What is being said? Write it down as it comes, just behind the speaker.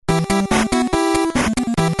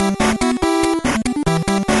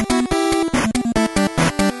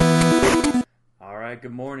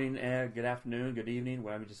good morning, and good afternoon, good evening,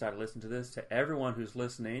 whenever you decide to listen to this. To everyone who's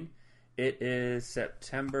listening, it is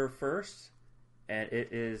September 1st, and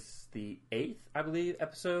it is the 8th, I believe,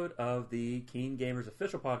 episode of the Keen Gamers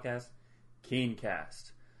official podcast, KeenCast.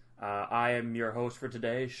 I am your host for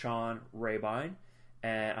today, Sean Rabine,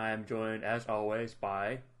 and I am joined, as always,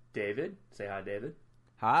 by David. Say hi, David.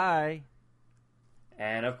 Hi.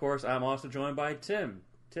 And, of course, I'm also joined by Tim.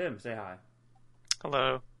 Tim, say hi.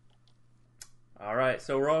 Hello. All right,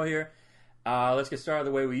 so we're all here. Let's get started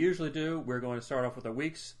the way we usually do. We're going to start off with our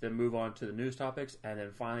weeks, then move on to the news topics, and then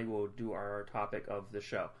finally we'll do our topic of the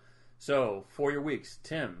show. So, for your weeks,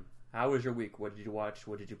 Tim, how was your week? What did you watch?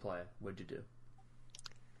 What did you play? What did you do?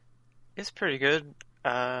 It's pretty good.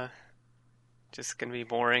 Just gonna be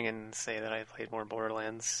boring and say that I played more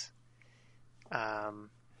Borderlands.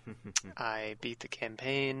 I beat the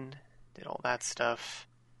campaign, did all that stuff.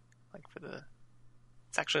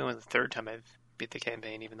 It's actually only the third time I've beat the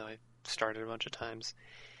campaign, even though I started a bunch of times.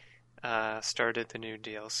 Started the new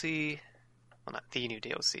DLC. Well, not the new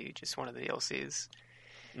DLC, just one of the DLCs.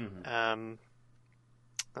 Mm-hmm.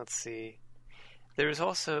 Let's see. There's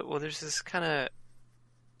this kind of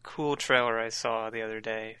cool trailer I saw the other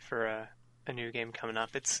day for a new game coming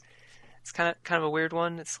up. It's kind of a weird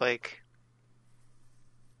one. It's like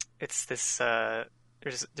this.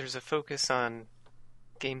 There's a focus on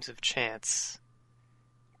games of chance.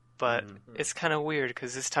 But it's kind of weird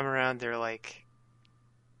because this time around they're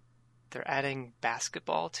adding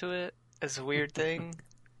basketball to it as a weird thing.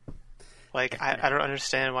 I don't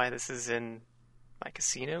understand why this is in my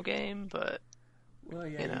casino game, but well,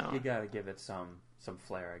 yeah, you gotta give it some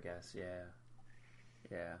flair, I guess. Yeah.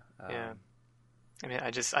 Yeah. I mean,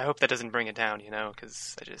 I hope that doesn't bring it down,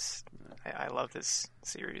 because I love this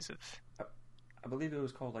series of. I believe it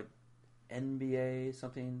was called NBA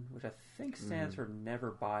something, which I think stands for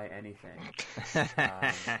Never Buy Anything.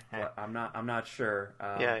 But I'm not sure.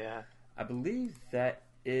 Yeah. I believe that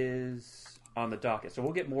is on the docket, so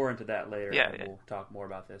we'll get more into that later. Yeah. We'll talk more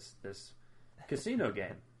about this casino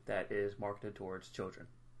game that is marketed towards children.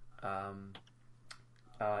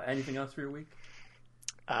 Anything else for your week?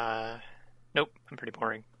 Nope. I'm pretty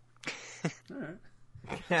boring. All right.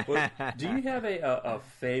 Well, do you have a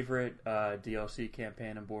favorite DLC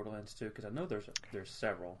campaign in Borderlands 2? Because I know there's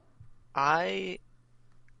several. Let's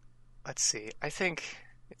see. I think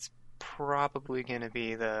it's probably going to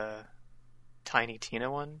be the Tiny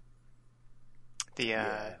Tina one. The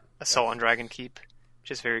Assault on Dragon Keep, which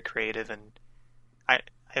is very creative, and I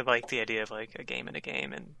like the idea of a game in a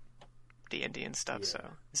game and D&D and stuff. Yeah. So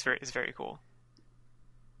it's very cool.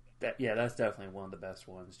 That's definitely one of the best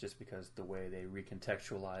ones, just because the way they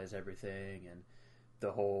recontextualize everything and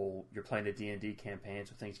the whole you're playing a D&D campaign,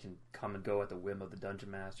 so things can come and go at the whim of the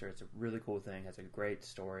dungeon master. It's a really cool thing. It's a great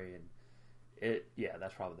story, and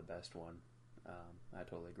that's probably the best one. I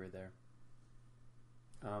totally agree there.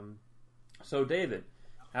 So David,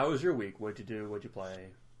 how was your week? What'd you do? What'd you play?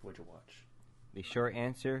 What'd you watch? The short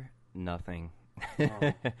answer: nothing.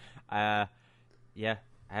 Oh. Yeah.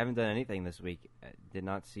 I haven't done anything this week. Did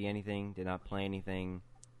not see anything. Did not play anything.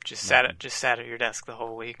 Just sat at your desk the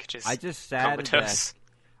whole week. I just sat at the desk.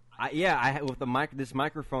 I with this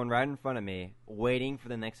microphone right in front of me, waiting for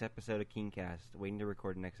the next episode of KeenCast. Waiting to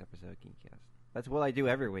record the next episode of KeenCast. That's what I do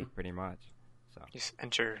every week, pretty much. So just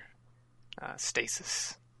enter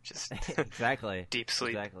stasis. Just exactly. Deep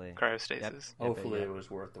sleep. Exactly. Cryostasis. Yep. Hopefully, it was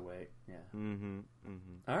worth the wait. Yeah. Mm-hmm.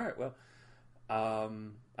 All right. Well.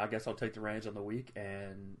 I guess I'll take the reins on the week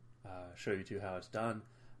and show you two how it's done.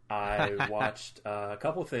 I watched a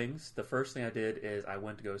couple things. The first thing I did is I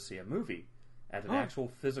went to go see a movie at an actual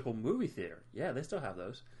physical movie theater. Yeah, they still have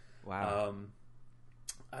those. Wow.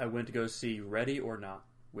 I went to go see Ready or Not,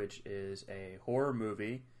 which is a horror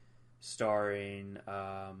movie starring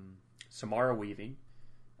Samara Weaving,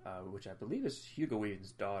 which I believe is Hugo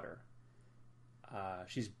Weaving's daughter.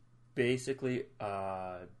 She's basically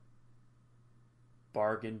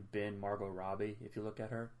bargain bin Margot Robbie, if you look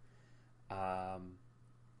at her.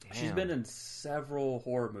 She's been in several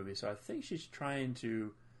horror movies, so I think she's trying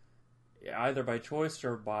to, either by choice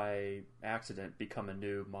or by accident, become a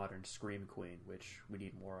new modern scream queen, which we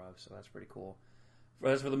need more of, so that's pretty cool.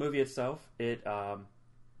 As for the movie itself, the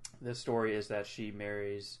story is that she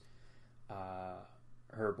marries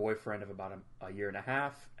her boyfriend of about a year and a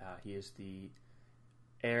half. He is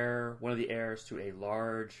one of the heirs to a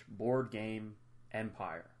large board game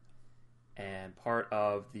empire, and part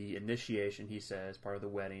of the initiation, he says, part of the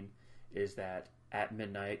wedding, is that at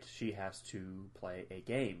midnight she has to play a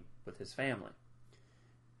game with his family,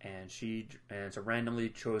 and it's a randomly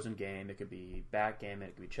chosen game. It could be backgammon,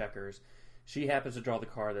 it could be checkers. She happens to draw the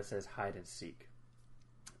card that says hide and seek,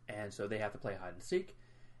 and so they have to play hide and seek.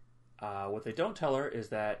 What they don't tell her is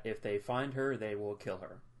that if they find her, they will kill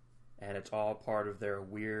her, and it's all part of their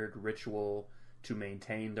weird ritual to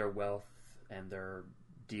maintain their wealth and their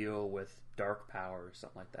deal with dark powers,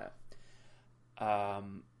 something like that.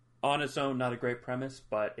 On its own, not a great premise,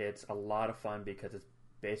 but it's a lot of fun because it's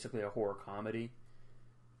basically a horror comedy.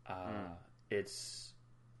 It's,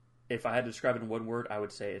 if I had to describe it in one word, I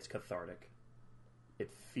would say it's cathartic.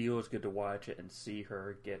 It feels good to watch it and see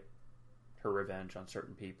her get her revenge on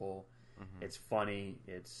certain people. Mm-hmm. It's funny.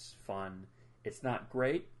 It's fun. It's not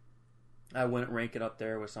great. I wouldn't rank it up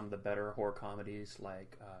there with some of the better horror comedies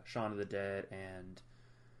like Shaun of the Dead and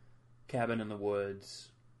Cabin in the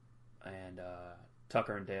Woods and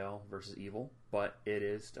Tucker and Dale versus Evil, but it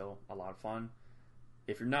is still a lot of fun.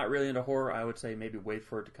 If you're not really into horror, I would say maybe wait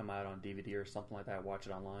for it to come out on DVD or something like that. Watch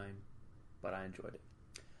it online, but I enjoyed it.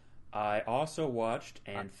 I also watched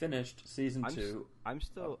and finished season 2. I'm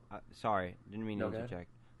still sorry, didn't mean to interject,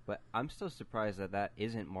 but I'm still surprised that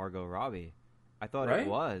isn't Margot Robbie. I thought it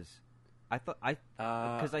was.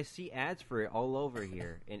 Because I see ads for it all over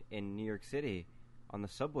here in New York City on the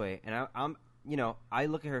subway, and I'm I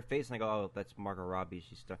look at her face and I go, oh, that's Margot Robbie.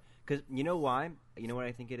 She's because you know why? You know what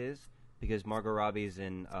I think it is? Because Margot Robbie's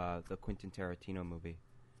in the Quentin Tarantino movie.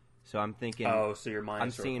 So I'm thinking. Oh, so your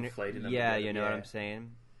mind's sort of inflated. Yeah, you know what I'm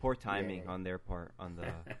saying. Poor timing on their part on the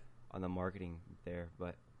on the marketing there,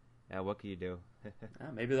 but what can you do?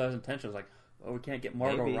 Maybe that was intentional. Like, we can't get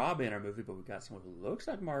Margot Robbie in our movie, but we got someone who looks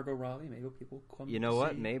like Margot Robbie. Maybe people come. You know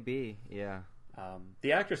what? Maybe, yeah.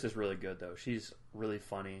 The actress is really good, though. She's really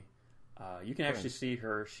funny. You can actually see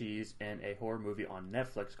her. She's in a horror movie on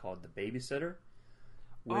Netflix called The Babysitter.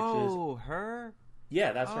 Her?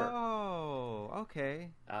 Yeah, that's her. Oh, okay.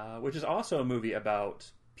 Which is also a movie about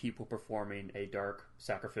people performing a dark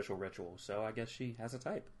sacrificial ritual. So I guess she has a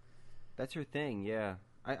type. That's her thing. Yeah,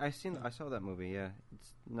 I saw that movie. Yeah,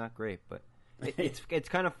 it's not great, but it's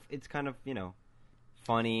kind of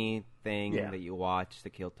funny thing that you watch to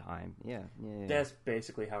kill time. Yeah. That's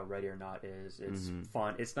basically how Ready or Not is. It's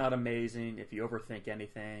fun. It's not amazing. If you overthink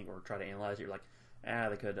anything or try to analyze it, you're like,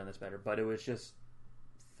 they could have done this better. But it was just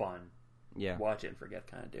fun. Yeah. Watch it and forget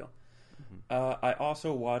kind of deal. Mm-hmm. I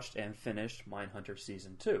also watched and finished Mindhunter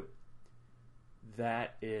Season 2.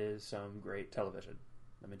 That is some great television,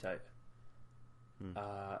 let me tell you.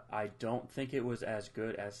 I don't think it was as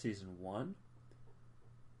good as Season 1.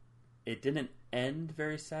 It didn't end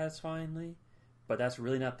very satisfyingly, but that's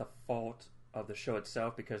really not the fault of the show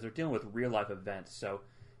itself because they're dealing with real life events, so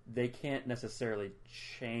they can't necessarily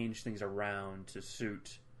change things around to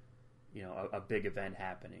suit, a big event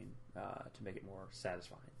happening to make it more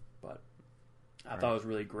satisfying. But I thought it was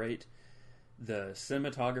really great. The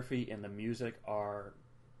cinematography and the music are,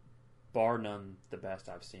 bar none, the best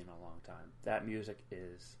I've seen in a long time. That music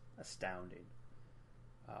is astounding.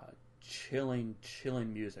 Chilling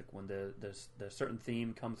music. When the certain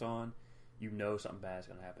theme comes on, something bad is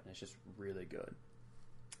going to happen. It's just really good.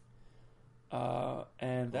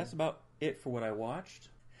 And that's about it for what I watched.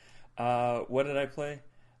 What did I play?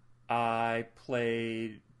 I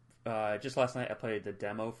played just last night. I played the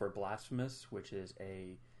demo for Blasphemous, which is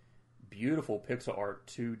a beautiful pixel art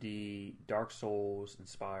 2D Dark Souls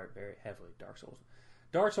inspired, very heavily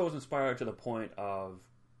Dark Souls inspired to the point of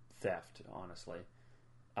theft. Honestly.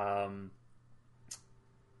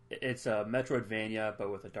 It's a Metroidvania,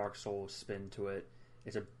 but with a Dark Souls spin to it.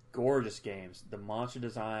 It's a gorgeous game. The monster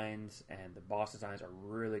designs and the boss designs are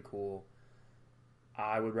really cool.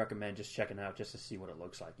 I would recommend just checking it out just to see what it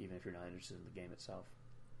looks like, even if you're not interested in the game itself.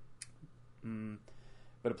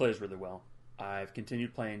 But it plays really well. I've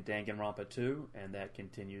continued playing Danganronpa 2, and that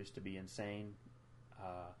continues to be insane.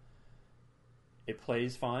 It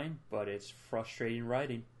plays fine, but it's frustrating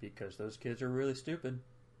writing because those kids are really stupid.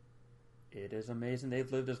 It is amazing they've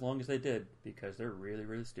lived as long as they did because they're really,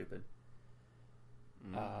 really stupid.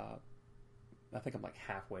 I think I'm like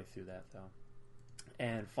halfway through that, though.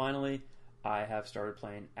 And finally, I have started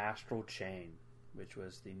playing Astral Chain, which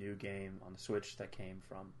was the new game on the Switch that came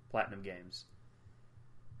from Platinum Games.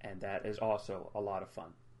 And that is also a lot of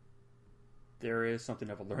fun. There is something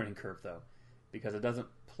of a learning curve, though, because it doesn't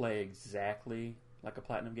play exactly like a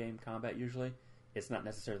Platinum game combat usually. It's not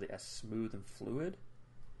necessarily as smooth and fluid.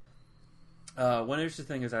 One interesting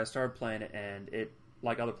thing is I started playing it, and it,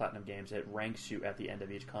 like other Platinum games, it ranks you at the end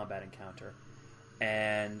of each combat encounter.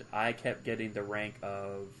 And I kept getting the rank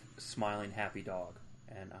of Smiling Happy Dog.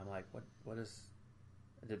 And I'm like, what is...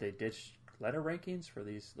 Did they ditch letter rankings for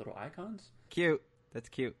these little icons? Cute. That's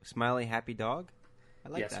cute. Smiley Happy Dog? I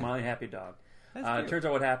like that. Yeah, Smiling Happy Dog. It turns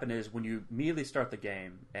out what happened is when you immediately start the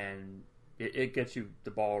game and it gets you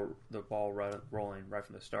the ball rolling right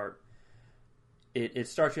from the start. It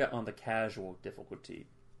starts you out on the casual difficulty,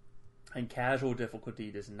 and casual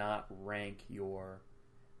difficulty does not rank your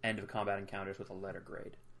end of combat encounters with a letter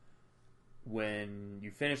grade. When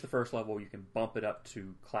you finish the first level, you can bump it up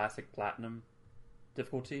to classic platinum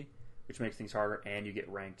difficulty, which makes things harder, and you get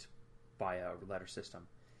ranked by a letter system.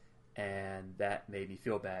 And that made me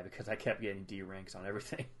feel bad because I kept getting D ranks on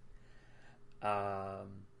everything.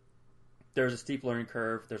 There's a steep learning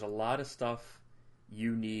curve. There's a lot of stuff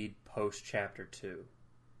you need post Chapter 2.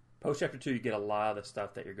 Post Chapter 2, you get a lot of the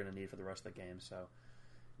stuff that you're going to need for the rest of the game. So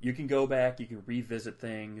you can go back, you can revisit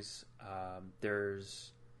things.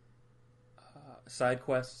 There's side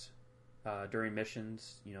quests during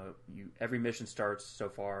missions. Every mission starts so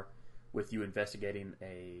far with you investigating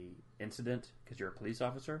a incident because you're a police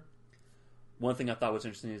officer. One thing I thought was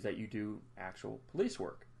interesting is that you do actual police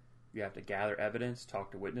work. You have to gather evidence,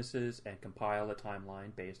 talk to witnesses, and compile a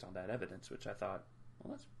timeline based on that evidence, which I thought,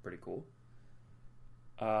 well, that's pretty cool.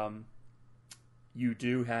 You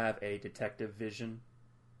do have a detective vision,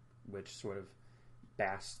 which sort of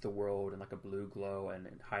basks the world in like a blue glow and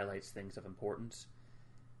highlights things of importance.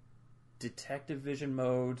 Detective vision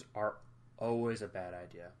modes are always a bad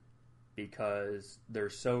idea because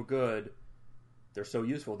they're so good, they're so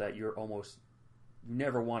useful that you're almost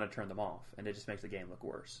never want to turn them off, and it just makes the game look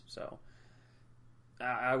worse. So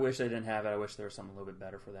I wish they didn't have it. I wish there was something a little bit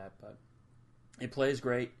better for that, but it plays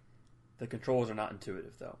great. The controls are not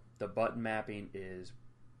intuitive, though. The button mapping is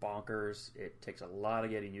bonkers. It takes a lot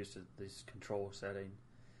of getting used to this control setting.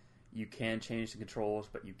 You can change the controls,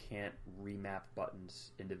 but you can't remap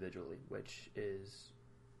buttons individually, which is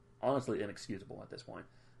honestly inexcusable at this point.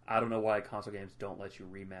 I don't know why console games don't let you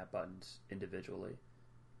remap buttons individually.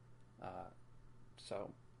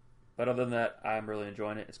 But other than that, I'm really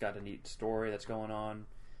enjoying it. It's got a neat story that's going on.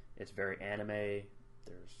 It's very anime.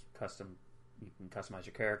 You can customize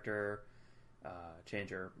your character,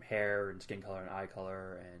 change your hair and skin color and eye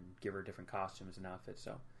color, and give her different costumes and outfits.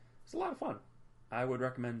 So it's a lot of fun. I would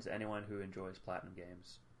recommend to anyone who enjoys Platinum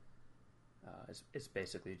games. It's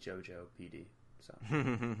basically JoJo PD. So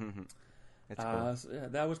That's cool. So yeah,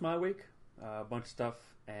 that was my week. A bunch of stuff,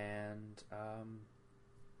 and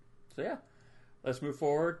so yeah. Let's move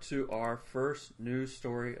forward to our first news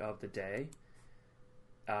story of the day.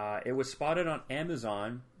 It was spotted on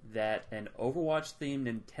Amazon that an Overwatch-themed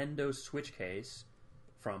Nintendo Switch case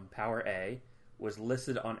from Power A was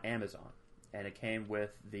listed on Amazon, and it came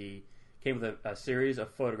with a series of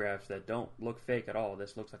photographs that don't look fake at all.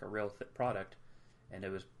 This looks like a real product, and it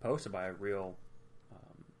was posted by a real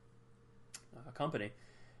company.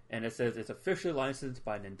 And it says it's officially licensed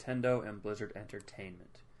by Nintendo and Blizzard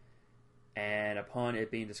Entertainment. And upon it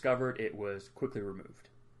being discovered, it was quickly removed,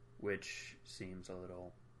 which seems a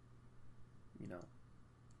little,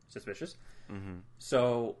 suspicious. Mm-hmm.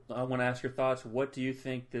 So I want to ask your thoughts. What do you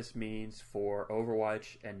think this means for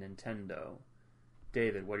Overwatch and Nintendo?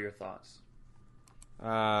 David, what are your thoughts?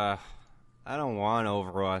 I don't want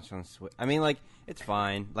Overwatch on Switch. I mean, it's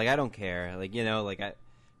fine. I don't care. It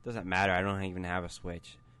doesn't matter. I don't even have a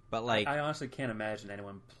Switch. But, I honestly can't imagine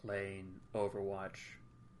anyone playing Overwatch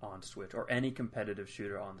on Switch or any competitive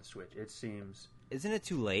shooter on the Switch. It seems... Isn't it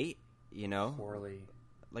too late, Poorly.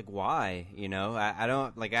 Why? I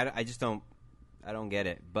don't... I just don't... I don't get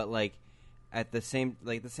it. But, at the same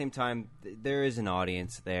time, there is an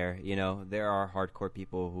audience there, There are hardcore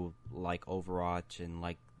people who like Overwatch and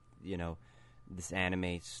this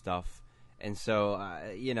anime stuff. And so,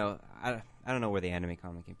 I don't know where the anime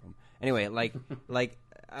comment came from. Anyway,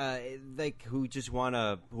 who just who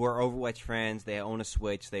are Overwatch fans, they own a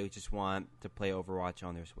Switch, they just want to play Overwatch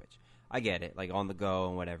on their Switch. I get it, on the go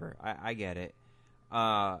and whatever. I get it.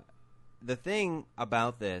 The thing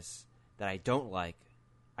about this that I don't like,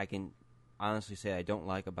 I can honestly say I don't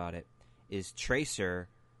like about it, is Tracer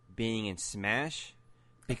being in Smash,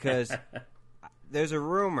 because there's a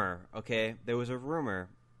rumor, okay? There was a rumor.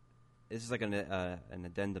 This is like an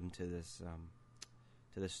addendum to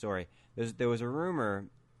this story. There was a rumor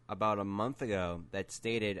about a month ago that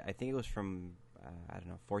stated, I think it was from,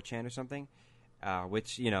 4chan or something,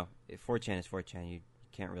 which, 4chan is 4chan. You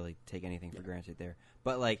can't really take anything for granted there.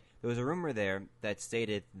 But, there was a rumor there that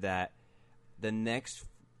stated that the next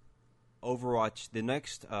Overwatch, the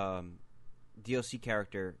next DLC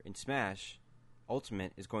character in Smash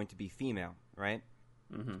Ultimate is going to be female, right?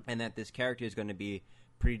 Mm-hmm. And that this character is going to be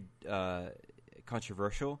pretty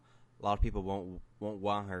controversial. A lot of people won't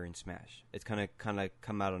want her in Smash. It's gonna kind of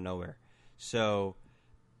come out of nowhere. So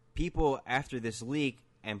people, after this leak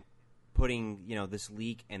and putting this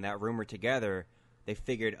leak and that rumor together, they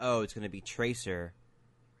figured, oh, it's gonna be Tracer,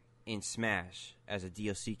 in Smash as a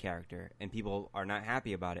DLC character, and people are not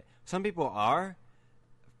happy about it. Some people are,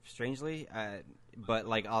 strangely, but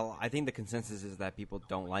like I think the consensus is that people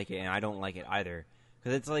don't like it, and I don't like it either.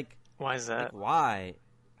 Because it's like, why is that? Like, why?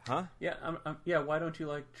 Huh? Yeah, yeah. Why don't you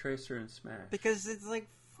like Tracer and Smash? Because it's like,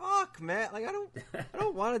 fuck, man. Like I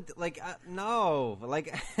don't want to. Like no.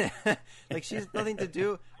 Like like she's nothing to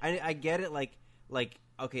do. I get it. Like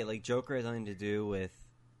okay. Like Joker has nothing to do with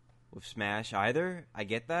Smash either. I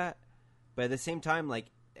get that. But at the same time, like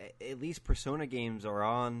at least Persona games are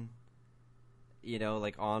on. You know,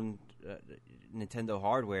 like on Nintendo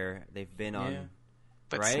hardware. They've been on.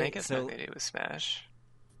 But right? Snake has nothing to do with Smash.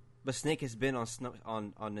 But Snake has been on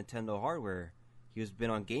Nintendo hardware. He's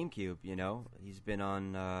been on GameCube, you know. He's been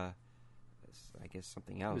on, I guess,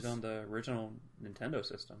 something else. He was on the original Nintendo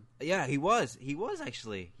system. Yeah, he was. He was,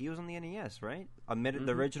 actually. He was on the NES, right?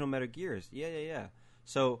 The original Metal Gears. Yeah.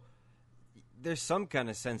 So, there's some kind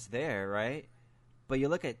of sense there, right? But you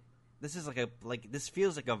look at... This is this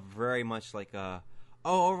feels like a very much like a...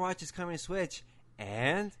 Oh, Overwatch is coming to Switch.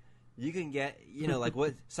 And... You can get, you know, like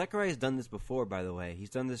what Sakurai has done this before. By the way, he's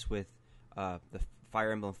done this with the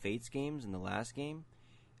Fire Emblem Fates games in the last game.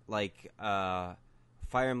 Like Fire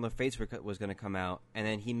Emblem Fates was going to come out, and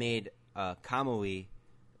then he made Kamui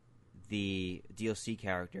the DLC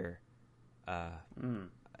character, and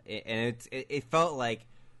it felt like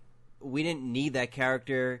we didn't need that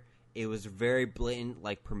character. It was a very blatant,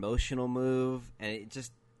 like promotional move, and it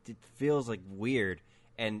feels like weird.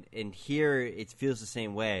 And here it feels the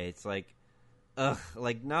same way. It's like, ugh,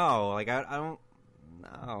 like no, like I don't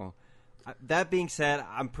know. That being said,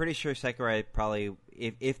 I'm pretty sure Sakurai probably,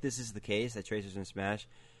 if this is the case that Tracer's in Smash,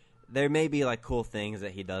 there may be like cool things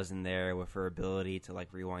that he does in there with her ability to like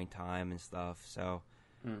rewind time and stuff. So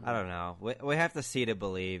I don't know. We have to see to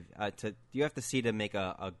believe. You have to see to make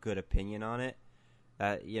a good opinion on it.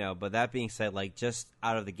 But that being said, like just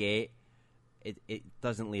out of the gate, it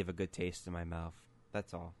doesn't leave a good taste in my mouth.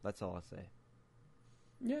 That's all I'll say.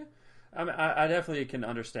 Yeah. I mean, I definitely can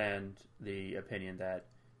understand the opinion that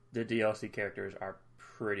the DLC characters are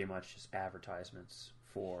pretty much just advertisements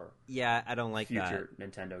for I don't like future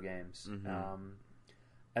Nintendo games. Mm-hmm.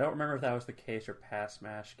 I don't remember if that was the case for past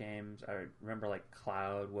Smash games. I remember like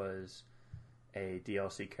Cloud was a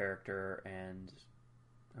DLC character, and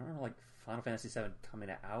I remember like Final Fantasy VII coming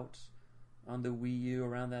out on the Wii U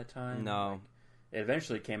around that time. No. Like, it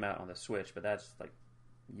eventually came out on the Switch, but that's like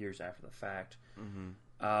years after the fact.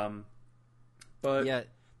 Mm-hmm. But yeah,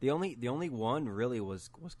 the only one really was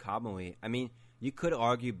Kamui. I mean, you could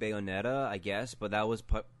argue Bayonetta, I guess, but that was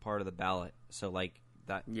part of the ballot. So like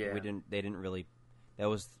that, they didn't really. That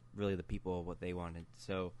was really the people what they wanted.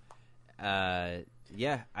 So, I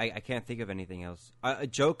can't think of anything else. A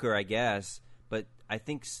Joker, I guess, but I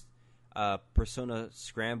think Persona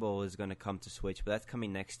Scramble is going to come to Switch, but that's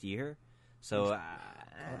coming next year. So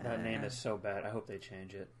that name is so bad. I hope they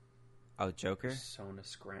change it. Oh, Joker? Persona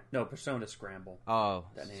Scramble. Oh,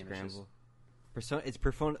 that name Scramble.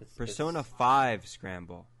 Persona 5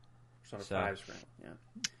 Scramble. Persona 5 Scramble. Yeah.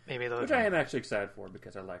 Maybe which I am actually excited for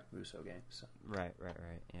because I like Muso games. So. Right.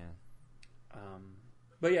 Yeah.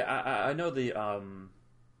 But yeah, I know the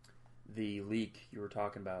leak you were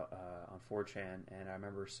talking about on 4chan, and I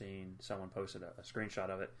remember seeing someone posted a screenshot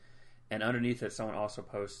of it. And underneath it, someone also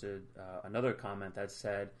posted another comment that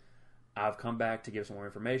said, I've come back to give some more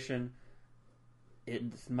information.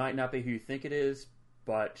 It might not be who you think it is,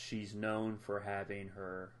 but she's known for having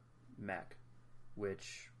her mech,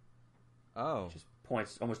 which just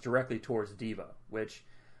points almost directly towards Diva, which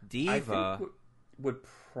I think would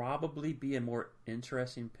probably be a more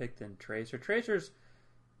interesting pick than Tracer. Tracer's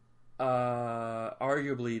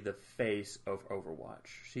arguably the face of Overwatch.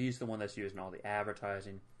 She's the one that's using all the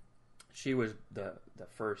advertising. She was the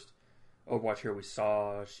first Overwatch hero we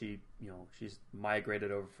saw. She's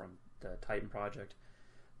migrated over from the Titan project,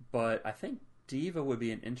 but I think Diva would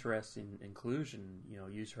be an interesting inclusion.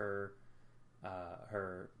 Use her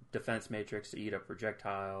defense matrix to eat up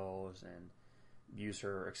projectiles, and use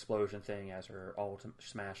her explosion thing as her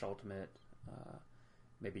Smash ultimate.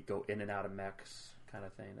 Maybe go in and out of mechs, kind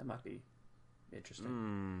of thing. That might be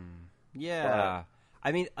interesting. Yeah.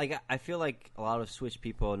 I mean, like, I feel like a lot of Switch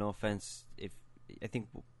people, no offense, I think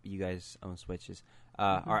you guys own Switches.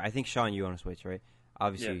 Or I think, Sean, you own a Switch, right?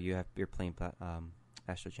 Obviously, you're playing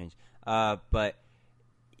Astral Change. But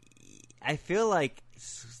I feel like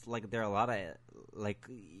there are a lot of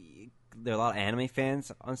anime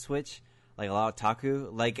fans on Switch, like a lot of otaku.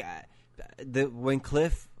 Like when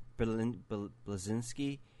Cliff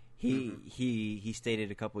Blazinski, he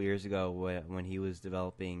stated a couple years ago when he was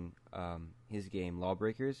developing his game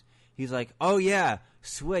Lawbreakers, he's like, "Oh yeah,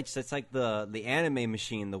 Switch. That's like the anime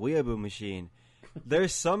machine, the Weeaboo machine."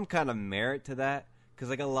 There's some kind of merit to that because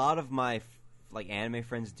like a lot of my like anime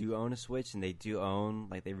friends do own a Switch and they do own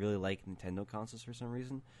like they really like Nintendo consoles for some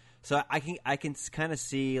reason. So I can kind of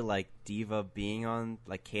see like Diva being on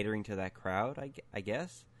like catering to that crowd. I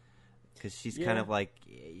guess. Because she's kind of like,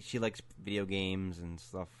 she likes video games and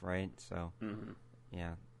stuff, right? So,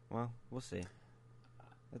 yeah. Well, we'll see.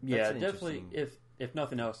 Yeah, definitely. If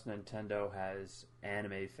nothing else, Nintendo has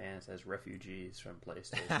anime fans as refugees from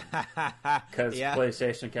PlayStation. Because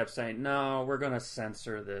PlayStation kept saying, no, we're going to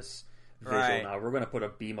censor this visual now. We're going to put a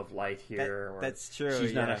beam of light here. That's true.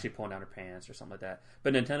 She's not actually pulling down her pants or something like that.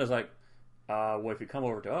 But Nintendo's like, well, if you come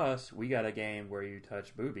over to us, we got a game where you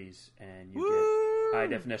touch boobies and you get high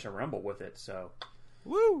definition rumble with it. So,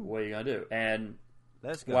 what are you gonna do? And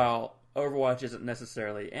while Overwatch isn't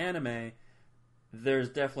necessarily anime, there's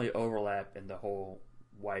definitely overlap in the whole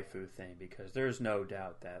waifu thing because there's no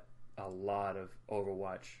doubt that a lot of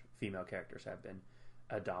Overwatch female characters have been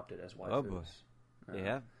adopted as waifus. Oh boy,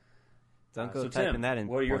 yeah. Don't go so typing Tim, that in.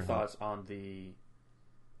 What are your thoughts on the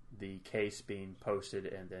case being posted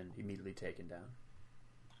and then immediately taken down?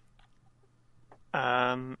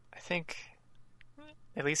 I think,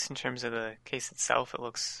 at least in terms of the case itself, it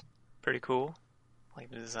looks pretty cool. I like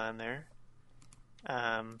the design there.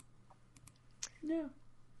 Yeah,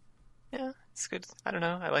 it's good. I don't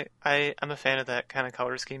know. I'm a fan of that kind of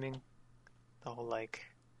color scheming. The whole like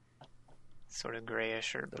sort of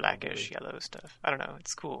grayish or blackish yellow stuff. I don't know.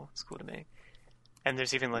 It's cool. It's cool to me. And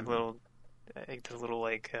there's even like the little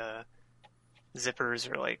like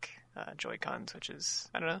zippers or like Joy-Cons, which is,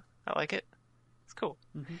 I don't know. I like it. It's cool.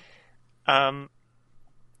 In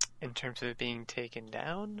terms of it being taken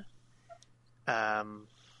down, I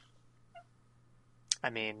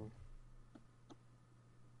mean,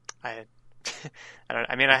 I don't.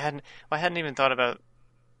 I mean, I hadn't even thought about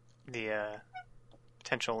the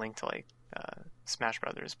potential link to like Smash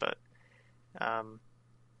Brothers, but I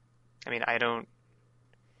mean, I don't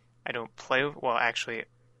play. Well, actually,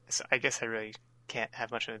 I guess I really can't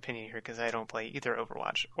have much of an opinion here because I don't play either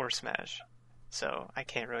Overwatch or Smash, so I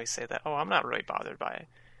can't really say that. Oh, I'm not really bothered by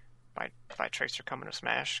Tracer coming to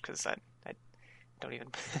Smash because I don't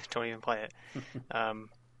even play it.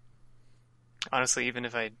 Honestly, even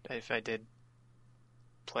if I did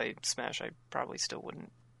play Smash, I probably still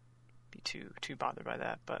wouldn't be too bothered by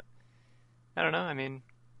that. But I don't know. I mean,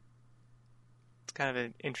 it's kind of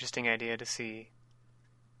an interesting idea to see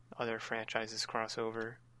other franchises cross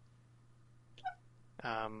over.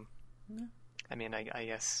 I mean, I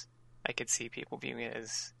guess I could see people viewing it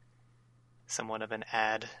as somewhat of an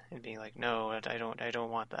ad and being like, no, I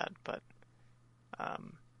don't want that. But I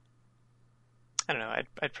don't know.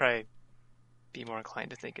 I'd probably be more inclined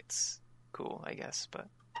to think it's cool, I guess, but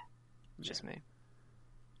it's just me.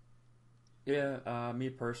 Yeah, me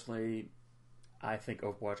personally, I think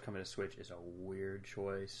Overwatch coming to Switch is a weird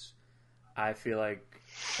choice. I feel like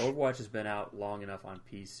Overwatch has been out long enough on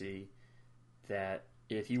PC that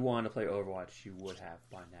if you wanted to play Overwatch, you would have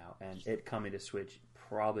by now. And it coming to Switch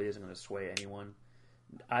probably isn't going to sway anyone.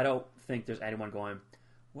 I don't think there's anyone going,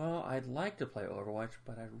 well, I'd like to play Overwatch,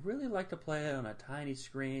 but I'd really like to play it on a tiny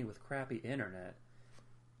screen with crappy internet.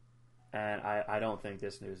 And I don't think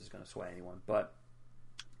this news is going to sway anyone. But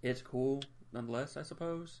it's cool nonetheless, I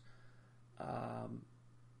suppose.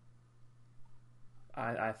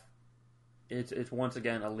 It's once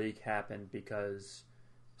again a leak happened because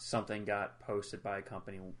something got posted by a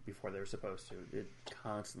company before they were supposed to. It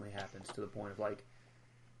constantly happens to the point of like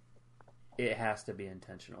it has to be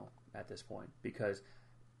intentional at this point because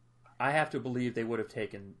I have to believe they would have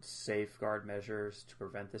taken safeguard measures to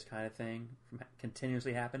prevent this kind of thing from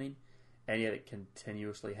continuously happening, and yet it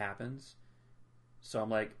continuously happens. So I'm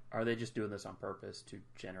like, are they just doing this on purpose to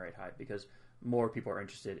generate hype? Because more people are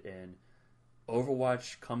interested in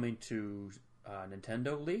Overwatch coming to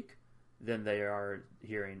Nintendo leak than they are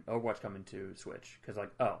hearing Overwatch coming to Switch. Because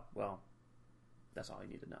like, oh, well, that's all you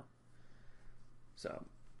need to know. So,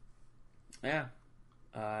 yeah.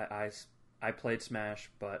 I played Smash,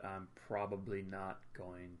 but I'm probably not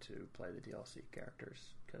going to play the DLC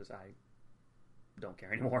characters because I don't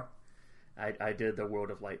care anymore. I did the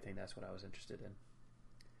World of Light thing. That's what I was interested in.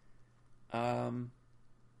 All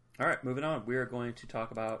right, moving on. We are going to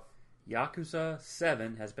talk about Yakuza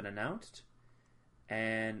 7 has been announced,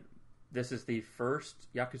 and this is the first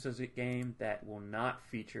Yakuza game that will not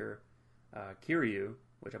feature Kiryu,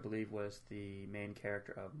 which I believe was the main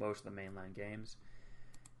character of most of the mainline games.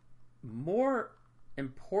 More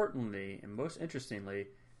importantly, and most interestingly,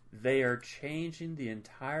 they are changing the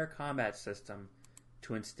entire combat system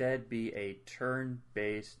to instead be a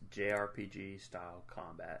turn-based JRPG style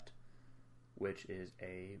combat, which is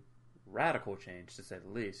a radical change to say the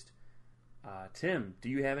least. Tim, do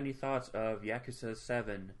you have any thoughts of Yakuza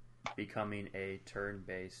 7 becoming a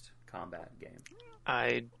turn-based combat game?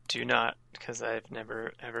 I do not, because I've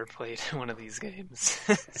never ever played one of these games.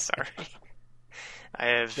 Sorry. I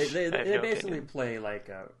have. They no basically opinion. play like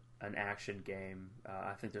an action game.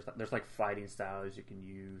 I think there's like fighting styles you can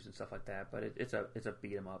use and stuff like that, but it's a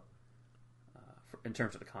beat 'em up in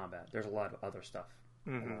terms of the combat. There's a lot of other stuff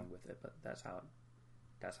along with it, but that's how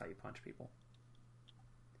you punch people.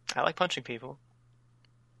 I like punching people.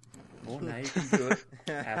 Well, now you can do it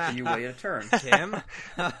after you wait a turn. Tim?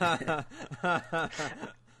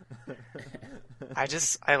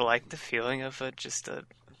 I like the feeling of just a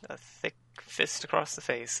thick fist across the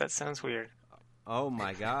face. That sounds weird. Oh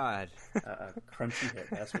my god. A crunchy hit,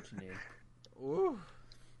 that's what you need. Ooh.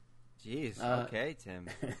 Jeez. Okay, Tim.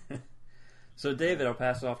 So, David, I'll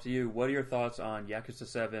pass it off to you. What are your thoughts on Yakuza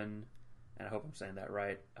 7, and I hope I'm saying that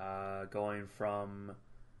right, going from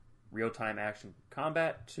real-time action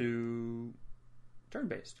combat to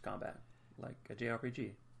turn-based combat, like a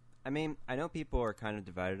JRPG? I mean, I know people are kind of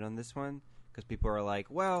divided on this one, because people are like,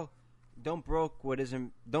 well, don't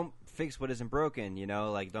fix what isn't broken, you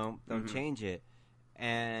know, like, don't change it.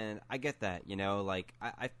 And I get that, you know, like,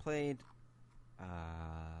 I've played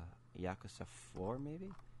Yakuza 4, maybe?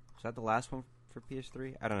 Was that the last one for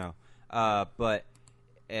PS3? I don't know. But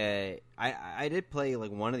I did play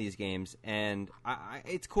like one of these games, and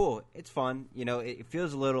it's cool. It's fun. You know, it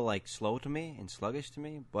feels a little like slow to me and sluggish to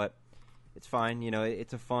me, but it's fine. You know,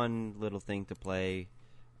 it's a fun little thing to play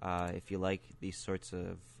if you like these sorts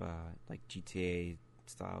of like GTA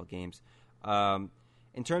style games.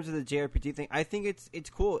 In terms of the JRPG thing, I think it's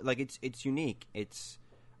cool. Like it's unique. It's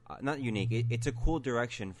not unique. It's a cool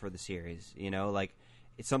direction for the series. You know, like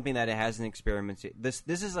it's something that it hasn't experimented. This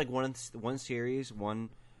is like one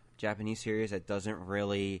Japanese series that doesn't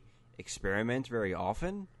really experiment very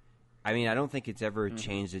often. I mean, I don't think it's ever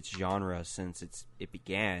changed its genre since it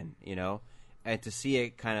began, you know? And to see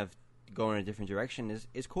it kind of go in a different direction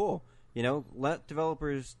is cool. You know, let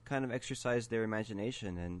developers kind of exercise their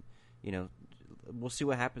imagination, and, you know, we'll see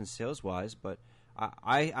what happens sales-wise, but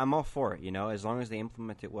I'm all for it, you know? As long as they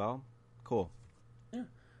implement it well, cool. Yeah.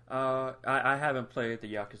 I haven't played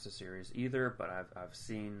the Yakuza series either, but I've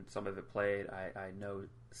seen some of it played. I know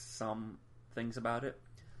some things about it.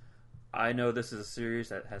 I know this is a series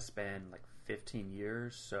that has spanned like 15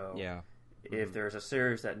 years, so yeah. If there's a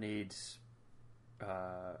series that needs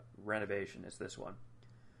renovation, it's this one.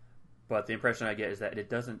 But the impression I get is that it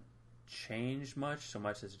doesn't change much so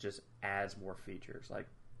much as it just adds more features. Like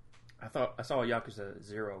I saw Yakuza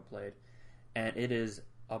 0 played, and it is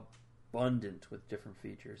abundant with different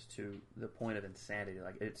features to the point of insanity.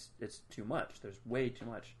 Like it's too much. There's way too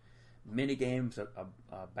much. Mini games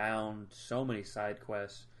abound. So many side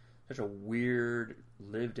quests. Such a weird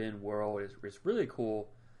lived-in world. It's really cool.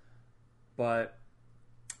 But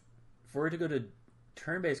for it to go to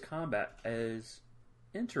turn-based combat is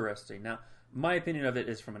interesting. Now, my opinion of it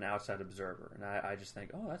is from an outside observer, and I just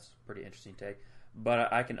think, oh, that's a pretty interesting take.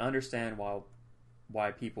 But I can understand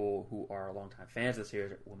why people who are longtime fans of the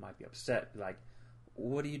series might be upset. Like,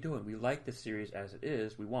 what are you doing? We like the series as it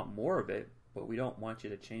is. We want more of it, but we don't want you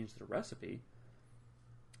to change the recipe.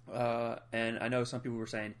 And I know some people were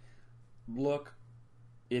saying, look,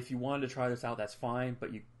 if you wanted to try this out, that's fine,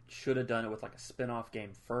 but you should have done it with like a spin-off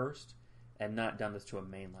game first and not done this to a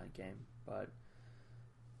mainline game. But,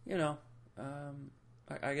 you know,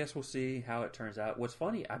 I guess we'll see how it turns out. What's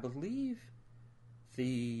funny, I believe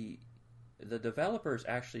the developers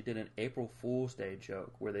actually did an April Fool's Day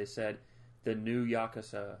joke where they said the new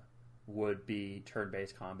Yakuza would be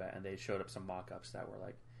turn-based combat, and they showed up some mock-ups that were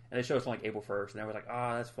like, and they showed us like April 1st, and they were like,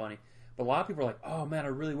 oh, that's funny. But a lot of people are like, oh man, I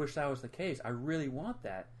really wish that was the case. I really want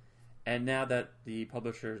that. And now that the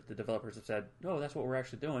publishers, the developers have said, no, that's what we're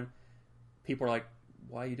actually doing, people are like,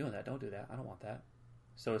 why are you doing that? Don't do that. I don't want that.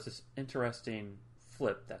 So it's this interesting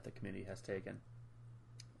flip that the community has taken.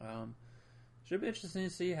 Should be interesting to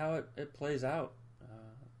see how it plays out.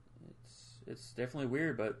 It's definitely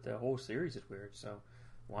weird, but the whole series is weird, so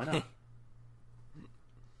why not?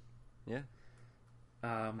 Yeah,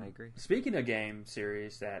 I agree. Speaking of game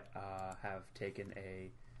series that have taken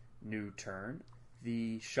a new turn,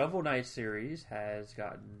 the Shovel Knight series has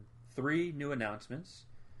gotten 3 new announcements,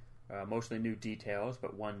 mostly new details,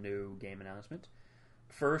 but 1 new game announcement.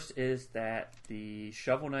 First is that the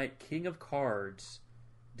Shovel Knight King of Cards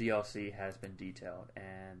DLC has been detailed,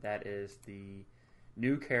 and that is the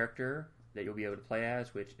new character that you'll be able to play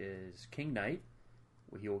as, which is King Knight.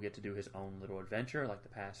 He will get to do his own little adventure like the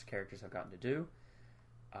past characters have gotten to do.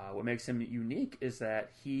 What makes him unique is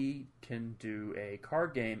that he can do a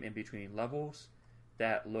card game in between levels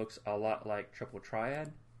that looks a lot like Triple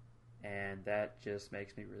Triad, and that just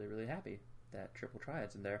makes me really, really happy that Triple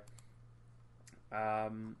Triad's in there.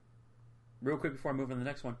 Real quick before I move on to the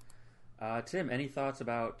next one, Tim, any thoughts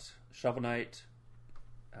about Shovel Knight?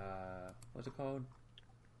 What's it called?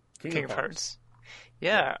 King of Hearts.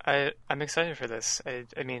 Yeah, I'm excited for this.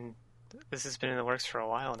 I mean, this has been in the works for a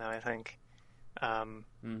while now, I think.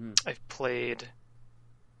 I've played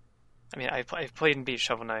and beat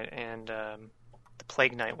Shovel Knight and the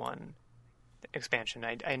Plague Knight one expansion.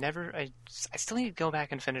 I still need to go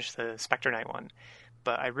back and finish the Spectre Knight one,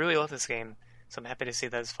 but I really love this game, so I'm happy to see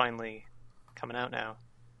that it's finally coming out now.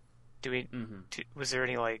 Was there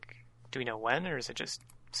any do we know when, or is it just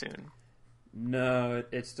soon? No,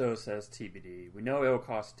 it still says TBD. We know it will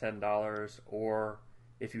cost $10, or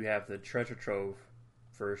if you have the Treasure Trove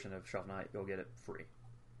version of Shovel Knight, you'll get it free.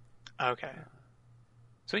 Okay.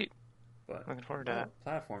 Sweet. But looking forward to that.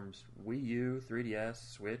 Platforms: Wii U,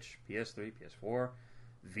 3DS, Switch, PS3, PS4,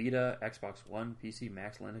 Vita, Xbox One, PC,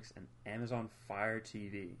 Mac Linux, and Amazon Fire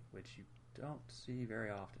TV, which you don't see very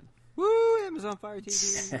often. Woo! Amazon Fire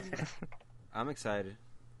TV. I'm excited.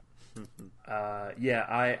 Yeah,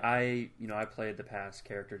 I played the past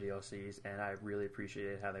character DLCs, and I really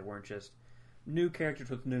appreciated how they weren't just new characters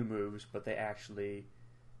with new moves, but they actually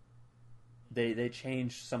they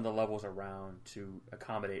changed some of the levels around to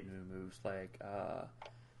accommodate new moves. Like, I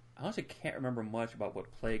honestly can't remember much about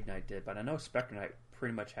what Plague Knight did, but I know Spectre Knight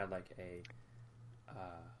pretty much had like a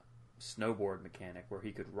snowboard mechanic where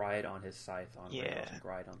he could ride on his scythe on rails and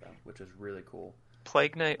ride on them, which was really cool.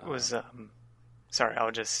 Plague Knight was sorry,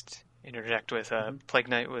 I'll just interject with Plague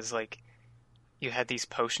Knight was like you had these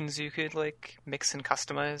potions you could like mix and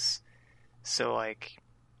customize. So like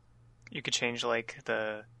you could change like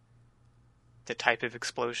the type of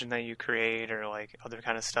explosion that you create or like other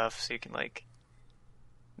kind of stuff, so you can like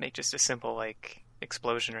make just a simple like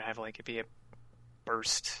explosion or have like it be a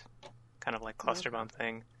burst kind of like cluster bomb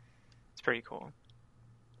thing. It's pretty cool.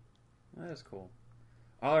 That's cool.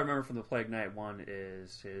 All I remember from the Plague Knight one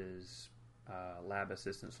is his lab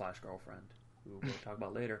assistant / girlfriend, who we'll talk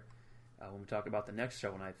about later when we talk about the next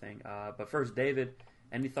Shovel Knight thing. But first, David,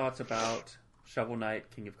 any thoughts about Shovel Knight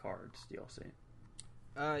King of Cards DLC?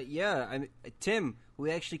 Tim,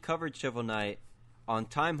 we actually covered Shovel Knight on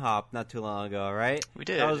Time Hop not too long ago, right? We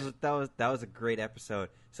did. That was a great episode.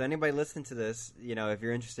 So anybody listening to this, if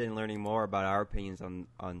you're interested in learning more about our opinions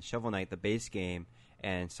on Shovel Knight, the base game,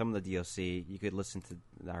 and some of the DLC, you could listen to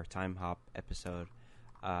our Time Hop episode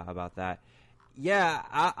about that. Yeah,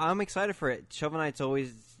 I'm excited for it. Shovel Knight's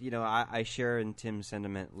always, I share in Tim's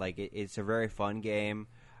sentiment. Like, it's a very fun game.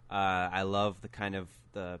 I love the kind of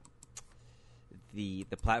the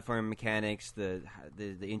platform mechanics, the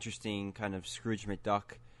interesting kind of Scrooge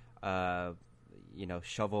McDuck,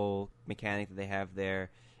 shovel mechanic that they have there,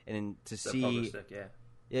 and to see pogo stick,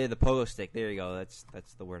 the pogo stick. There you go.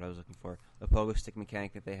 That's the word I was looking for. The pogo stick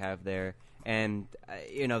mechanic that they have there, and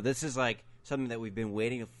this is like something that we've been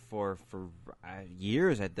waiting for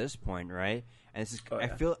years at this point, right? And this is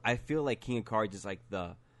I feel like King of Cards is like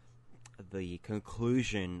the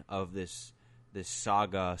conclusion of this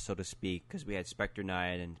saga, so to speak, because we had Spectre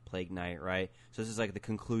Knight and Plague Knight, right? So this is like the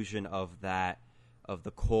conclusion of the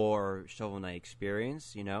core Shovel Knight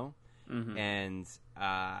experience, Mm-hmm. And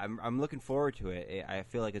I'm looking forward to it. I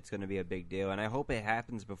feel like it's going to be a big deal, and I hope it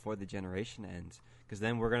happens before the generation ends, because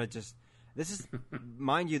then we're going to just. This is,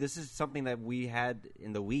 mind you, this is something that we had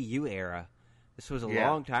in the Wii U era. This was a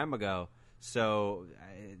long time ago. So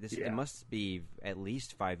it must be at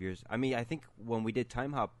least 5 years. I mean, I think when we did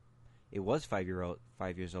Time Hop, it was 5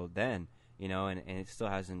 years old then, and it still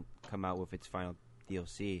hasn't come out with its final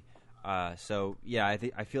DLC. So yeah,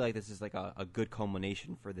 I feel like this is like a good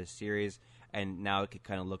culmination for this series, and now it could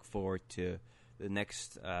kind of look forward to the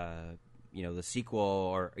next, the sequel,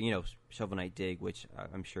 or Shovel Knight Dig, which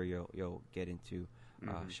I'm sure you'll get into,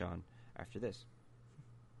 Sean, after this.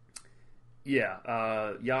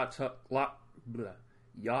 Yeah, Yacht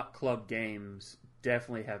Club Games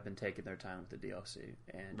definitely have been taking their time with the DLC,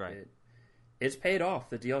 and it's paid off.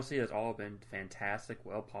 The DLC has all been fantastic,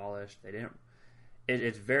 well polished.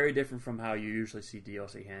 It's very different from how you usually see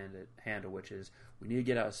DLC handle, which is we need to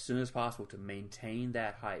get out as soon as possible to maintain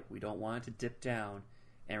that hype. We don't want it to dip down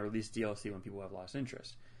and release DLC when people have lost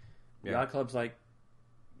interest. Yacht Club's like,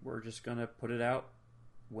 we're just gonna put it out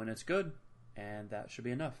when it's good, and that should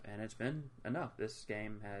be enough. And it's been enough. This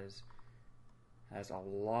game has a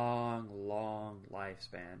long, long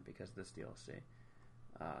lifespan because of this DLC.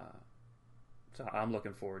 So I'm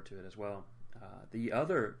looking forward to it as well. The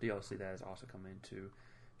other DLC that is also coming to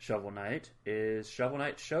Shovel Knight is Shovel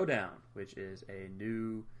Knight Showdown, which is a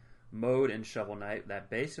new mode in Shovel Knight that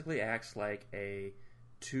basically acts like a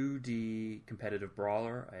 2D competitive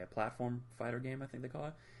brawler, a platform fighter game, I think they call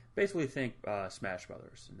it. Basically think Smash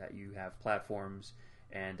Brothers, in that you have platforms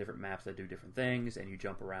and different maps that do different things, and you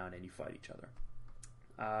jump around and you fight each other.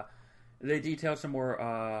 They detailed some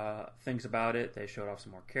more things about it. They showed off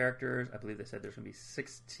some more characters. I believe they said there's going to be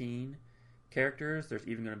 16 characters. There's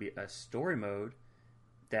even going to be a story mode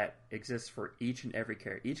that exists for each and every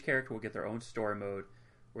character. Each character will get their own story mode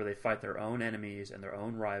where they fight their own enemies and their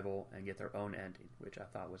own rival and get their own ending, which I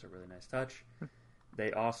thought was a really nice touch.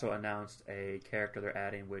 They also announced a character they're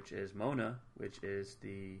adding, which is Mona, which is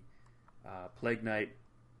the Plague Knight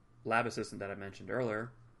lab assistant that I mentioned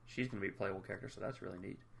earlier. She's going to be a playable character, so that's really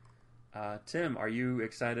neat. Tim, are you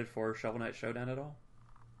excited for Shovel Knight Showdown at all?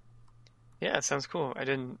 Yeah, it sounds cool. I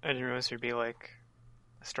didn't realize there'd be like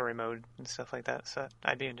a story mode and stuff like that, so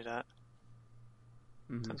I'd be into that.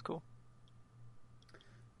 Mm-hmm. Sounds cool.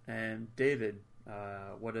 And David,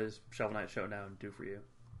 what does Shovel Knight Showdown do for you?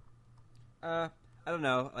 I don't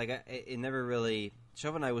know. Like, it never really...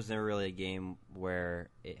 Shovel Knight was never really a game where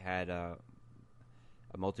it had a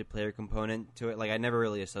multiplayer component to it. Like, I never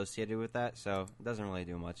really associated with that, so it doesn't really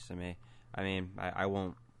do much to me. I mean, I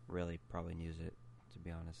won't really probably use it, to be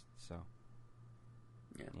honest, so...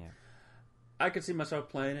 Yeah. I could see myself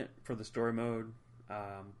playing it for the story mode,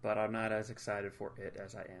 but I'm not as excited for it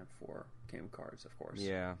as I am for Game of Cards, of course.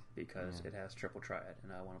 Yeah. Because it has Triple Triad,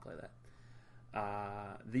 and I want to play that.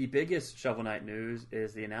 The biggest Shovel Knight news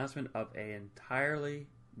is the announcement of an entirely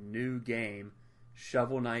new game,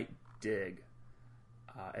 Shovel Knight Dig.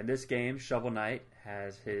 In this game, Shovel Knight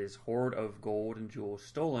has his hoard of gold and jewels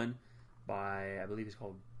stolen by, I believe he's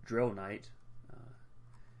called Drill Knight.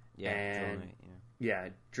 Drill Knight, yeah,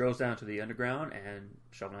 it drills down to the underground, and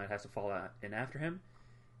Shovel Knight has to fall in after him.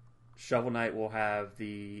 Shovel Knight will have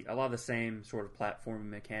a lot of the same sort of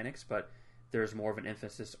platforming mechanics, but there's more of an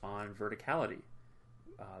emphasis on verticality.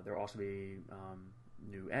 There will also be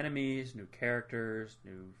new enemies, new characters,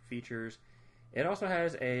 new features. It also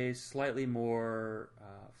has a slightly more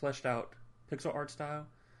fleshed out pixel art style,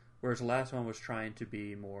 whereas the last one was trying to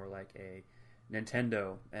be more like a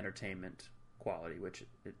Nintendo Entertainment quality, which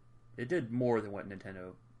it did more than what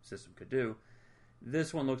Nintendo system could do.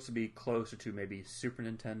 This one looks to be closer to maybe Super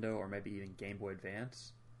Nintendo or maybe even Game Boy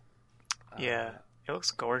Advance. Yeah, it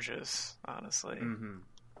looks gorgeous, honestly. Mm-hmm.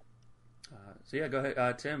 So yeah, go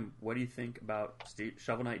ahead, Tim. What do you think about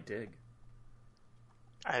Shovel Knight Dig?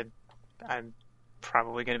 I'm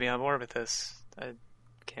probably going to be on board with this. I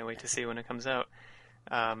can't wait to see when it comes out.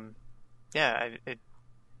 It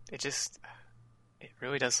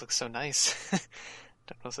really does look so nice.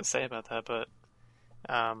 Don't know what to say about that, but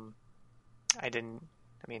I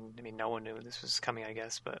mean, no one knew this was coming, I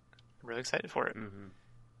guess, but I'm really excited for it. Mm-hmm.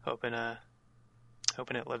 Hoping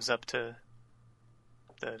it lives up to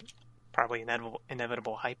the probably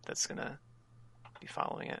inevitable hype that's gonna be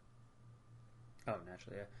following it. Oh,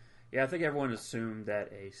 naturally, yeah. Yeah, I think everyone assumed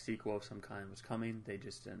that a sequel of some kind was coming. They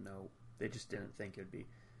just didn't know. They just didn't think it would be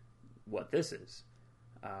what this is.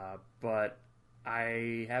 But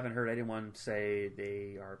I haven't heard anyone say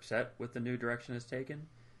they are upset with the new direction it's taken.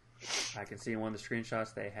 I can see in one of the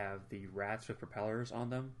screenshots they have the rats with propellers on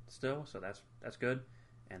them still, so that's good.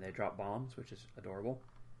 And they drop bombs, which is adorable.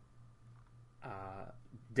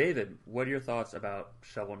 David, what are your thoughts about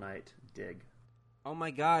Shovel Knight Dig? Oh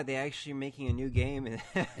my god, they're actually making a new game and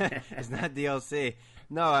it's not DLC.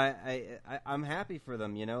 No, I'm happy for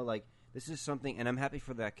them, like this is something, and I'm happy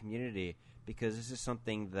for that community because this is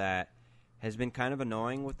something that has been kind of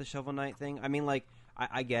annoying with the Shovel Knight thing. I mean, like,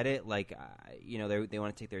 I get it, like, they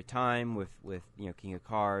want to take their time with King of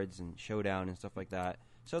Cards and Showdown and stuff like that.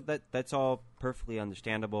 So that's all perfectly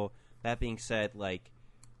understandable. That being said, like,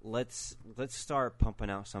 let's start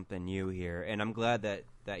pumping out something new here, and I'm glad that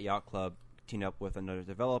Yacht Club teamed up with another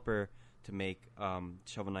developer to make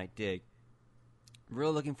Shovel Knight Dig. I'm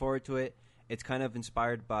really looking forward to it. It's kind of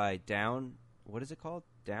inspired by Down. What is it called?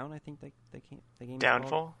 Down, I think the game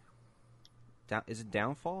Downfall? Is it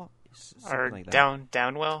Downfall? Something or like that.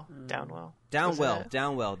 Downwell?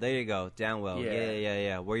 Downwell. There you go. Downwell.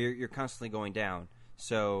 Yeah. Where you're constantly going down.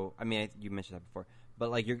 So, I mean, you mentioned that before,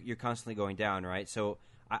 but like you're constantly going down, right? So,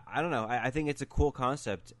 I don't know. I think it's a cool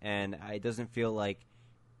concept, and it doesn't feel like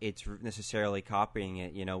it's necessarily copying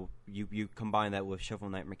it. You combine that with Shovel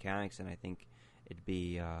Knight mechanics, and I think it'd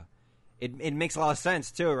be it makes a lot of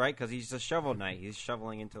sense too, right? Because he's a Shovel Knight. He's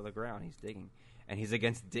shoveling into the ground. He's digging, and he's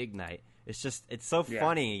against Dig Knight. It's so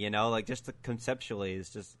funny, you know, like just conceptually,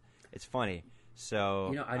 it's funny. So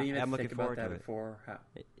you know, I didn't even think about that before.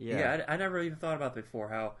 I never even thought about before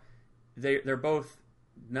how they're both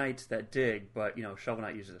knights that dig, but you know, Shovel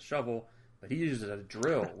Knight uses a shovel, but he uses a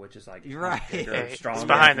drill, which is like bigger, stronger, it's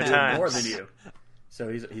behind the times. More than you. So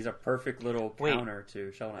he's a perfect little counter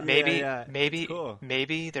to Shovel Knight.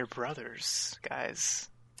 Maybe they're brothers, guys.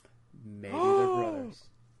 Maybe they're brothers.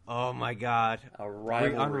 Oh my God! A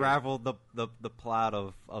rivalry. We unraveled the plot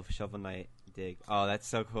of Shovel Knight Dig. Oh, that's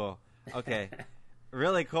so cool. Okay,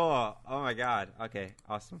 really cool. Oh my God. Okay,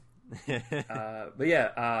 awesome. But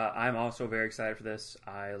yeah, I'm also very excited for this.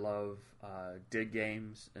 I love dig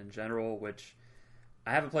games in general, which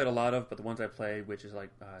I haven't played a lot of, but the ones I played, which is like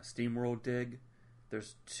SteamWorld Dig.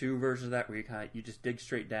 There's 2 versions of that where you just dig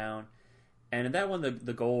straight down, and in that one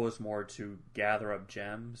the goal is more to gather up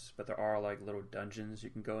gems, but there are like little dungeons you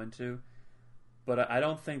can go into. But I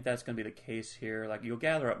don't think that's going to be the case here. Like you'll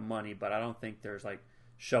gather up money, but I don't think there's like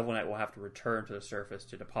Shovel Knight will have to return to the surface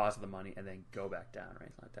to deposit the money and then go back down or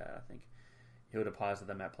anything like that. I think he'll deposit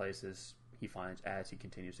them at places he finds as he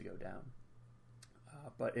continues to go down.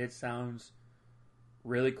 But it sounds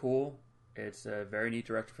really cool. It's a very neat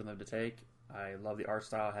direction for them to take. I love the art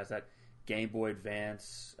style. It has that Game Boy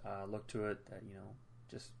Advance look to it that, you know,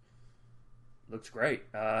 just looks great.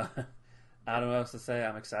 I don't know what else to say.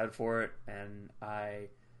 I'm excited for it, and I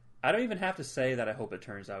don't even have to say that I hope it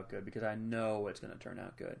turns out good because I know it's going to turn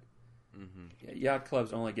out good. Mm-hmm. Yacht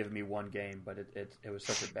Club's only given me 1 game, but it was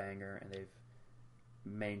such a banger, and they've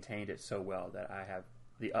maintained it so well that I have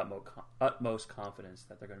the utmost confidence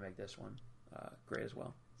that they're going to make this one great as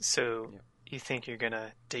well. So you think you're going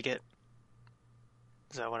to dig it?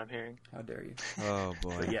 Is that what I'm hearing? How dare you? Oh,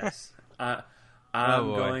 boy. But yes, I'm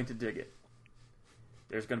going to dig it.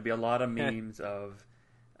 There's going to be a lot of memes of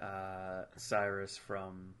Cyrus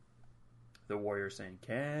from the Warriors saying,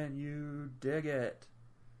 "Can you dig it?"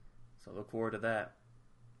 So look forward to that.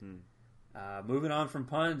 Moving on from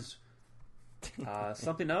puns,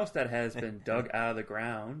 something else that has been dug out of the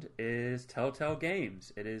ground is Telltale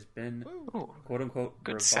Games. It has been quote unquote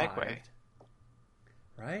good revived. Segue.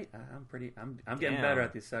 Right? I'm getting better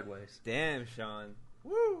at these segues. Damn, Sean.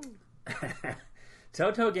 Woo!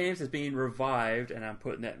 Telltale Games is being revived, and I'm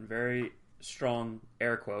putting that in very strong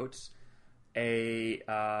air quotes. A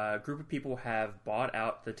group of people have bought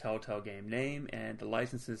out the Telltale game name and the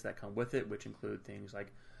licenses that come with it, which include things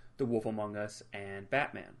like The Wolf Among Us and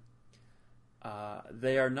Batman.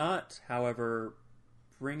 They are not, however,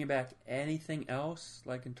 bringing back anything else,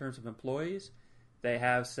 like in terms of employees. They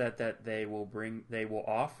have said that they will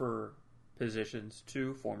offer positions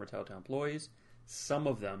to former Telltale employees, some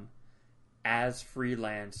of them as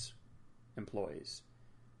freelance employees,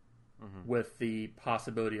 with the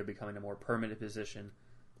possibility of becoming a more permanent position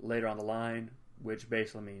later on the line, which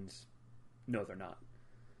basically means no, they're not.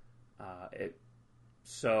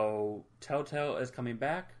 So Telltale is coming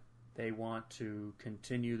back. They want to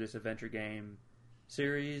continue this adventure game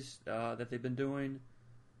series that they've been doing.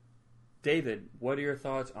 David, what are your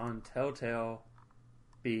thoughts on Telltale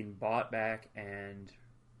being bought back and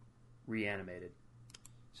reanimated?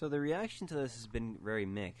 So the reaction to this has been very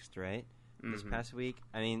mixed, right? This past week,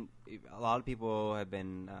 I mean, a lot of people have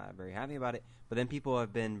been very happy about it, but then people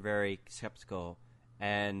have been very skeptical,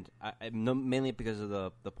 and mainly because of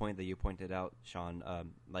the point that you pointed out, Sean,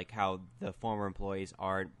 like how the former employees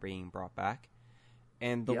aren't being brought back.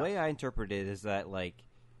 And the way I interpret it is that, like,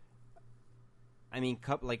 I mean,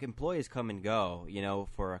 like employees come and go, you know,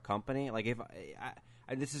 for a company. Like if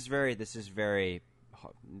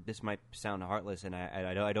this might sound heartless, and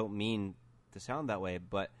I don't mean to sound that way,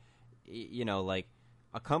 but you know, like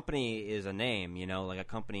a company is a name, you know, like a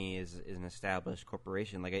company is an established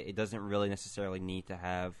corporation. Like it doesn't really necessarily need to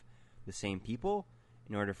have the same people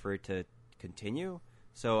in order for it to continue.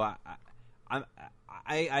 So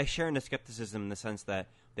I share in the skepticism in the sense that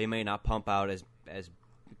they may not pump out as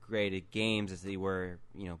great games as they were,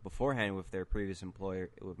 you know, beforehand with their previous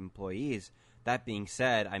employees. That being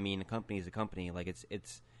said, I mean, a company is a company. Like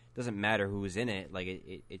it doesn't matter who's in it.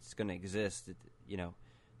 Like it's going to exist. You know,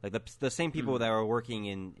 like the same people that were working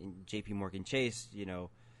in J.P. Morgan Chase, you know,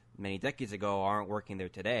 many decades ago aren't working there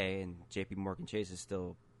today, and J.P. Morgan Chase is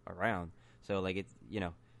still around. So like it's, you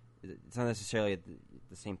know, it's not necessarily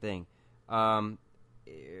the same thing. I'm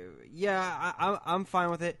fine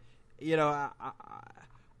with it. You know,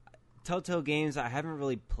 Telltale Games, I haven't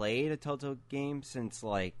really played a Telltale game since,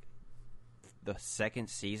 like, the second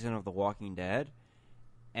season of The Walking Dead.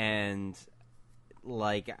 And,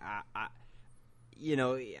 like,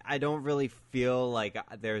 I don't really feel like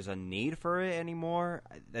there's a need for it anymore.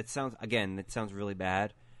 That sounds really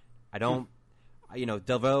bad. I don't,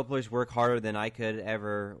 developers work harder than I could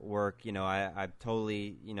ever work. I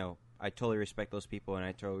totally respect those people, and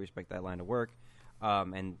I totally respect that line of work.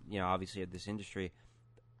 And, obviously of this industry,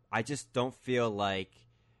 I just don't feel like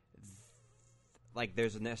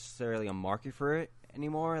there's necessarily a market for it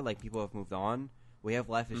anymore. Like, people have moved on. We have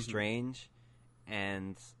Life is Strange,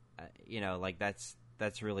 and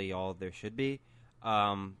that's really all there should be.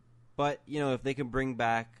 But if they can bring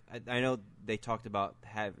back, I know they talked about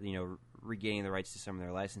regaining the rights to some of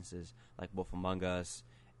their licenses, like Wolf Among Us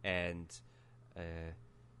and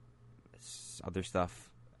other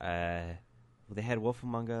stuff. They had Wolf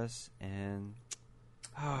Among Us and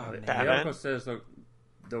Batman says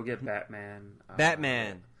they'll get Batman.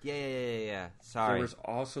 Batman, yeah. Sorry. There was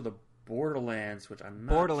also the Borderlands, which I'm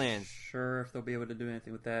not sure if they'll be able to do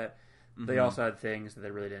anything with that. Mm-hmm. They also had things that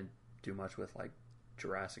they really didn't do much with, like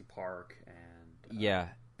Jurassic Park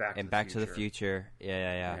and Back to the Future.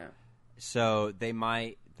 Yeah. So they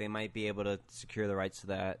might be able to secure the rights to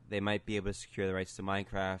that. They might be able to secure the rights to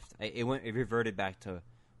Minecraft. It reverted back to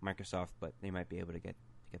Microsoft, but they might be able to get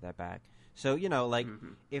that back. So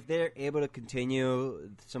if they're able to continue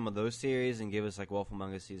some of those series and give us like Wolf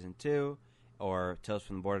Among Us Season 2 or Tales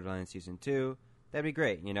from the Borderlands Season 2, that'd be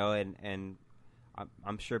great. And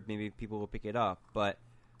I'm sure maybe people will pick it up. But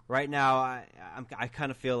right now, I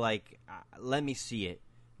kind of feel like let me see it.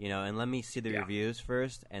 And let me see the reviews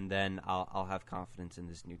first, and then I'll have confidence in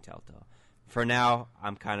this new Telltale. For now,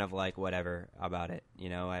 I'm kind of like whatever about it.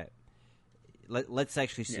 Let's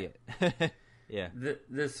actually see it. Yeah.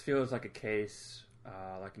 This feels like a case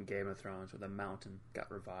like in Game of Thrones where the Mountain got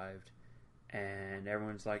revived, and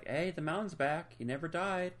everyone's like, "Hey, the Mountain's back. He never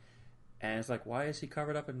died." And it's like, why is he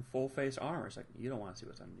covered up in full face armor? It's like, you don't want to see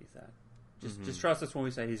what's underneath that. Just trust us when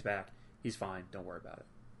we say he's back. He's fine. Don't worry about it.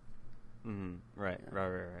 Mm-hmm. Right.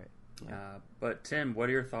 Yeah. But Tim, what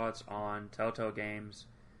are your thoughts on Telltale Games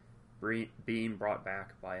being brought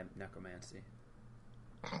back by necromancy?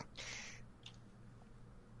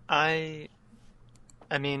 I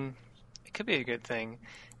mean, it could be a good thing.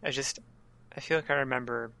 I feel like I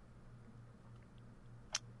remember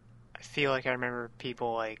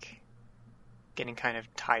people like getting kind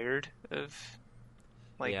of tired of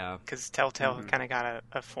because Telltale kind of got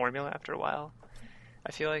a formula after a while.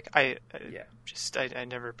 I feel like I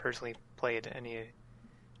never personally played any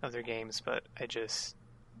of their games, but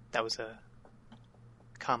that was a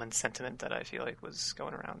common sentiment that I feel like was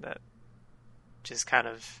going around, that just kind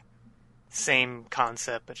of same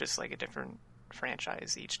concept, but just like a different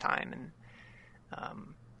franchise each time.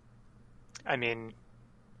 And I mean,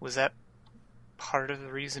 was that part of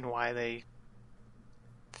the reason why they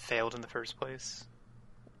failed in the first place?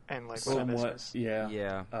 And like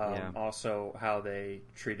also how they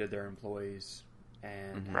treated their employees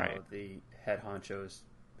and how the head honchos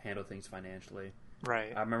handle things financially.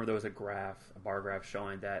 Right. I remember there was a bar graph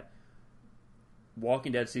showing that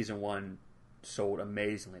Walking Dead Season 1 sold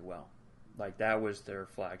amazingly well. Like, that was their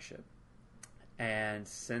flagship. And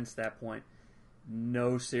since that point,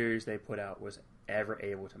 no series they put out was ever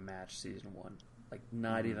able to match Season 1. Like,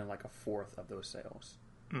 not even like a fourth of those sales.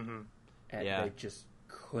 Mm-hmm. And they just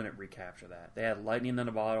couldn't recapture that. They had lightning in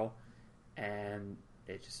a bottle, and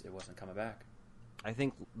it wasn't coming back. I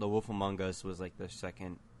think The Wolf Among Us was like the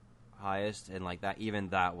second highest, and like that, even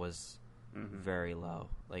that was very low.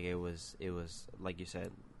 Like it was like you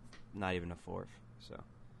said, not even a fourth. So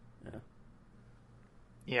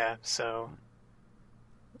yeah. So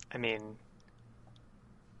I mean,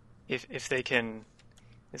 if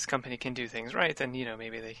this company can do things right, then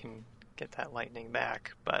maybe they can get that lightning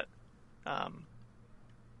back. But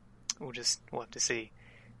we'll have to see.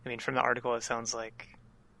 I mean, from the article, it sounds like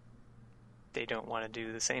they don't want to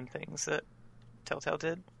do the same things that Telltale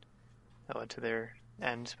did. That led to their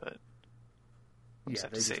end, but they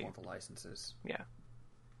just want the licenses. Yeah.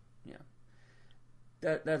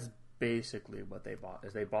 That's basically what they bought.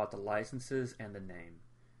 Is they bought the licenses and the name,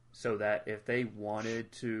 so that if they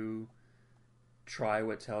wanted to try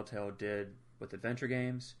what Telltale did with adventure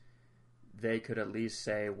games, they could at least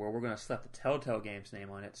say, well, we're going to slap the Telltale Games name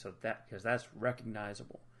on it, because that's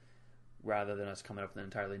recognizable, rather than us coming up with an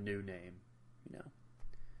entirely new name,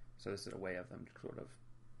 So this is a way of them sort of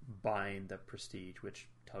buying the prestige, which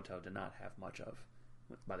Telltale did not have much of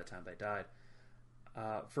by the time they died.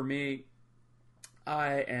 For me,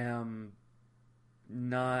 I am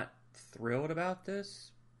not thrilled about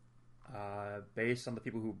this. Based on the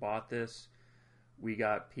people who bought this, we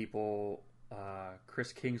got people...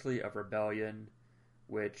 Chris Kingsley of Rebellion,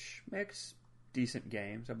 which makes decent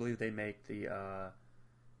games. I believe they make the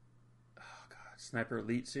Sniper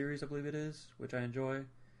Elite series, I believe it is, which I enjoy.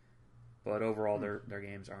 But overall, their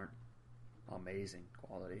games aren't amazing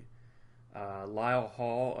quality. Lyle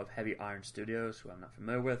Hall of Heavy Iron Studios, who I'm not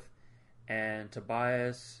familiar with, and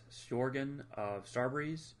Tobias Sjorgen of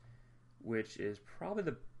Starbreeze, which is probably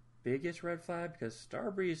the biggest red flag because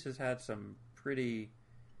Starbreeze has had some pretty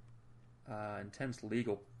intense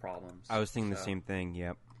legal problems. I was thinking the same thing.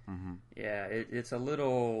 Yep. Mm-hmm. Yeah, it's a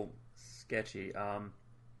little sketchy.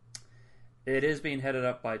 It is being headed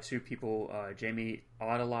up by two people, Jamie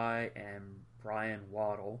Audelai and Brian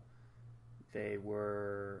Waddle. They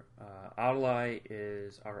were Audelai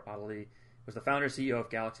was the founder and CEO of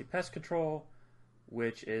Galaxy Pest Control,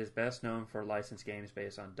 which is best known for licensed games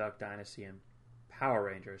based on Duck Dynasty and Power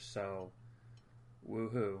Rangers. So,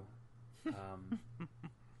 woohoo!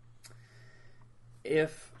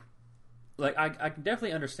 I can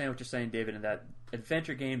definitely understand what you're saying, David, in that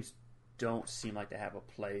adventure games don't seem like they have a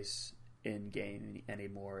place in game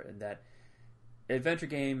anymore, and that adventure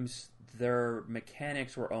games, their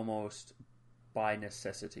mechanics were almost by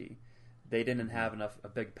necessity. They didn't have a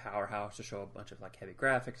big powerhouse to show a bunch of heavy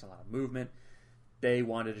graphics, a lot of movement. They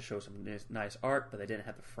wanted to show some nice art, but they didn't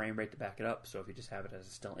have the frame rate to back it up. So if you just have it as a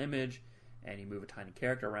still image and you move a tiny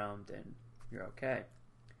character around, then you're okay.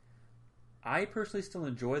 I personally still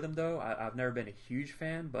enjoy them, though. I've never been a huge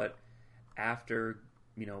fan, but after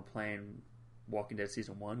playing Walking Dead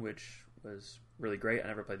Season 1, which was really great, I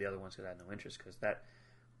never played the other ones because I had no interest, because that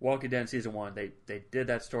Walking Dead Season 1, they did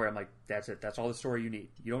that story. I'm like, that's it. That's all the story you need.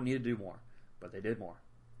 You don't need to do more. But they did more.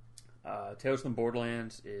 Tales from the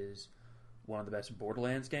Borderlands is one of the best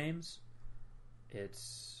Borderlands games.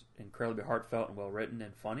 It's incredibly heartfelt and well-written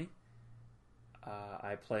and funny.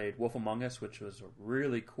 I played Wolf Among Us, which was a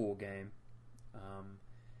really cool game.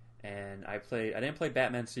 And I didn't play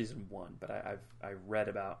Batman Season 1, but I read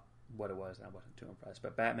about what it was, and I wasn't too impressed.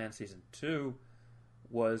 But Batman Season 2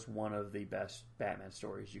 was one of the best Batman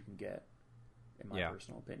stories you can get, in my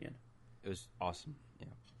personal opinion. It was awesome.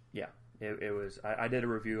 Yeah. It was. I did a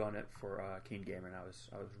review on it for Keen Gamer, and I was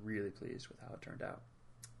really pleased with how it turned out.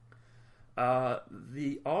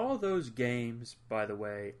 All those games, by the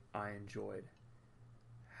way, I enjoyed.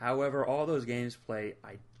 However, all those games play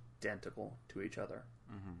identical to each other.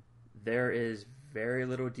 Mm-hmm. There is very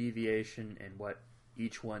little deviation in what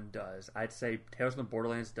each one does. I'd say Tales from the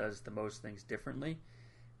Borderlands does the most things differently,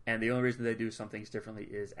 and the only reason they do some things differently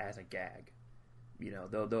is as a gag.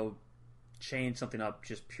 They'll change something up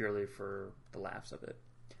just purely for the laughs of it.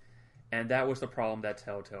 And that was the problem that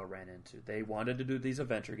Telltale ran into. They wanted to do these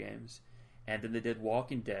adventure games, and then they did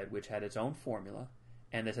Walking Dead, which had its own formula,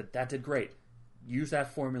 and they said, that did great. Use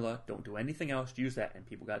that formula, don't do anything else, use that, and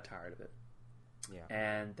people got tired of it. Yeah.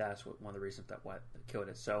 And that's one of the reasons that killed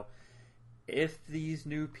it. So if these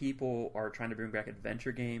new people are trying to bring back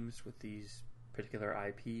adventure games with these particular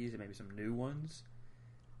IPs and maybe some new ones,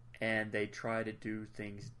 and they try to do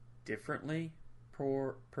things differently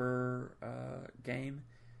per game,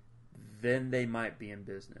 then they might be in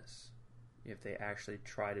business. If they actually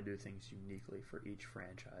try to do things uniquely for each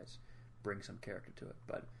franchise, bring some character to it.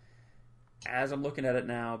 But as I'm looking at it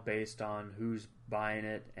now, based on who's buying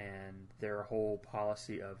it and their whole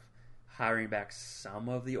policy of hiring back some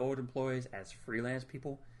of the old employees as freelance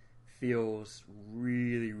people, feels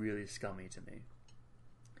really, really scummy to me.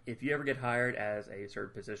 If you ever get hired as a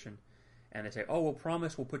certain position, and they say, oh, we'll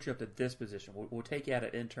promise we'll put you up to this position. We'll take you out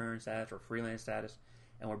of intern status or freelance status,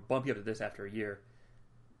 and we'll bump you up to this after a year.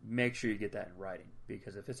 Make sure you get that in writing,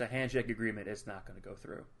 because if it's a handshake agreement, it's not going to go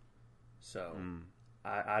through. So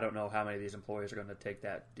I don't know how many of these employees are going to take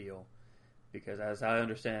that deal, because as I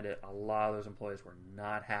understand it, a lot of those employees were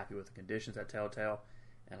not happy with the conditions at Telltale,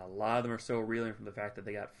 and a lot of them are still reeling from the fact that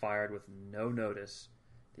they got fired with no notice.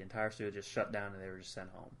 The entire studio just shut down, and they were just sent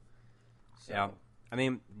home. So, yeah, I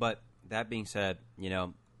mean, but that being said,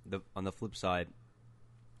 on the flip side,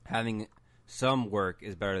 having some work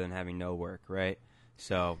is better than having no work, right?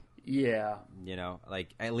 So yeah,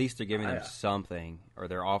 at least they're giving them something, or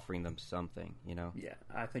they're offering them something, Yeah,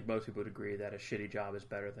 I think most people would agree that a shitty job is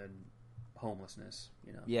better than homelessness,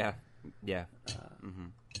 Yeah.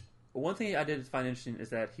 One thing I did find interesting is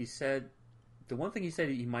that the one thing he said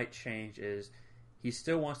he might change is he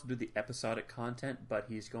still wants to do the episodic content, but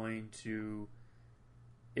he's going to...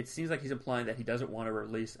 It seems like he's implying that he doesn't want to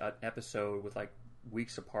release an episode with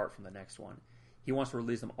weeks apart from the next one. He wants to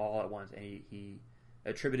release them all at once, and he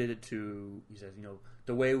attributed it to, he says,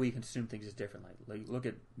 the way we consume things is different. Like look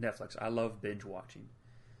at Netflix. I love binge watching.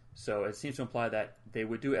 So it seems to imply that they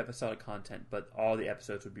would do episodic content, but all the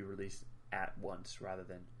episodes would be released at once rather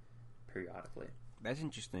than periodically. That's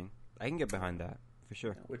interesting. I can get behind that for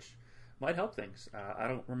sure. Which might help things. I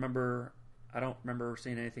don't remember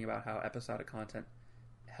seeing anything about how episodic content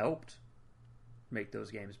helped make those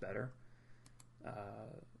games better.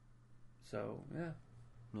 So yeah.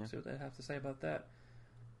 See what they have to say about that.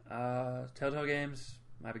 Telltale Games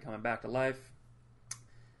might be coming back to life.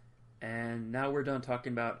 And now we're done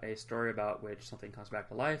talking about a story about which something comes back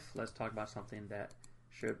to life. Let's talk about something that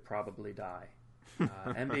should probably die.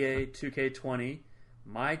 NBA 2K20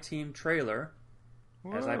 My Team trailer,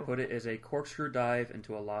 as I put it, is a corkscrew dive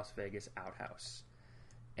into a Las Vegas outhouse.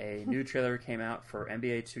 A new trailer came out for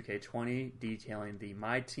NBA 2K20 detailing the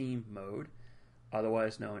My Team mode,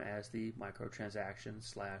 otherwise known as the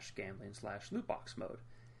microtransaction/gambling/loot box mode.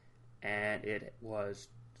 And it was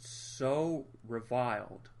so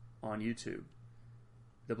reviled on YouTube.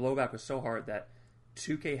 The blowback was so hard that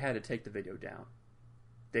 2K had to take the video down.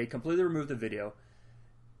 They completely removed the video.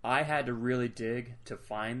 I had to really dig to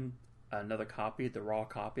find another copy, the raw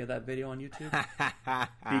copy of that video on YouTube.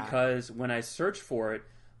 Because when I searched for it,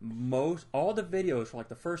 all the videos for like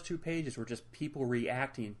the first 2 pages were just people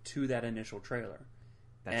reacting to that initial trailer.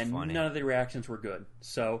 That's funny. None of the reactions were good.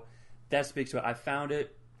 So that speaks to it. I found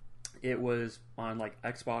it. It was on like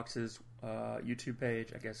Xbox's YouTube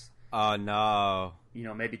page, I guess. Oh no!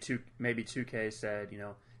 Maybe 2K said,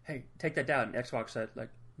 hey, take that down. And Xbox said, like,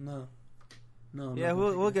 no. Yeah,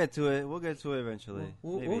 we'll get to it. We'll get to it eventually.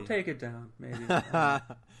 We'll take it down, maybe.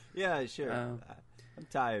 Yeah, sure. I'm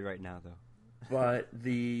tired right now, though. But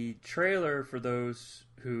the trailer, for those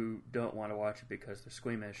who don't want to watch it because they're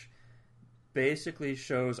squeamish, basically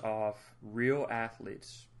shows off real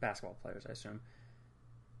athletes, basketball players, I assume,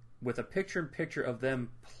 with a picture-in-picture of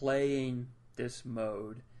them playing this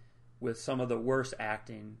mode with some of the worst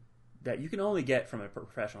acting that you can only get from a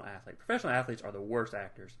professional athlete. Professional athletes are the worst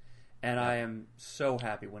actors, and I am so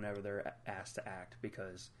happy whenever they're asked to act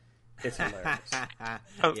because it's hilarious.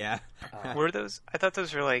 Yeah. Were those? I thought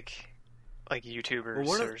those were like YouTubers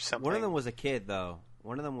or something. One of them was a kid, though.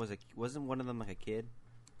 Wasn't one of them like a kid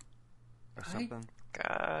or something?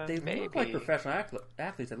 They maybe. look like professional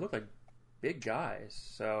athletes. They look like big guys.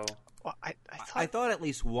 So well, I thought at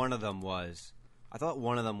least one of them was. I thought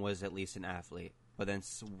one of them was at least an athlete, but then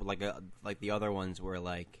like the other ones were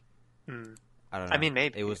like. I don't know. I mean,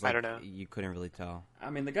 maybe it was. Like, I don't know. You couldn't really tell. I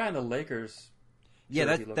mean, the guy in the Lakers. Yeah,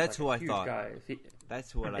 that's like who I thought. Guy.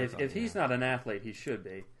 That's what I thought. If he's not an athlete, he should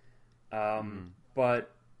be.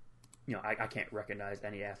 But I can't recognize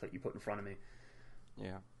any athlete you put in front of me.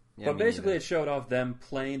 Yeah. But basically, it showed off them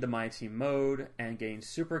playing the My Team mode and getting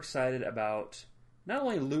super excited about not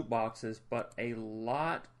only loot boxes, but a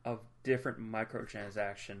lot of different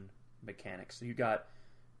microtransaction mechanics. So you got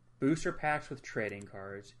booster packs with trading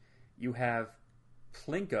cards. You have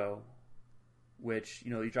Plinko, which,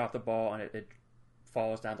 you drop the ball and it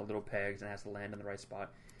falls down to little pegs and has to land in the right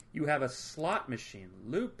spot. You have a slot machine,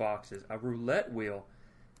 loot boxes, a roulette wheel.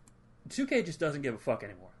 2K just doesn't give a fuck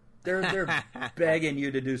anymore. They're begging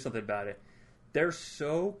you to do something about it. They're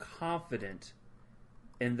so confident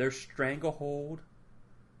in their stranglehold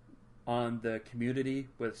on the community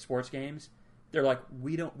with sports games. They're like,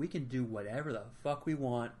 we can do whatever the fuck we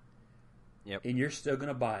want. Yep. And you're still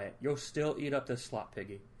gonna buy it. You'll still eat up this slot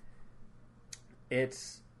piggy. It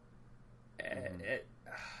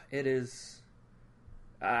is.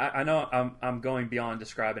 I know I'm going beyond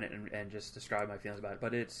describing it and just describe my feelings about it,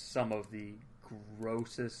 but it's some of the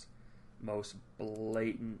grossest, most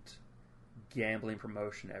blatant gambling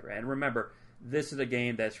promotion ever. And remember, this is a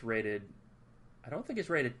game that's rated. I don't think it's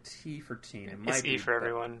rated T for teen. It might it's be E for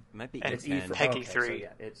everyone. It might be and E it's E for Peggy 3. So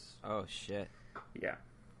yeah, it's. Oh shit. Yeah.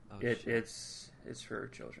 Oh, It's for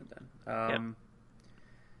children then. Yep.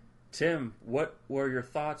 Tim, what were your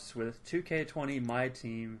thoughts with 2K20 My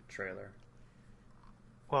Team trailer?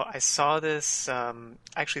 Well, I saw this.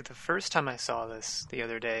 Actually, the first time I saw this the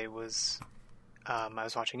other day was I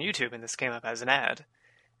was watching YouTube, and this came up as an ad,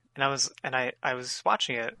 and I was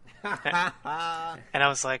watching it, and I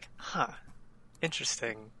was like, "Huh,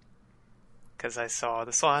 interesting," because I saw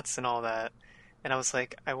the slots and all that, and I was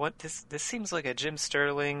like, "I want this. This seems like a Jim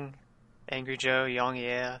Sterling, Angry Joe, Young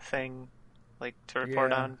Yeah thing, like to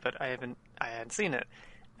report on." But I hadn't seen it,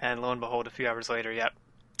 and lo and behold, a few hours later, yep.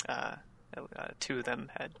 Two of them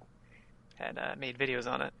had made videos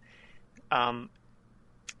on it.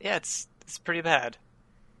 Yeah, it's pretty bad,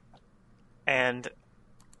 and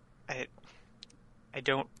I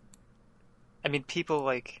mean, people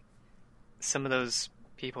like some of those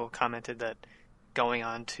people commented that going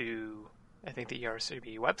on to I think the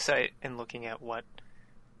ERCB website and looking at what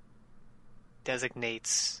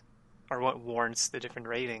designates or what warrants the different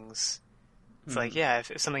ratings. It's like, yeah,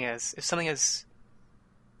 if something has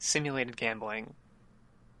simulated gambling,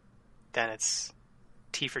 then it's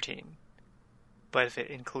T for teen. But if it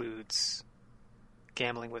includes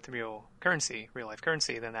gambling with real life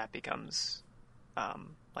currency, then that becomes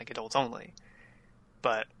like adults only.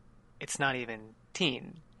 But it's not even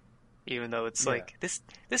teen, even though it's like this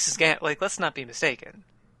is like, let's not be mistaken.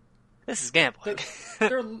 This is gambling.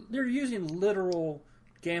 They're using literal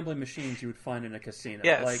gambling machines you would find in a casino.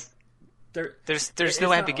 Yes. Like there's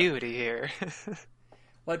no ambiguity here.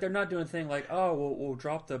 Like they're not doing a thing like, oh, we'll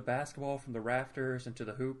drop the basketball from the rafters into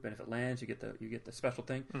the hoop, and if it lands, you get the special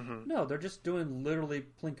thing. Mm-hmm. No, they're just doing literally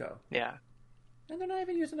Plinko. Yeah. And they're not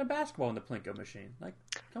even using a basketball in the Plinko machine. Like,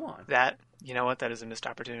 come on. You know what? That is a missed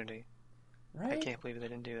opportunity. Right? I can't believe they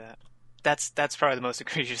didn't do that. That's probably the most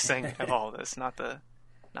egregious thing of all of this. Not the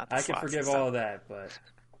I can forgive all of that, but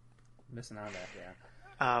missing out on that, yeah.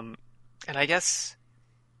 And I guess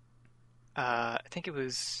I think it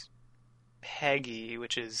was PEGI,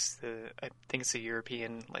 which is I think it's a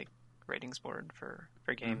European like ratings board for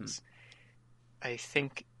games. Mm-hmm. I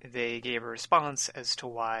think they gave a response as to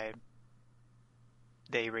why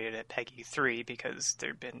they rated it PEGI 3, because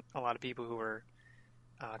there'd been a lot of people who were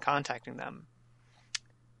contacting them,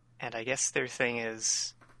 and I guess their thing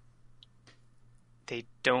is they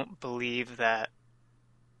don't believe that,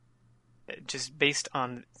 just based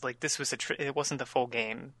on like this was it wasn't the full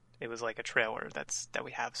game. It was like a trailer that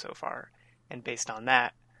we have so far, and based on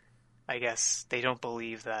that, I guess they don't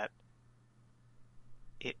believe that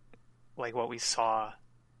it, like what we saw,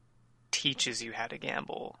 teaches you how to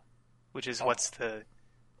gamble, which is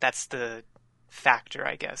that's the factor,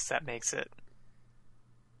 I guess, that makes it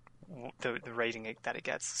the rating that it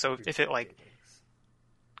gets. So if it like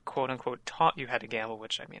quote unquote taught you how to gamble,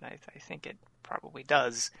 which I mean I think it probably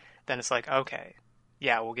does, then it's like, okay,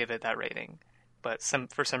 yeah, we'll give it that rating. But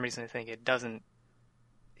for some reason I think it doesn't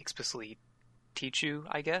explicitly teach you,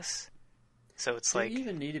 I guess. So it's like, you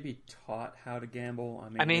even need to be taught how to gamble.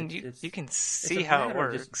 I mean you can see how it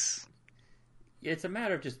works. It's a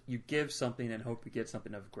matter of just you give something and hope you get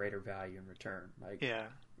something of greater value in return. Like, yeah,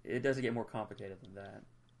 it doesn't get more complicated than that.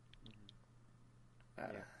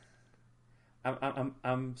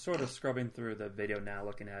 I'm sort of scrubbing through the video now,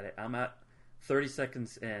 looking at it. I'm at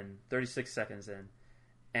 36 seconds in,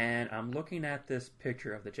 and I'm looking at this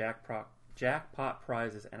picture of the jackpot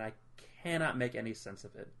prizes, and I cannot make any sense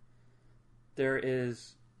of it. There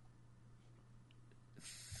is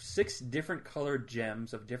 6 different colored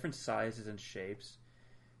gems of different sizes and shapes,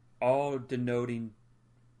 all denoting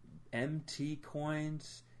MT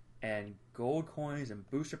coins and gold coins and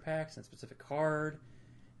booster packs and specific card.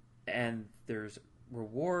 And there's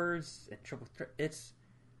rewards and triple.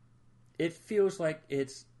 It feels like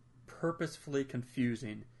it's purposefully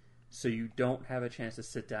confusing, so you don't have a chance to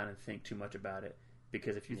sit down and think too much about it.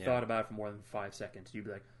 Because if you thought about it for more than 5 seconds, you'd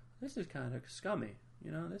be like, "This is kind of scummy."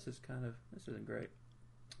 This isn't great.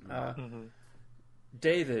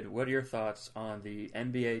 David, what are your thoughts on the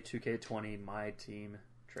NBA 2K20 My Team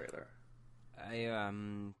trailer?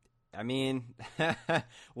 I mean,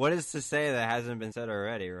 what is to say that hasn't been said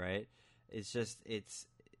already, right? It's just,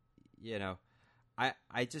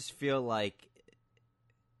 I just feel like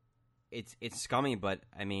it's scummy, but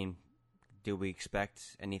I mean, do we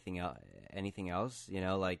expect anything else?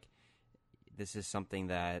 Like, this is something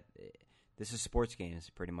this is sports games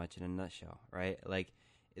pretty much in a nutshell, right? Like,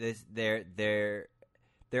 they're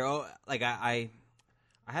all, like, I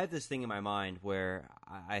have this thing in my mind where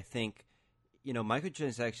I think,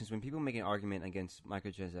 microtransactions, when people make an argument against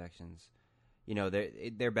microtransactions,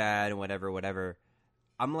 they're bad and whatever.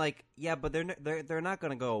 I'm like, yeah, but they're not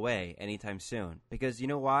going to go away anytime soon, because you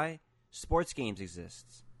know why? Sports games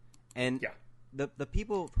exists. And the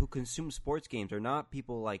people who consume sports games are not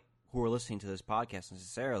people like who are listening to this podcast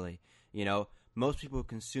necessarily. Most people who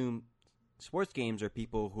consume sports games are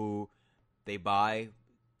people who they buy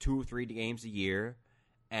 2 or 3 games a year,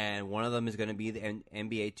 and one of them is going to be the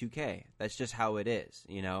NBA 2K. That's just how it is,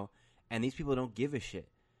 And these people don't give a shit.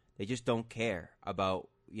 They just don't care about,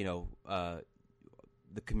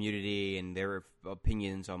 the community and their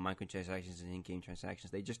opinions on microtransactions and in-game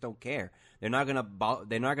transactions. They just don't care. They're not gonna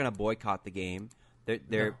boycott the game.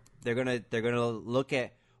 They're gonna look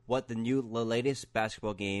at what the latest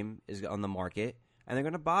basketball game is on the market, and they're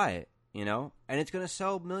gonna buy it. And it's gonna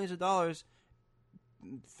sell millions of dollars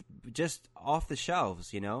just off the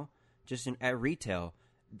shelves, just at retail.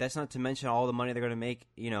 That's not to mention all the money they're going to make,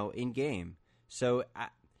 in game. So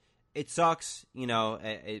it sucks,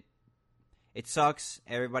 it sucks.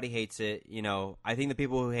 Everybody hates it. I think the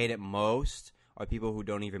people who hate it most are people who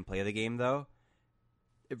don't even play the game, though.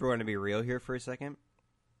 If we're going to be real here for a second,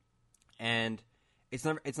 and it's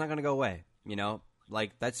not going to go away.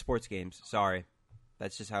 like that's sports games. Sorry,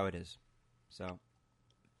 that's just how it is. So.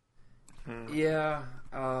 Yeah.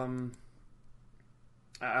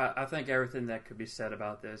 I think everything that could be said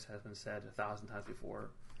about this has been said 1,000 times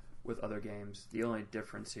before with other games. The only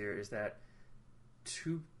difference here is that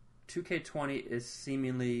 2K20 is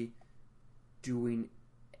seemingly doing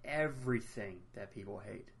everything that people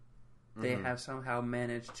hate. They have somehow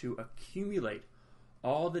managed to accumulate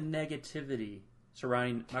all the negativity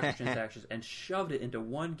surrounding microtransactions and shoved it into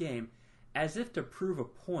one game as if to prove a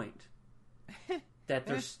point that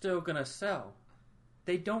they're still going to sell.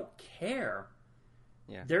 They don't care.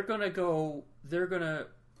 Yeah. They're going to,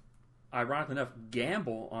 ironically enough,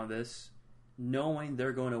 gamble on this knowing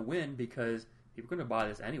they're going to win because people are going to buy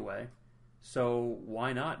this anyway. So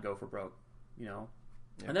why not go for broke? You know?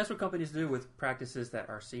 Yeah. And that's what companies do with practices that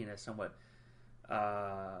are seen as somewhat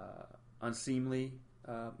unseemly,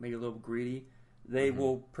 maybe a little greedy. They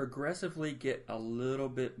will progressively get a little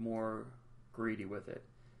bit more greedy with it.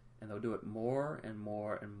 And they'll do it more and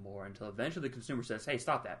more and more until eventually the consumer says, hey,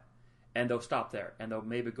 stop that. And they'll stop there. And they'll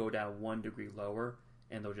maybe go down 1 degree lower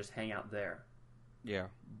and they'll just hang out there. Yeah.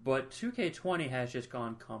 But 2K20 has just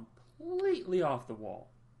gone completely off the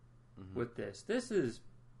wall with this. This is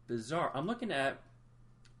bizarre. I'm looking at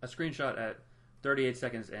a screenshot at 38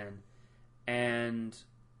 seconds in, and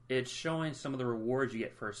it's showing some of the rewards you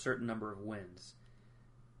get for a certain number of wins.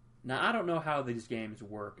 Now, I don't know how these games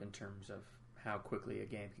work in terms of how quickly a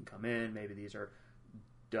game can come in. Maybe these are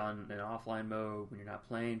done in offline mode when you're not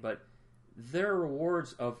playing, but there are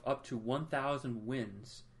rewards of up to 1,000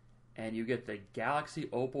 wins, and you get the Galaxy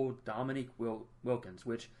Opal Dominique Wilkins,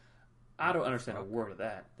 which I don't understand a word of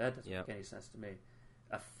that. That doesn't make any sense to me.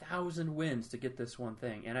 1,000 wins to get this one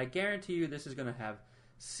thing, and I guarantee you this is going to have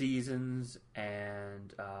seasons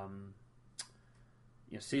and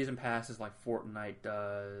season passes like Fortnite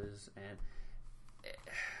does, and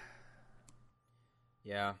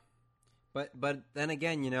yeah, but then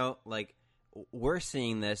again, like we're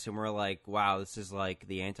seeing this and we're like, wow, this is like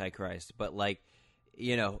the Antichrist. But like,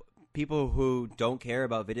 people who don't care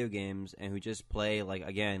about video games and who just play like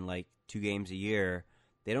 2 games a year,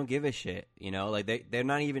 they don't give a shit. Like they're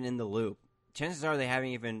not even in the loop. Chances are they haven't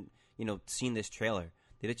even seen this trailer.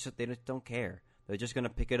 They just don't care. They're just gonna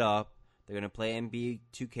pick it up. They're gonna play NBA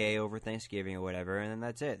 2K over Thanksgiving or whatever, and then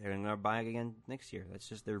that's it. They're gonna buy it again next year. That's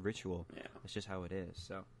just their ritual. Yeah, that's just how it is.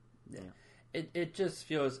 So, yeah. It just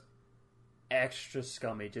feels extra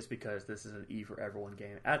scummy just because this is an E for everyone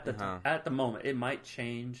game. At the moment, it might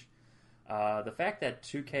change. The fact that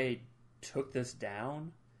 2K took this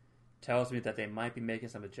down tells me that they might be making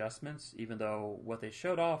some adjustments, even though what they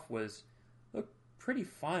showed off looked pretty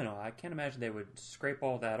final. I can't imagine they would scrape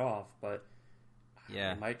all that off, but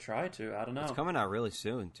they might try to. I don't know. It's coming out really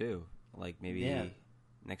soon too, like maybe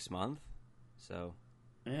next month. So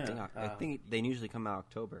I think they usually come out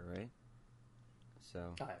October, right?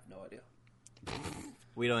 So I have no idea.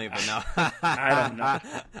 We don't even know. I don't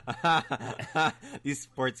know. These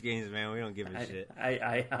sports games, man, we don't give a shit.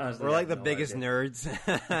 I honestly we're like the biggest nerds.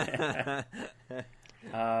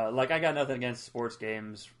 Like I got nothing against sports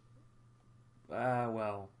games.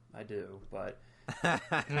 Well, I do, but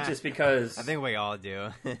just because I think we all do.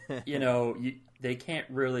 They can't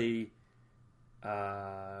really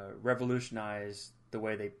revolutionize the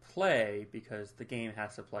way they play because the game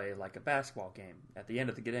has to play like a basketball game. At the end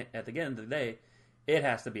of the day, it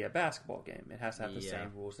has to be a basketball game. It has to have the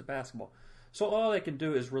same rules as basketball. So all they can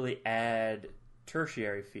do is really add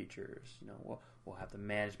tertiary features. We'll have the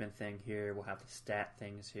management thing here. We'll have the stat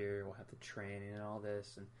things here. We'll have the training and all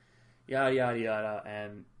this and yada yada yada.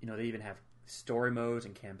 And they even have story modes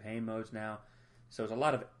and campaign modes now. So there's a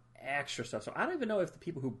lot of extra stuff. So I don't even know if the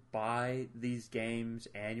people who buy these games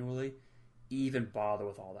annually even bother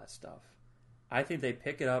with all that stuff. I think they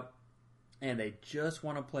pick it up and they just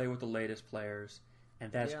want to play with the latest players,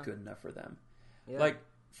 and that's good enough for them. Yeah. Like,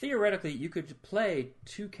 theoretically, you could play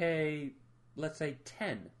 2K, let's say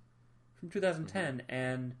 10 from 2010,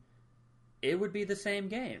 and it would be the same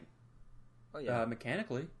game.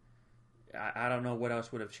 Mechanically. I don't know what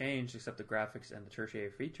else would have changed except the graphics and the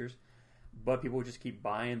tertiary features, but people would just keep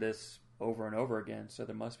buying this over and over again, so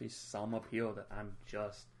there must be some appeal that I'm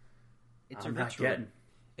not getting.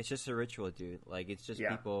 It's just a ritual, dude. Like, it's just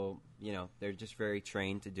people, they're just very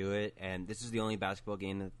trained to do it, and this is the only basketball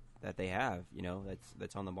game that they have,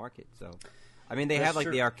 that's on the market. So, I mean, they have, like,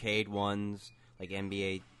 the arcade ones, like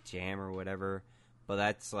NBA Jam or whatever, but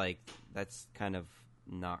that's kind of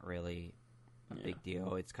not really a big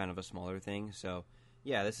deal. It's kind of a smaller thing. So,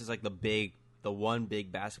 yeah, this is, like, the one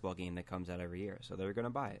big basketball game that comes out every year. So they're going to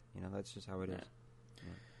buy it. That's just how it is.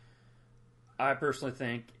 I personally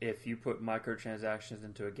think if you put microtransactions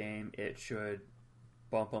into a game, it should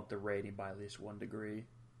bump up the rating by at least 1 degree.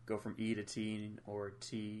 Go from E to teen or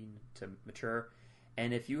teen to mature.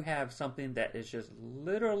 And if you have something that is just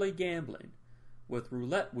literally gambling with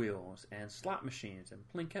roulette wheels and slot machines and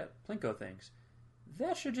Plinko things,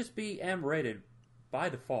 that should just be M rated by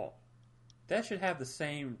default. That should have the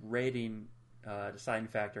same rating deciding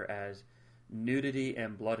factor as nudity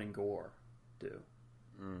and blood and gore do.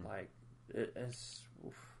 Like, it's...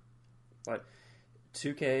 Oof. But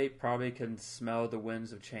 2K probably can smell the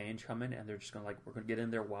winds of change coming, and they're just going to, like, we're going to get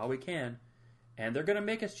in there while we can. And they're going to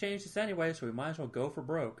make us change this anyway, so we might as well go for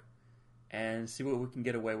broke and see what we can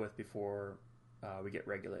get away with before we get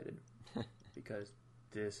regulated. Because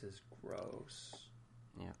this is gross.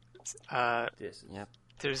 Yeah. This is... Yep.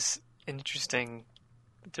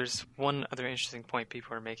 There's one other interesting point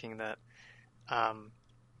people are making that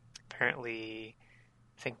apparently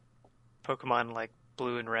I think Pokemon like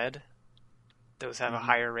Blue and Red, those have a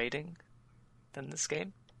higher rating than this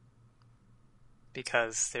game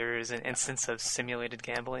because there is an instance of simulated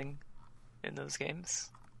gambling in those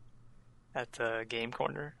games at the Game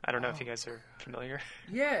Corner. I don't know if you guys are familiar.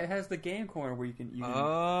 Yeah, it has the Game Corner where you can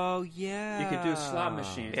Oh, yeah. you can do slot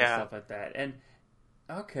machines and stuff like that. And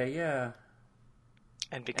okay, yeah.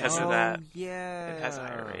 And because of that, yeah. it has a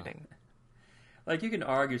higher rating. Like, you can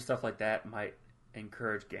argue stuff like that might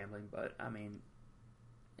encourage gambling, but, I mean,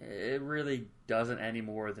 it really doesn't any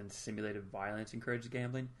more than simulated violence encourage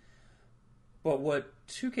gambling. But what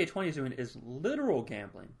 2K20 is doing is literal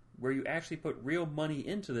gambling, where you actually put real money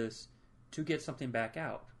into this to get something back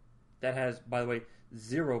out. That has, by the way,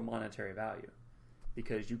 zero monetary value,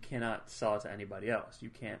 because you cannot sell it to anybody else. You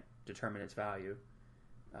can't determine its value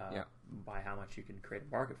by how much you can create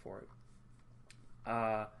a market for it.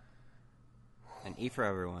 An E for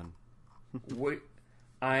everyone.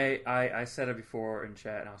 I said it before in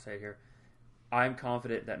chat, and I'll say it here. I'm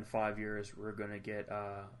confident that in 5 years we're going to get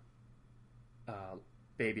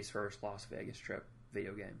Baby's First Las Vegas Trip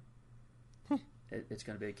video game. It's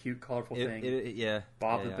going to be a cute, colorful thing.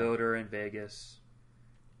 Bob the Builder in Vegas.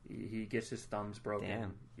 He gets his thumbs broken.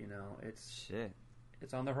 Damn. You know, it's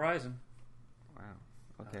on the horizon. Wow.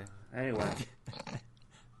 Okay. Anyway.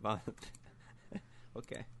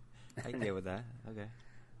 Okay. I can get with that. Okay.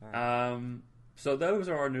 All right. So those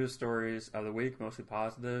are our news stories of the week, mostly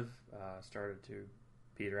positive. Started to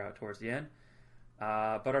peter out towards the end.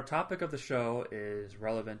 But our topic of the show is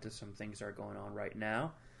relevant to some things that are going on right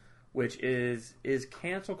now, which is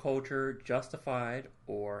cancel culture justified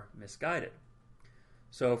or misguided?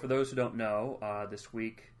 So for those who don't know, this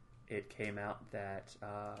week it came out that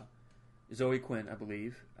Zoe Quinn, I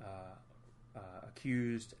believe,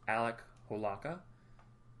 accused Alec Holaka,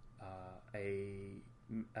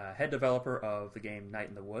 a head developer of the game Night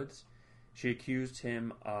in the Woods. She accused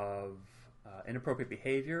him of inappropriate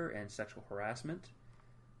behavior and sexual harassment.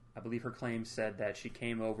 I believe her claim said that she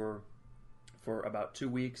came over for about 2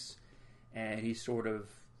 weeks, and he sort of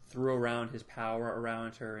threw around his power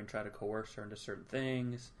around her and tried to coerce her into certain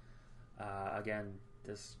things. Again,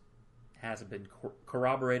 this hasn't been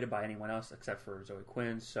corroborated by anyone else except for Zoe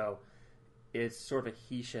Quinn, so it's sort of a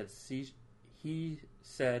he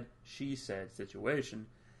said, she said situation.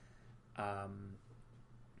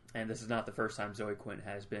 And this is not the first time Zoe Quinn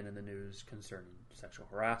has been in the news concerning sexual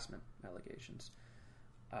harassment allegations.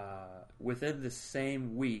 Within the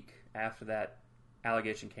same week after that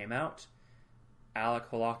allegation came out,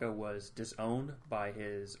 Alec Holaka was disowned by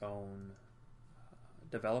his own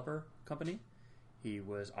developer company. He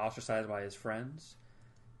was ostracized by his friends.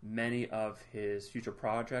 Many of his future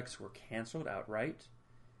projects were canceled outright.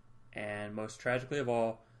 And most tragically of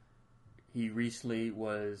all, he recently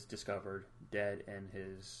was discovered dead in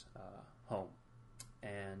his home.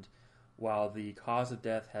 And while the cause of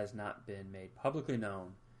death has not been made publicly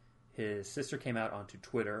known, his sister came out onto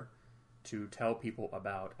Twitter to tell people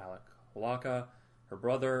about Alec Holaka, her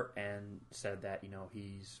brother, and said that,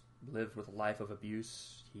 he's lived with a life of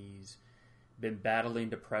abuse. He's been battling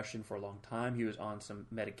depression for a long time. He was on some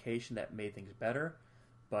medication that made things better,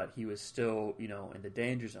 but he was still, in the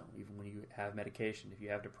danger zone. Even when you have medication, if you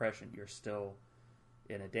have depression, you're still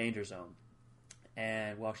in a danger zone.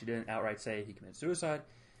 And while she didn't outright say he committed suicide,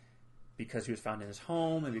 because he was found in his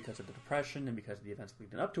home and because of the depression and because of the events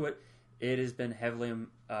leading up to it, it has been heavily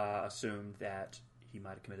assumed that he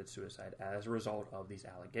might have committed suicide as a result of these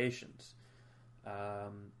allegations.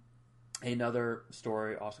 Another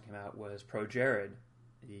story also came out was ProJared,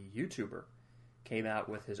 the YouTuber, came out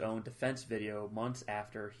with his own defense video months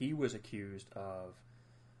after he was accused of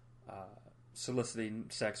soliciting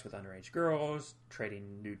sex with underage girls,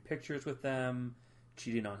 trading nude pictures with them,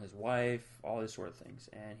 cheating on his wife, all these sort of things.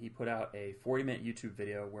 And he put out a 40-minute YouTube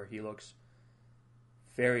video where he looks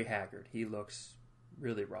very haggard. He looks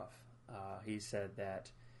really rough. He said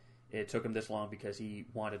that it took him this long because he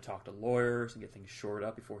wanted to talk to lawyers and get things shored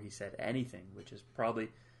up before he said anything, which is probably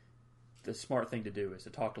the smart thing to do, is to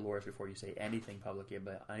talk to lawyers before you say anything publicly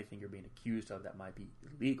about anything you're being accused of that might be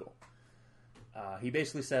illegal. He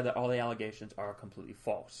basically said that all the allegations are completely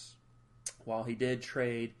false. While he did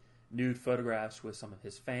trade nude photographs with some of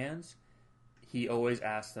his fans, he always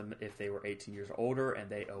asked them if they were 18 years or older, and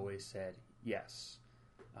they always said yes.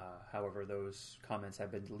 However, those comments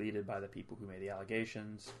have been deleted by the people who made the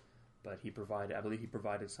allegations, but I believe he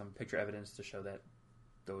provided some picture evidence to show that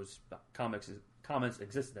those comments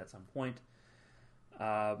existed at some point.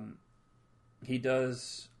 He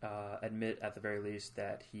does admit, at the very least,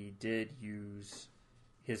 that he did use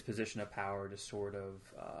his position of power to sort of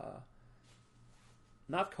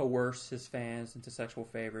not coerce his fans into sexual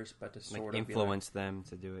favors, but to sort of influence them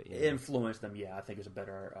to do it. Yeah. Influence them, yeah, I think is a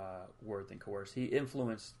better word than coerce. He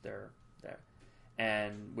influenced their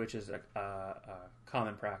and which is a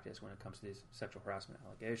common practice when it comes to these sexual harassment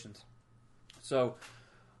allegations. So,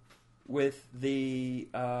 with the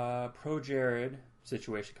ProJared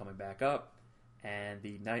situation coming back up, and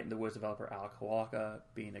the Night in the Woods developer Alec Kawaka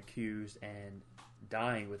being accused and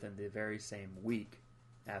dying within the very same week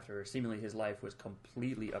after seemingly his life was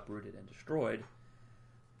completely uprooted and destroyed,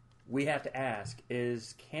 we have to ask,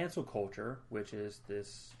 is cancel culture, which is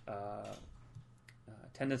this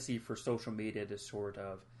tendency for social media to sort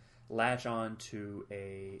of latch on to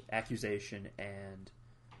a accusation and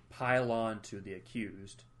pile on to the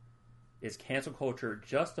accused, is cancel culture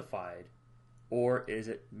justified or is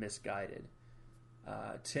it misguided?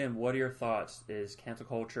 Tim, what are your thoughts? Is cancel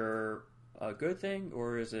culture a good thing,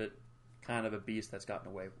 or is it kind of a beast that's gotten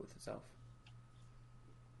away with itself?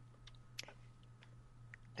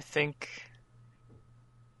 I think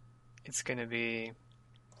it's going to be...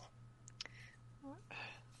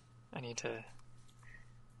 I need to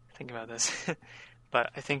think about this.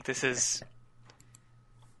 But I think this is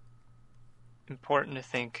important to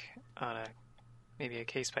think on maybe a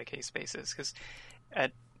case-by-case basis, because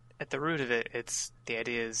at the root of it, it's the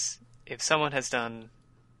idea is if someone has done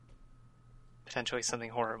potentially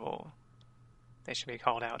something horrible, they should be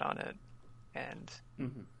called out on it and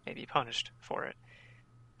maybe punished for it.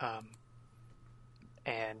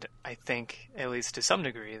 And I think, at least to some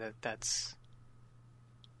degree, that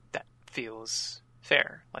feels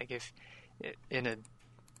fair. Like if in a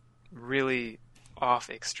really off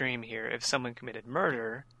extreme here, if someone committed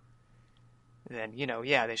murder, then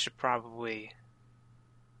they should probably,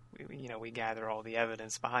 we gather all the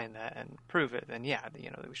evidence behind that and prove it. Then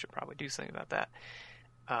we should probably do something about that.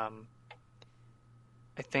 I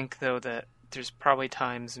think though that there's probably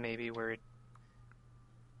times maybe where it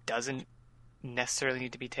doesn't necessarily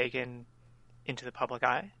need to be taken into the public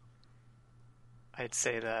eye. I'd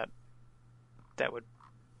say that would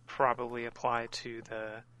probably apply to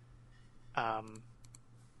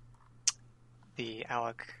the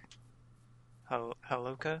Alec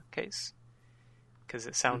Haloka case, because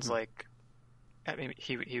it sounds like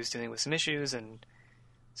he was dealing with some issues and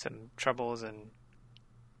some troubles, and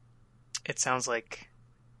it sounds like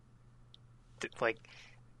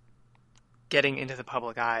getting into the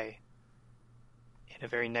public eye in a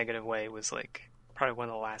very negative way was probably one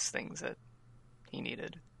of the last things that he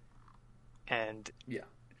needed. And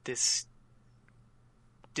this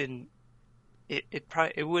didn't.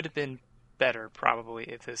 It would have been better probably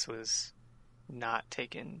if this was not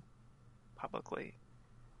taken publicly.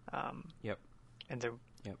 And there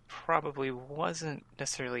probably wasn't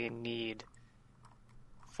necessarily a need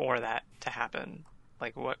for that to happen.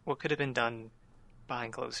 Like what could have been done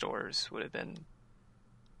behind closed doors would have been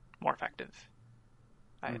more effective.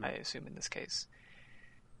 I assume in this case.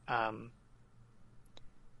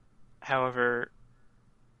 However,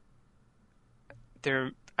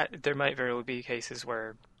 there might very well be cases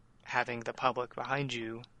where having the public behind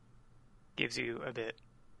you gives you a bit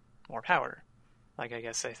more power. Like, I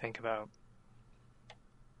guess I think about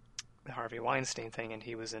the Harvey Weinstein thing, and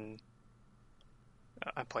he was in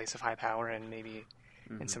a place of high power and maybe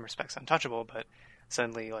in some respects untouchable, but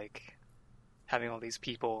suddenly, having all these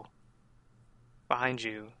people behind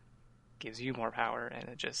you gives you more power, and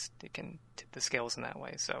it can tip the scales in that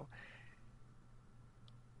way. So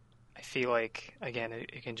I feel like, again,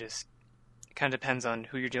 it kind of depends on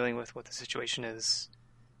who you're dealing with, what the situation is,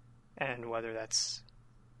 and whether that's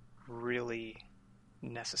really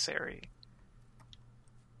necessary.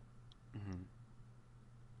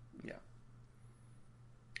 Yeah.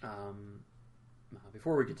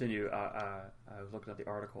 Before we continue, I was looking at the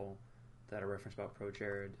article that I referenced about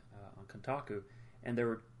ProJared on Kotaku, and there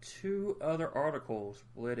were 2 other articles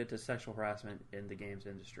related to sexual harassment in the games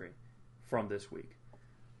industry from this week.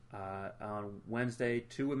 On Wednesday,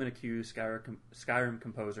 2 women accused Skyrim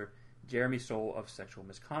composer Jeremy Soule of sexual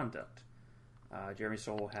misconduct. Jeremy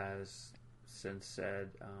Soule has since said,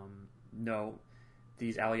 no,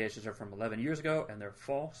 these allegations are from 11 years ago and they're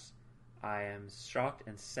false. I am shocked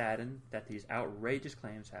and saddened that these outrageous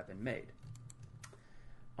claims have been made.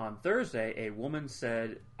 On Thursday, a woman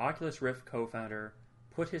said Oculus Rift co-founder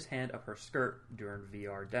put his hand up her skirt during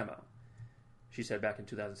VR demo. She said back in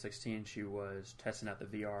 2016 she was testing out the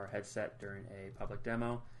VR headset during a public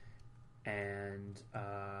demo, and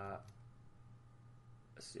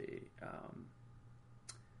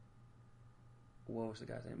what was the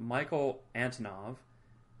guy's name? Michael Antonov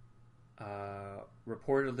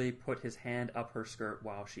reportedly put his hand up her skirt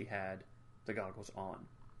while she had the goggles on.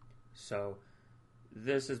 So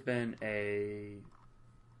this has been a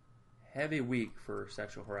heavy week for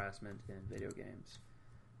sexual harassment in video games.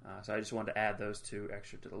 So I just wanted to add those 2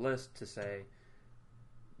 extra to the list to say,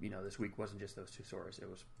 this week wasn't just those 2 stories. It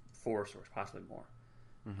was 4 stories, possibly more.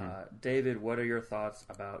 Mm-hmm. David, what are your thoughts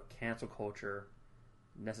about cancel culture,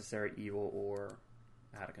 necessary evil, or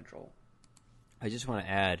out of control? I just want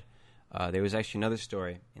to add, there was actually another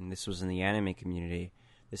story, and this was in the anime community.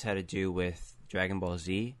 This had to do with Dragon Ball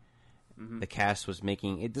Z. Mm-hmm. The cast was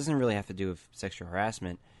making... It doesn't really have to do with sexual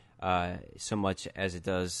harassment so much as it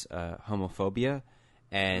does homophobia.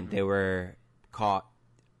 And they were caught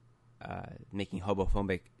making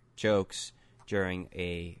homophobic jokes during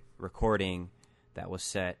a recording that was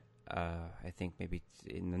set, I think maybe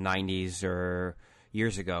in the 90s or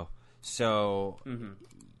years ago. So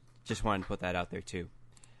just wanted to put that out there too.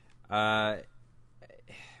 I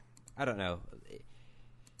don't know.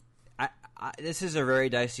 This is a very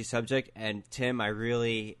dicey subject, and Tim, I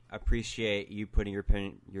really appreciate you putting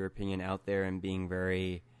your opinion out there and being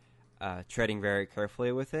very... treading very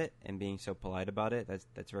carefully with it and being so polite about it.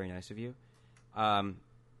 That's very nice of you.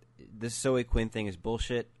 This Zoe Quinn thing is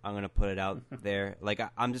bullshit. I'm going to put it out there. Like,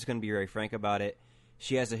 I'm just going to be very frank about it.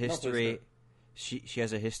 She has a history. She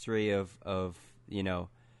has a history of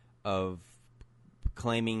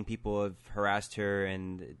claiming people have harassed her,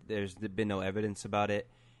 and there's been no evidence about it.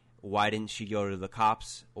 Why didn't she go to the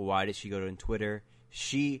cops? Why did she go to Twitter?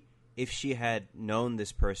 If she had known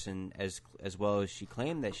this person as well as she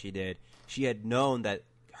claimed that she did, she had known that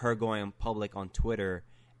her going public on Twitter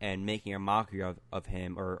and making a mockery of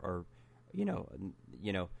him or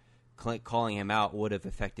calling him out would have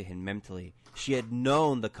affected him mentally. She had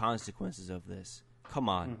known the consequences of this. Come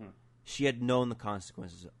on. Mm-hmm. She had known the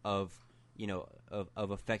consequences of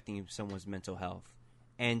affecting someone's mental health,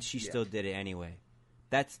 and she still did it anyway.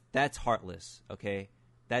 That's heartless, okay?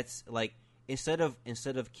 That's like instead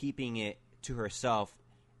of keeping it to herself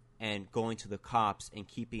and going to the cops and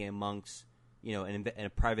keeping it amongst in a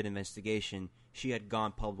private investigation, she had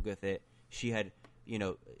gone public with it. She had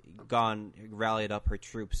rallied up her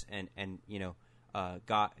troops and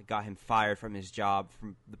got him fired from his job,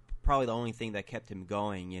 from probably the only thing that kept him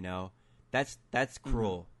going. That's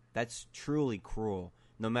cruel. Mm-hmm. That's truly cruel.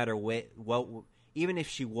 No matter what, even if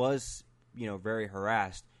she was very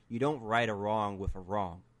harassed, you don't right a wrong with a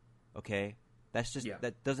wrong. Okay, that's just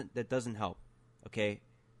that doesn't help. Okay,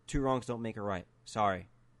 2 wrongs don't make a right. Sorry,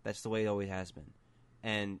 that's the way it always has been.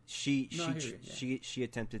 And she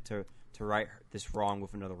attempted to right this wrong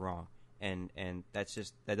with another wrong, and that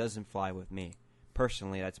doesn't fly with me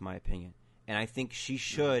personally. That's my opinion, and I think she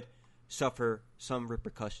should suffer some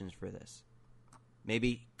repercussions for this.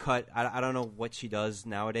 Maybe cut. I don't know what she does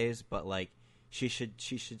nowadays, but like she should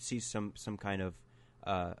see some kind of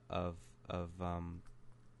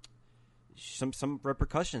some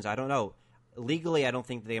repercussions. I don't know. Legally, I don't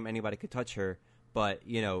think anybody could touch her, but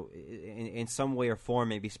in some way or form,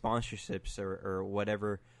 maybe sponsorships or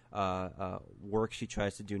whatever work she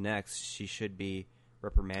tries to do next, she should be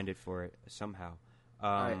reprimanded for it somehow.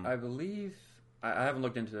 I believe I haven't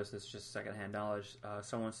looked into this. It's just secondhand knowledge.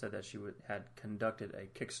 Someone said that she had conducted a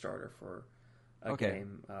Kickstarter for a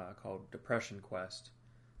game called Depression Quest.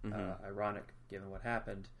 Mm-hmm. Ironic, given what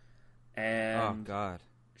happened. And oh God.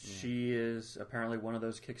 She is apparently one of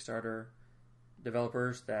those Kickstarter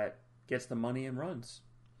developers that gets the money and runs.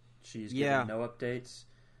 She's getting no updates.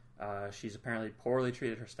 She's apparently poorly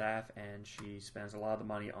treated her staff, and she spends a lot of the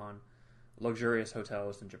money on luxurious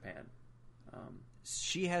hotels in Japan.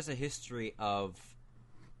 She has a history of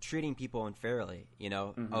treating people unfairly,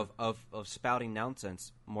 mm-hmm. of spouting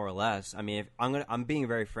nonsense, more or less. I mean, I'm being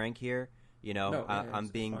very frank here. You know, No, I'm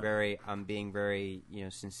being fine. very,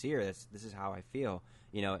 sincere. This is how I feel.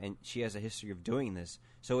 You know, and she has a history of doing this.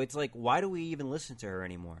 So it's like, why do we even listen to her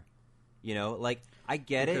anymore? You know, like I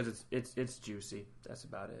get it because it's juicy. That's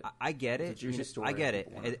about it. I get It's it. a juicy story. I get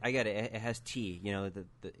it. I get it. It has tea. You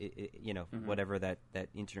know, whatever that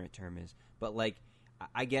internet term is. But like,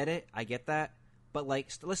 I get it. I get that. But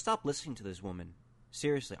like, let's stop listening to this woman.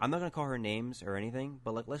 Seriously, I'm not gonna call her names or anything.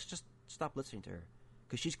 But like, let's just stop listening to her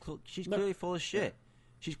because she's clearly full of shit. Yeah.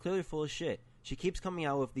 She's clearly full of shit. She keeps coming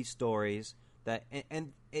out with these stories that,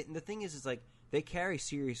 and the thing is like they carry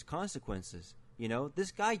serious consequences. You know,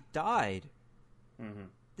 this guy died. Mm-hmm.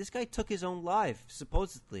 This guy took his own life,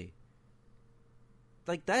 supposedly.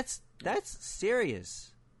 Like, that's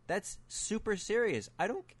serious. That's super serious. I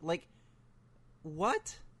don't, like,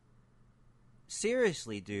 what?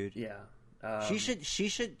 Seriously, dude. Yeah. She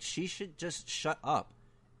should just shut up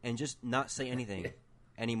and just not say anything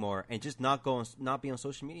anymore and just not be on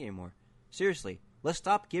social media anymore. Seriously. Let's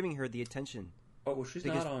stop giving her the attention. Oh, well, she's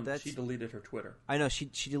not on. She deleted her Twitter. I know she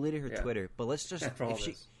deleted her Twitter, but let's just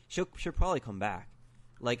she'll probably come back.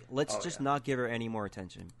 Like, let's not give her any more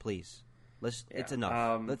attention, please. It's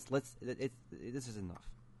enough. This is enough.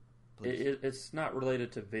 It's not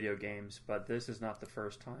related to video games, but this is not the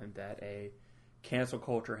first time that a cancel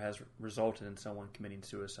culture has resulted in someone committing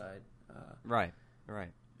suicide. Right.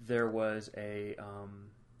 There was a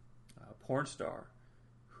porn star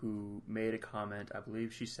who made a comment. I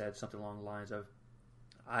believe she said something along the lines of,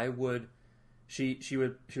 she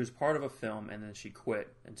was part of a film and then she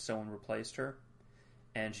quit and someone replaced her,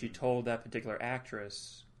 and she told that particular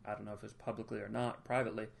actress, I don't know if it was publicly or not,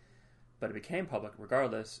 privately, but it became public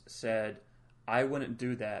regardless, said, I wouldn't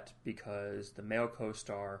do that because the male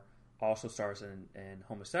co-star also stars in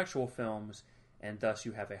homosexual films, and thus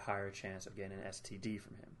you have a higher chance of getting an STD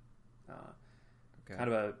from him.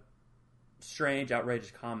 Kind of a strange, outrageous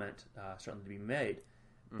comment, certainly to be made.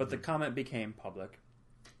 But the comment became public,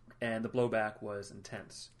 and the blowback was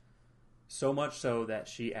intense. So much so that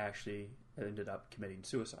she actually ended up committing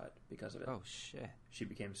suicide because of it. Oh, shit. She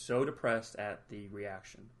became so depressed at the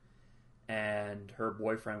reaction. And her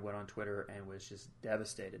boyfriend went on Twitter and was just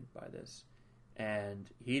devastated by this. And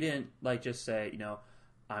he didn't just say,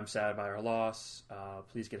 I'm sad about her loss.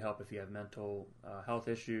 Please get help if you have mental health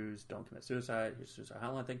issues. Don't commit suicide. Here's a suicide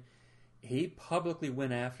hotline thing. He publicly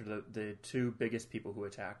went after the two biggest people who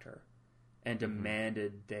attacked her and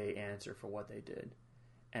demanded they answer for what they did.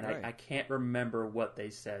 And right. I can't remember what they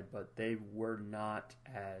said, but they were not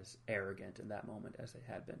as arrogant in that moment as they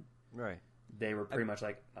had been. Right. They were pretty much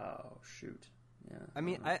like, oh, shoot. Yeah. I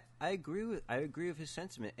mean, I agree with his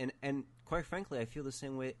sentiment, and quite frankly, I feel the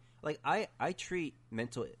same way. Like I treat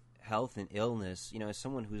mental health and illness, as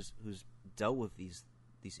someone who's dealt with these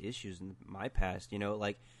issues in my past.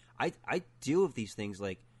 Like I deal with these things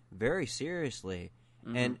like very seriously,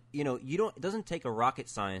 and it doesn't take a rocket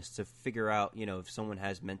science to figure out if someone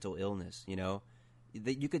has mental illness.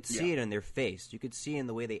 That you could see it in their face, you could see it in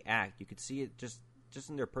the way they act, you could see it just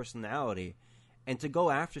in their personality. And to go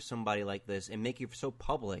after somebody like this and make it so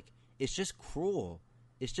public, it's just cruel.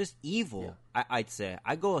 It's just evil, I'd say.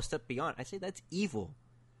 I go a step beyond. I say that's evil.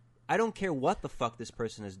 I don't care what the fuck this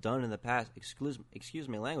person has done in the past. Excuse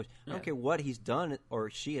my language. I don't care what he's done or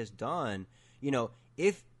she has done.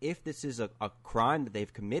 If this is a crime that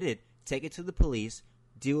they've committed, take it to the police,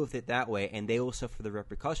 deal with it that way, and they will suffer the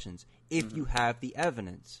repercussions if you have the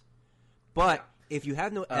evidence. But if you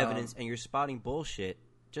have no evidence and you're spouting bullshit,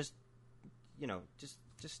 just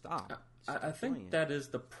stop. I think that is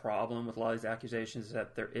the problem with a lot of these accusations, is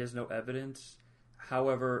that there is no evidence.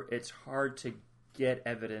 However, it's hard to get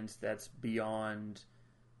evidence that's beyond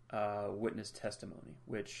witness testimony,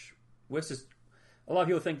 which is a lot of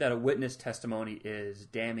people think that a witness testimony is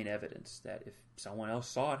damning evidence, that if someone else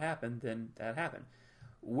saw it happen, then that happened.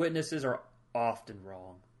 Witnesses are often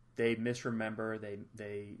wrong. They misremember,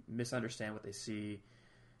 they misunderstand what they see.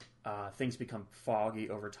 Things become foggy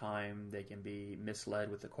over time. They can be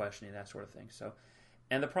misled with the questioning, that sort of thing. So,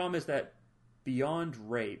 and the problem is that beyond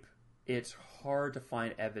rape, it's hard to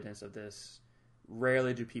find evidence of this.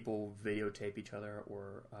 Rarely do people videotape each other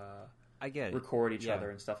or I get it. Record each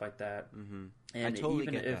other and stuff like that. Mm-hmm. And totally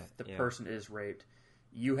even if the person is raped,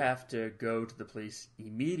 you have to go to the police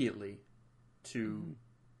immediately to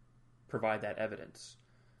provide that evidence.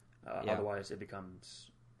 Otherwise, it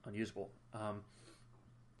becomes unusable.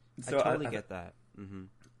 So I totally get that. Mm-hmm.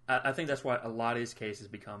 I think that's why a lot of these cases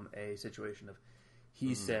become a situation of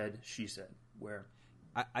he said, she said, where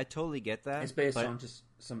I totally get that. It's based on just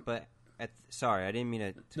some. But sorry, I didn't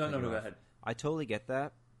mean to. No, go ahead. I totally get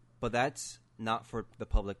that, but that's not for the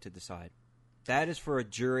public to decide. that is for a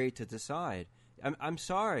jury to decide. I'm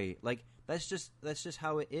sorry, like that's just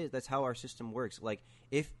how it is. That's how our system works. Like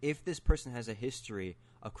if this person has a history,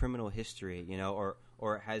 a criminal history,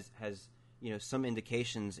 or has some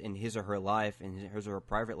indications in his or her life, in his or her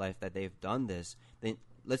private life, that they've done this, then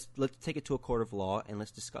let's take it to a court of law and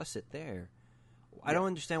let's discuss it there. I don't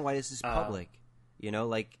understand why this is public. I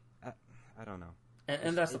don't know.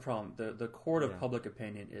 And that's the problem. The court of public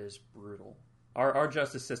opinion is brutal. Our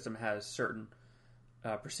justice system has certain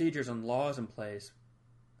procedures and laws in place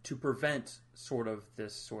to prevent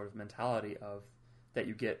this sort of mentality of that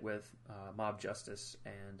you get with mob justice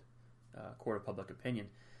and court of public opinion.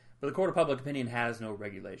 But the court of public opinion has no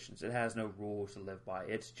regulations. It has no rules to live by.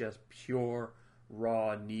 It's just pure,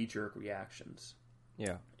 raw, knee-jerk reactions.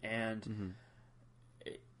 Yeah. And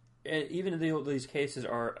even though these cases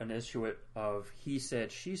are an issue of he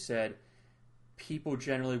said, she said, people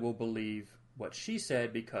generally will believe what she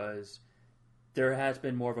said because there has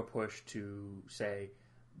been more of a push to say,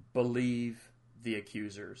 believe the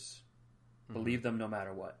accusers. Believe them no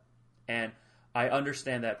matter what. And I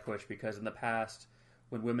understand that push because in the past,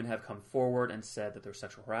 when women have come forward and said that there's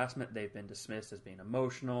sexual harassment, they've been dismissed as being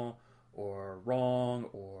emotional or wrong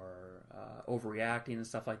or overreacting and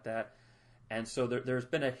stuff like that. And so there's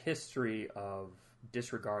been a history of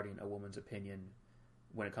disregarding a woman's opinion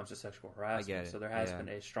when it comes to sexual harassment. So there has been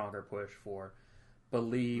a stronger push for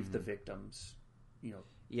believe the victims,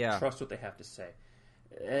 trust what they have to say.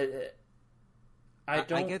 I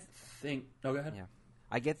don't think... No, go ahead. Yeah.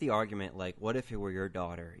 I get the argument, like, what if it were your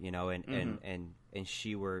daughter, and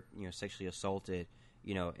she were, sexually assaulted,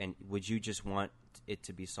 and would you just want it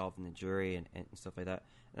to be solved in the jury and stuff like that?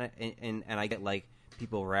 And I get, like,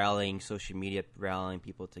 people rallying, social media rallying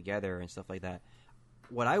people together and stuff like that.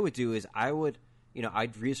 What I would do is I'd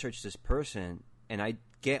research this person and I'd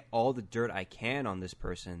get all the dirt I can on this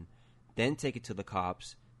person, then take it to the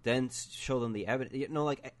cops, then show them the evidence.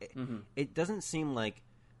 It doesn't seem like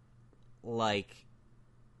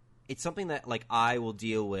it's something that like I will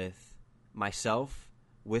deal with myself,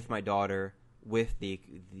 with my daughter, with the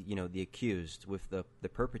accused, with the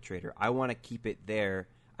perpetrator. I want to keep it there.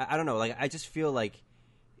 I don't know. Like I just feel like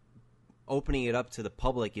opening it up to the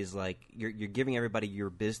public is like you're giving everybody your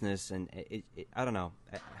business, and I don't know.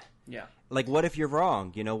 Yeah. Like, what if you're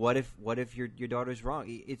wrong? What if your daughter's wrong?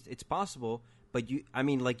 It's possible, but you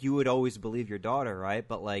would always believe your daughter, right?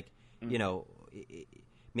 But like,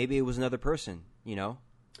 maybe it was another person.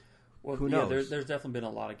 Well, who knows? There's definitely been a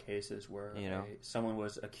lot of cases where someone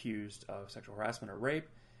was accused of sexual harassment or rape,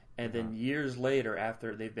 and then years later,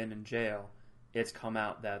 after they've been in jail, it's come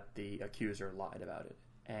out that the accuser lied about it.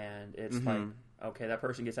 And it's like, okay, that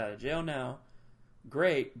person gets out of jail now,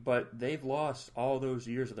 great, but they've lost all those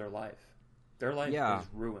years of their life. Their life is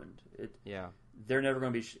ruined. They're never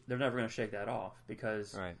going to shake that off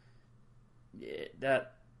because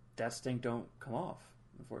that stink don't come off,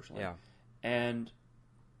 unfortunately. Yeah. And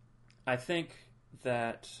I think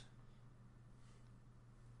that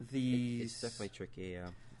it's definitely tricky.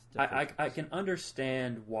 Yeah, I can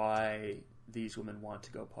understand why these women want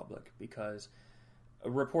to go public because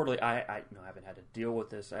reportedly, I haven't had to deal with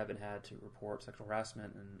this. I haven't had to report sexual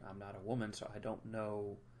harassment, and I'm not a woman, so I don't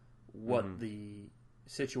know what the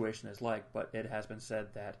situation is like. But it has been said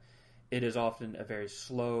that it is often a very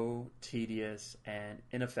slow, tedious, and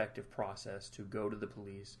ineffective process to go to the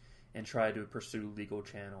police and try to pursue legal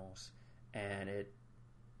channels, and it,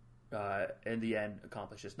 in the end,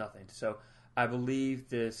 accomplishes nothing. So I believe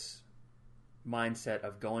this mindset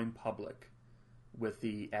of going public with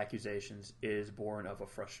the accusations is born of a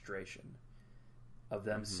frustration of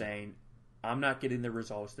them saying, I'm not getting the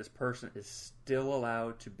results. This person is still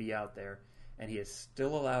allowed to be out there, and he is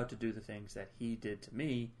still allowed to do the things that he did to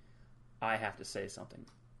me. I have to say something.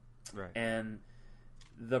 Right. And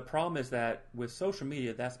the problem is that with social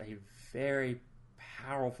media, that's a very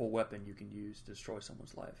powerful weapon you can use to destroy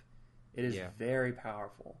someone's life. It is very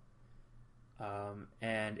powerful.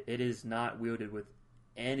 And it is not wielded with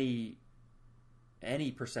any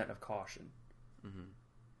percent of caution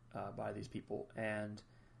by these people. And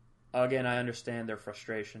again, I understand their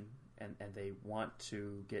frustration and they want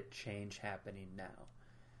to get change happening now.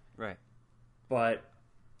 Right. But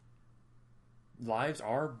lives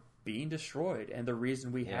are being destroyed, and the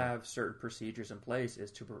reason we have certain procedures in place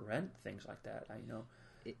is to prevent things like that.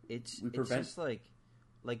 It's just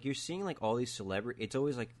like you're seeing like all these celebrity. It's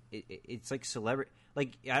always like it's like celebrity.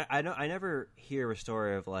 Like I never hear a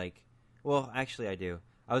story of like. Well, actually, I do.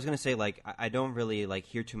 I was gonna say like I don't really like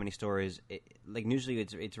hear too many stories. Like usually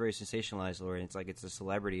it's very sensationalized, or it's like it's a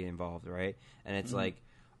celebrity involved, right? And it's like,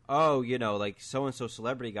 oh, like so and so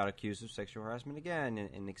celebrity got accused of sexual harassment again,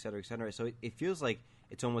 and et cetera, et cetera. So it feels like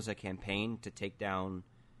it's almost a campaign to take down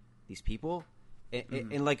these people.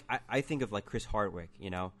 And like I think of like Chris Hardwick,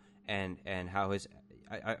 and how his.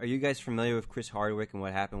 Are you guys familiar with Chris Hardwick and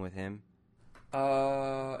what happened with him?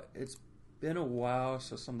 It's been a while,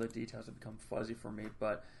 so some of the details have become fuzzy for me.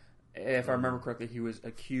 But if I remember correctly, he was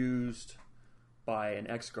accused by an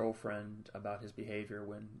ex-girlfriend about his behavior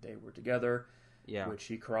when they were together, which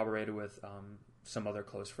he corroborated with some other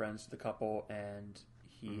close friends of the couple, and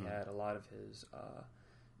he had a lot of his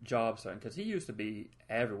jobs done because he used to be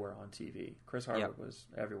everywhere on TV. Chris Hardwick was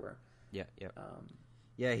everywhere. Yeah.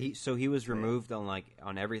 He was removed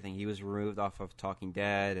on everything. He was removed off of Talking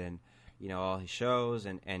Dead and all his shows,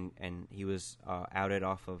 and he was outed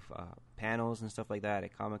off of panels and stuff like that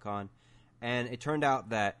at Comic-Con. And it turned out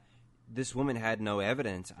that this woman had no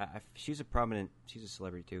evidence. She's a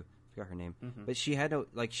celebrity too. I forgot her name, but she had no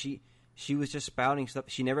she was just spouting stuff.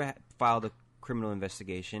 She never filed a criminal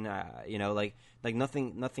investigation.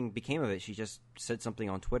 Nothing became of it. She just said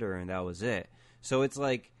something on Twitter, and that was it. So it's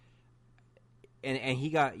like. And he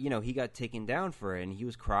got he got taken down for it, and he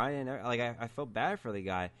was crying. Like I felt bad for the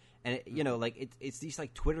guy, and it's these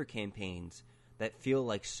like Twitter campaigns that feel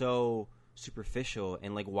like so superficial,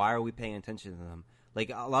 and like why are we paying attention to them? Like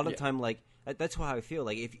a lot of the time, like that's how I feel.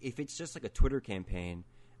 Like if it's just like a Twitter campaign,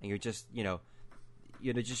 and you're just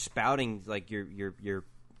just spouting like your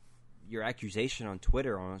accusation on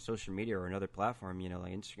Twitter or on social media or another platform,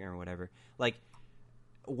 like Instagram or whatever. Like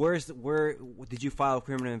where did you file a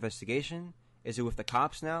criminal investigation? Is it with the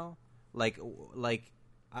cops now? Like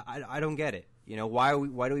I don't get it. Why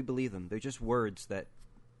do we believe them? They're just words that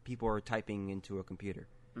people are typing into a computer.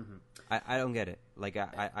 I don't get it. Like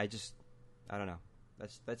I don't know.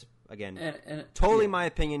 That's again and totally my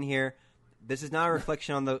opinion here. This is not a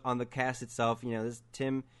reflection on the cast itself. This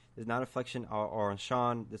Tim is not a reflection or on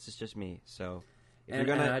Sean. This is just me. So if you're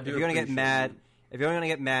gonna get mad. If you're going to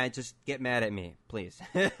get mad, just get mad at me, please.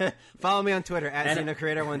 Follow me on Twitter,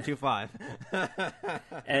 @CinoCreator125.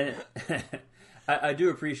 And I do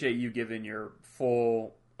appreciate you giving your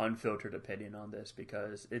full, unfiltered opinion on this,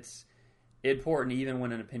 because it's important, even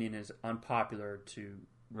when an opinion is unpopular, to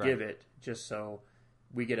give it, just so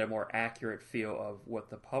we get a more accurate feel of what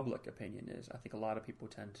the public opinion is. I think a lot of people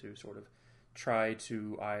tend to sort of try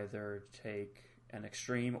to either take an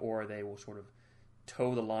extreme, or they will sort of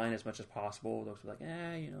toe the line as much as possible. They'll be like,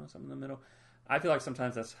 something in the middle. I feel like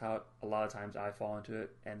sometimes that's how a lot of times I fall into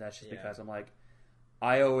it, and that's just because I'm like,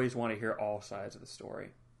 I always want to hear all sides of the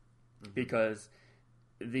story, because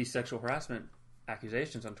these sexual harassment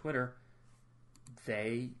accusations on Twitter,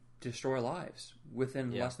 they destroy lives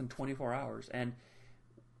within less than 24 hours, and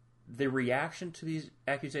the reaction to these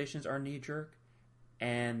accusations are knee-jerk,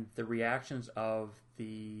 and the reactions of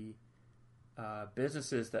the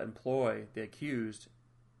businesses that employ the accused,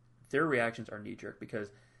 their reactions are knee-jerk,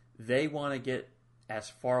 because they want to get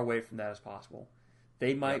as far away from that as possible.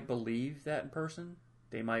 They might believe that in person.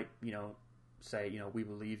 They might, say, we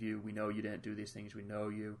believe you. We know you didn't do these things. We know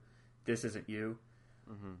you. This isn't you.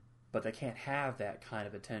 But they can't have that kind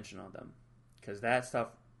of attention on them, because that stuff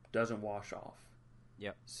doesn't wash off.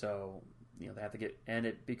 Yep. So, they have to get, and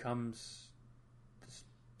it becomes this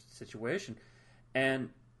situation. And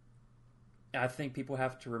I think people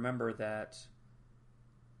have to remember that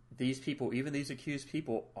these people, even these accused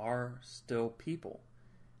people, are still people.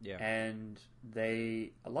 Yeah. And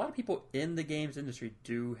a lot of people in the games industry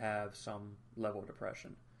do have some level of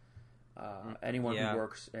depression. Anyone who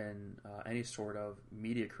works in any sort of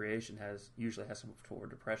media creation usually has some sort of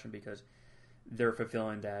depression, because they're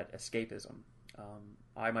fulfilling that escapism.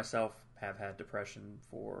 I myself have had depression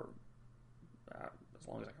for as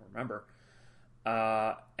long as I can remember.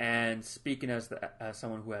 And speaking as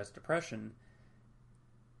someone who has depression,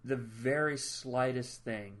 the very slightest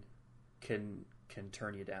thing can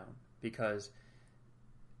turn you down, because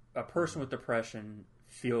a person with depression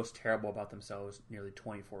feels terrible about themselves nearly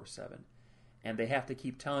 24/7, and they have to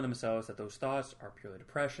keep telling themselves that those thoughts are purely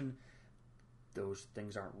depression. Those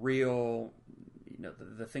things aren't real.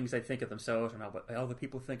 The things they think of themselves are not what other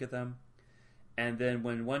people think of them. And then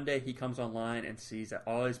when one day he comes online and sees that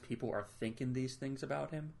all these people are thinking these things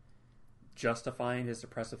about him, justifying his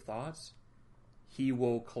depressive thoughts, he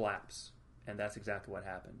will collapse. And that's exactly what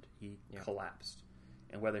happened. He collapsed.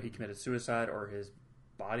 And whether he committed suicide or his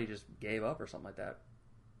body just gave up or something like that,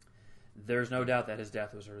 there's no doubt that his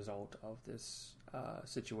death was a result of this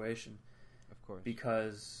situation. Of course.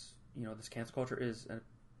 Because, this cancel culture is a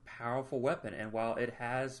powerful weapon. And while it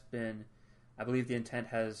has been, I believe the intent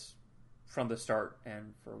has, from the start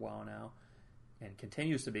and for a while now, and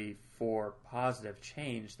continues to be for positive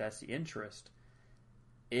change, that's the interest,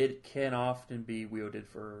 it can often be wielded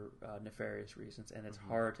for nefarious reasons, and it's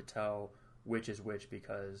hard to tell which is which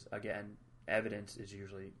because, again, evidence is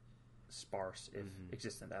usually sparse, if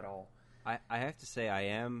existent at all. I have to say I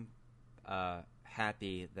am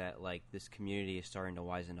happy that like this community is starting to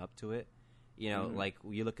wisen up to it. You know, like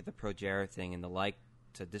you look at the ProGera thing, and the like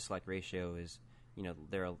to dislike ratio is, you know,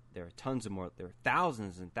 there are tons of more, there are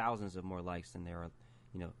thousands and thousands of more likes than there are,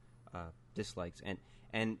 you know, dislikes,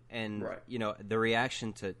 and right. you know, the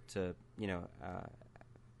reaction to you know,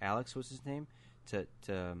 Alex, what's his name, to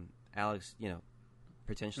Alex, you know,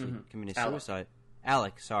 potentially committing suicide.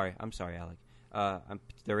 Alec, sorry, I'm sorry, Alec.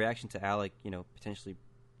 The reaction to Alec, you know, potentially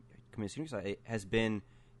committing suicide has been,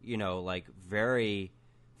 you know, like very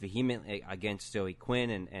vehement against Zoe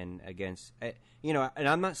Quinn and against, you know, and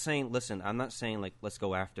I'm not saying, listen, I'm not saying like let's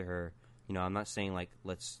go after her, you know, I'm not saying like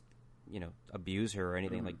let's, you know, abuse her or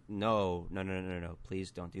anything. Like no,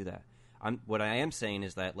 please don't do that. What I am saying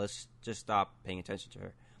is that let's just stop paying attention to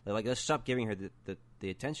her. Like let's stop giving her the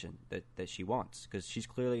attention that she wants, because she's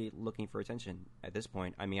clearly looking for attention at this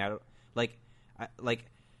point. I mean, I don't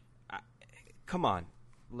come on,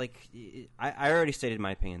 like I already stated my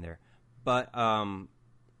opinion there, but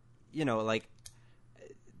you know, like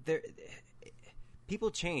there people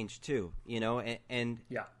change too, you know, and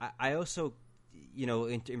yeah. I also, you know,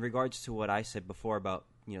 in regards to what I said before about,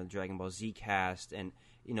 you know, Dragon Ball Z cast, and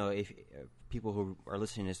you know, if people who are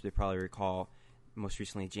listening to this, they probably recall most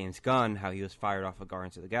recently James Gunn, how he was fired off of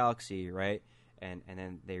Guardians of the Galaxy, right? And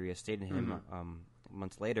then they reinstated him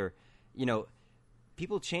months later. You know,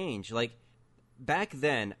 people change. Like back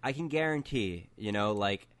then, I can guarantee, you know,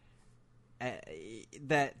 like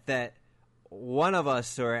that one of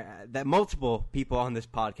us or that multiple people on this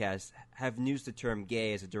podcast have used the term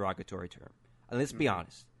 "gay" as a derogatory term. And let's be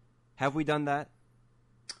honest, have we done that?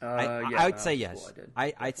 Yeah, I'd say yes.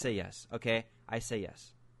 Well, I'd say yes. Okay, I say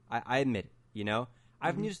yes. I admit it. You know,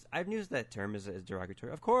 I've used that term as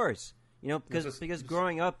derogatory. Of course, you know, because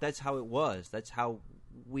growing up, that's how it was. That's how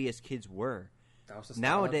we as kids were. That was the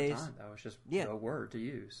nowadays. Time. That was just a word to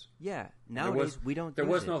use. Yeah, nowadays we don't. There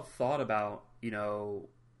was no thought about, you know,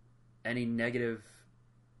 any negative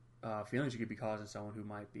feelings you could be causing someone who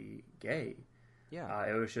might be gay. Yeah,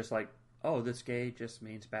 it was just like, oh, this gay just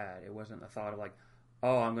means bad. It wasn't a thought of like,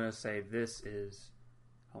 oh, I'm going to say this is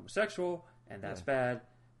homosexual and that's bad,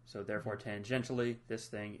 so therefore tangentially this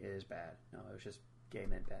thing is bad. No, it was just gay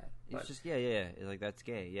meant bad. It's just It's like that's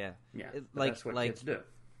gay. Yeah, that's what kids do.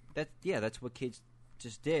 That's what kids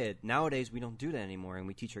just did. Nowadays we don't do that anymore, and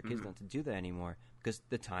we teach our kids not to do that anymore because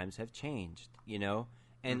the times have changed. You know,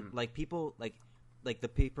 and like people like the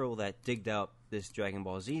people that digged out this Dragon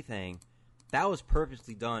Ball Z thing, that was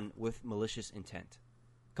purposely done with malicious intent.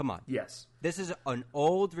 Come on. Yes. This is an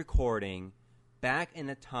old recording back in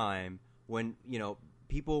a time when, you know,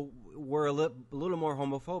 people were a little more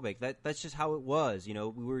homophobic. That's just how it was. You know,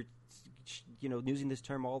 we were, you know, using this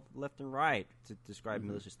term all left and right to describe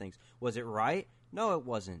malicious things. Was it right? No, it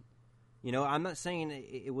wasn't. You know, I'm not saying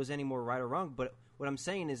it was any more right or wrong, but what I'm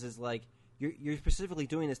saying is like you're specifically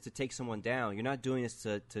doing this to take someone down. You're not doing this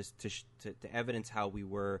to evidence how we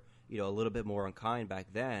were, you know, a little bit more unkind back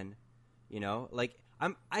then. You know, like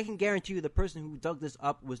I can guarantee you the person who dug this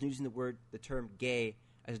up was using the term gay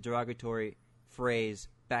as a derogatory phrase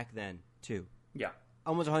back then too. Yeah,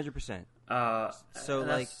 almost 100%. So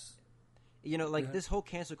like, you know, like this whole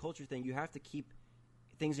cancel culture thing, you have to keep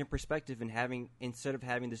things in perspective and instead of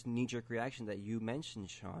having this knee-jerk reaction that you mentioned,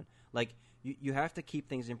 Sean. Like you have to keep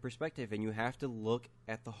things in perspective, and you have to look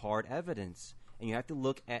at the hard evidence, and you have to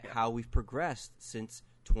look at how we've progressed since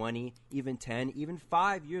 20, even 10, even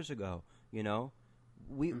 5 years ago. You know,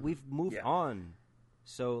 we've moved on.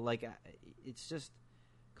 So like, it's just,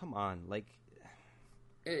 come on, like,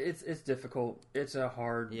 it's difficult. It's a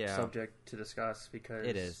hard subject to discuss because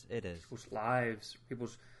it is.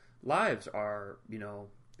 People's lives are, you know,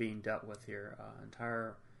 being dealt with here.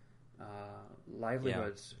 Entire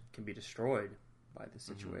livelihoods can be destroyed by this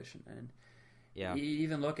situation, and you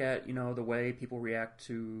even look at, you know, the way people react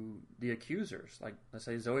to the accusers. Like, let's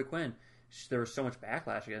say Zoe Quinn. There was so much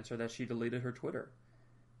backlash against her that she deleted her Twitter,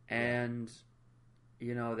 and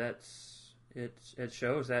you know, it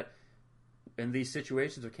shows that in these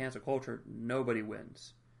situations of cancel culture, nobody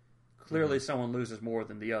wins. Clearly, someone loses more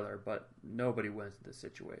than the other, but nobody wins in this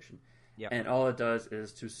situation. Yep. And all it does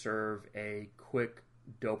is to serve a quick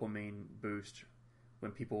dopamine boost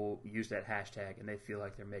when people use that hashtag and they feel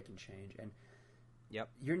like they're making change. And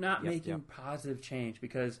you're not making positive change,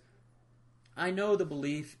 because I know the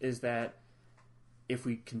belief is that if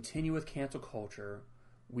we continue with cancel culture,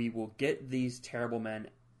 we will get these terrible men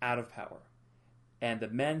out of power. And the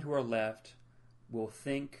men who are left will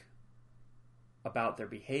think about their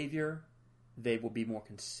behavior, they will be more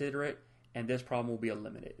considerate, and this problem will be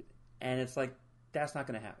eliminated. And it's like, that's not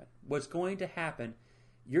going to happen. What's going to happen,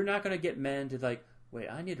 you're not going to get men to like, wait,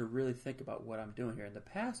 I need to really think about what I'm doing here. In the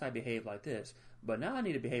past, I behaved like this, but now I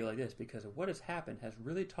need to behave like this because of what has happened has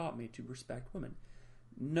really taught me to respect women.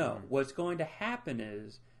 No, what's going to happen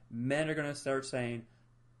is men are going to start saying,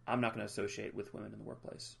 I'm not going to associate with women in the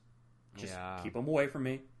workplace. Just keep them away from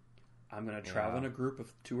me. I'm going to travel in a group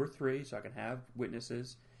of 2 or 3 so I can have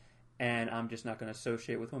witnesses, and I'm just not going to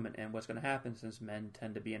associate with women. And what's going to happen, since men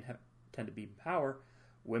tend to be in power,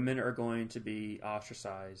 women are going to be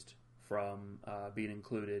ostracized from being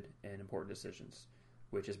included in important decisions,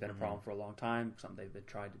 which has been a problem for a long time. Something they've been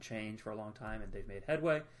trying to change for a long time, and they've made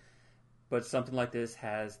headway. But something like this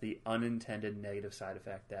has the unintended negative side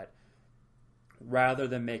effect that rather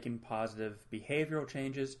than making positive behavioral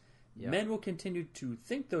changes, men will continue to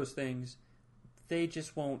think those things. They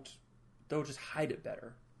just won't. They'll just hide it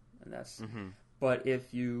better, and that's. But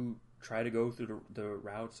if you try to go through the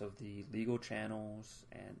routes of the legal channels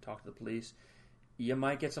and talk to the police, you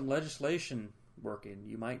might get some legislation working.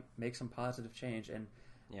 You might make some positive change, and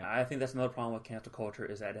I think that's another problem with cancel culture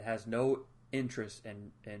is that it has no interest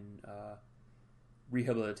in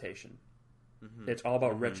rehabilitation. It's all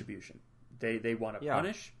about retribution. They want to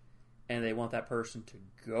punish, and they want that person to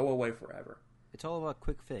go away forever. It's all about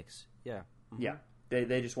quick fix. Yeah. Yeah.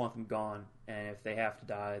 They just want them gone, and if they have to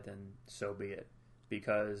die, then so be it,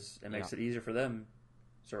 because it makes it easier for them,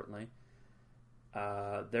 certainly.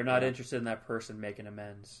 They're not interested in that person making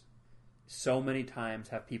amends. So many times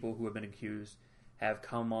have people who have been accused have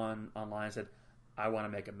come online and said, I want to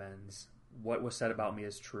make amends. What was said about me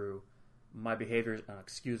is true. My behavior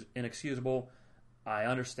is inexcusable. I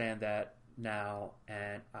understand that now,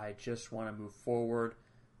 and I just want to move forward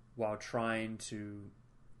while trying to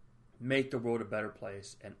make the world a better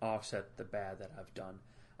place and offset the bad that I've done.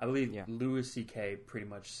 I believe Louis C.K. pretty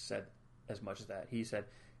much said as much as that. He said,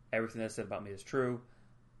 everything that's said about me is true.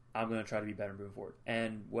 I'm going to try to be better moving forward.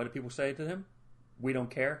 And what do people say to him? We don't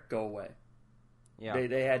care. Go away. Yeah.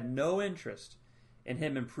 They had no interest in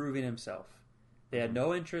him improving himself. They had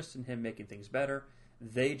no interest in him making things better.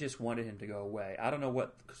 They just wanted him to go away. I don't know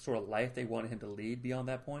what sort of life they wanted him to lead beyond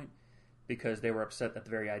that point, because they were upset at the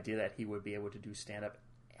very idea that he would be able to do stand-up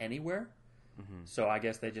anywhere. So I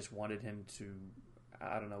guess they just wanted him to,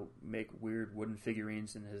 I don't know, make weird wooden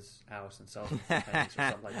figurines in his house and sell them for pennies or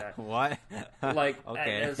something like that. What? Like,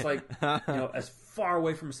 okay. It's like, as far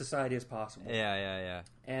away from society as possible. Yeah.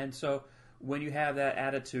 And so when you have that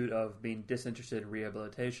attitude of being disinterested in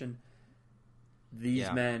rehabilitation,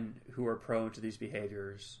 these men who are prone to these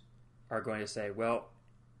behaviors are going to say, well,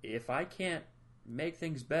 if I can't make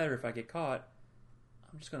things better if I get caught,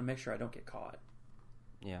 I'm just going to make sure I don't get caught.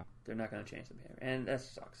 Yeah. They're not going to change the behavior. And that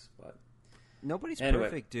sucks, but... Nobody's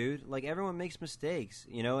perfect, dude. Like, everyone makes mistakes,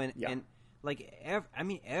 and like,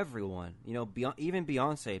 everyone, even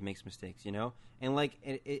Beyonce makes mistakes, and like,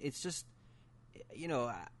 it's just,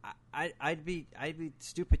 I'd be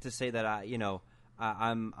stupid to say that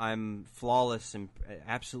I'm flawless and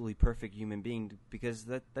absolutely perfect human being, because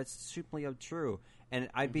that's simply untrue, and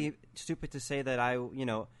I'd be stupid to say that I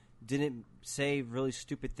didn't say really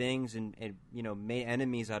stupid things and made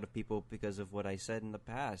enemies out of people because of what I said in the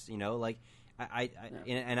past, like.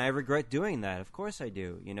 And I regret doing that. Of course I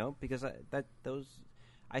do, because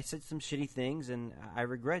I said some shitty things and I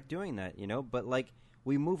regret doing that, But like,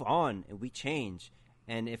 we move on and we change.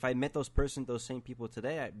 And if I met those same people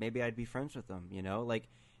today, maybe I'd be friends with them, Like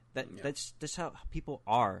that's just how people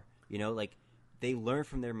are, Like, they learn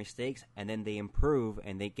from their mistakes and then they improve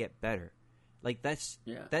and they get better. Like that's.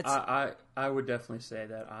 I would definitely say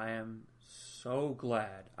that I am so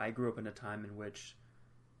glad I grew up in a time in which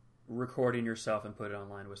recording yourself and put it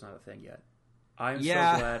online was not a thing yet. I'm so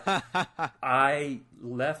glad I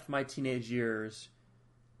left my teenage years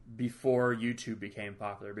before YouTube became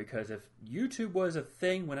popular, because if YouTube was a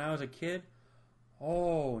thing when I was a kid,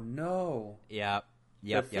 oh no.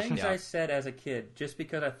 The things I said as a kid just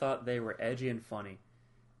because I thought they were edgy and funny.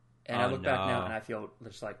 And I look back now and I feel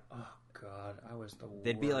just like, oh God, I was the worst.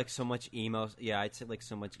 There'd be like so much emo. Yeah, I'd say like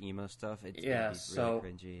so much emo stuff. It'd be really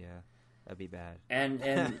cringy. Yeah. That'd be bad. And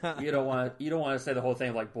you don't want to say the whole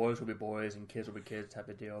thing of like boys will be boys and kids will be kids type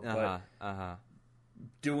of deal. But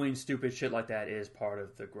doing stupid shit like that is part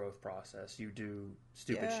of the growth process. You do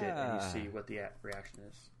stupid shit and you see what the reaction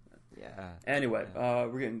is. Yeah. Anyway,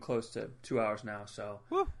 we're getting close to 2 hours now, so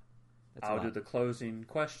I'll do the closing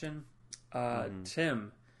question.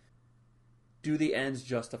 Tim, do the ends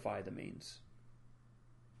justify the means?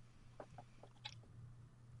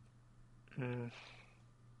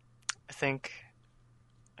 I think,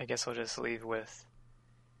 I guess I'll just leave with,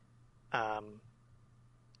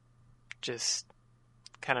 just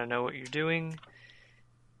kind of know what you're doing,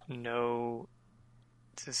 know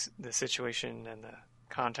the situation and the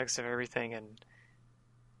context of everything and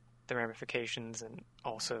the ramifications, and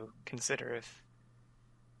also consider if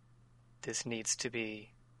this needs to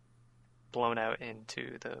be blown out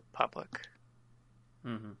into the public.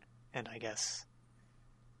 Mm-hmm. And I guess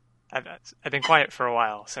I've been quiet for a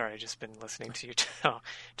while. Sorry, I've just been listening to you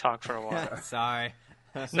talk for a while. Sorry.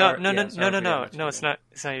 No. It's not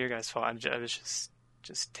your guys' fault. I was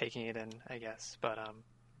just taking it in, I guess. But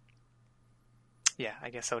yeah,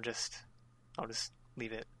 I guess I'll just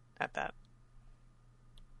leave it at that.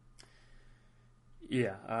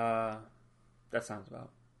 Yeah, that sounds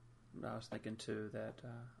about. I was thinking too that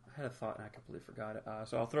I had a thought and I completely forgot it.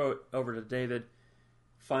 So I'll throw it over to David.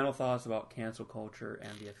 Final thoughts about cancel culture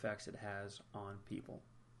and the effects it has on people.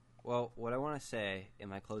 Well, what I want to say in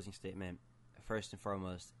my closing statement, first and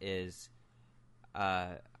foremost, is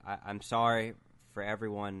I'm sorry for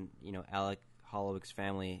everyone, Alec Holloway's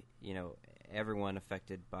family, everyone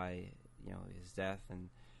affected by, his death, and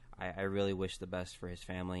I really wish the best for his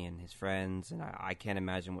family and his friends, and I can't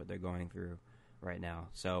imagine what they're going through right now.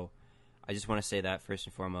 So I just want to say that first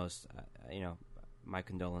and foremost, my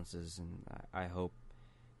condolences, and I hope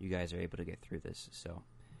you guys are able to get through this. So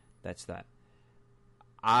that's that.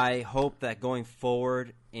 I hope that going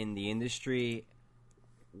forward in the industry,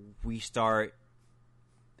 we start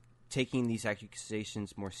taking these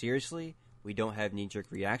accusations more seriously. We don't have knee-jerk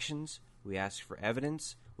reactions. We ask for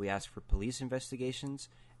evidence. We ask for police investigations,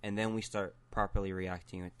 and then we start properly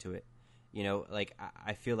reacting to it.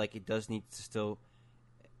 I feel like it does need to still,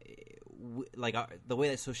 the way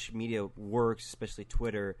that social media works, especially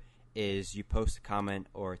Twitter, is you post a comment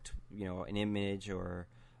or an image or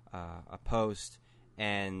a post,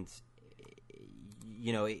 and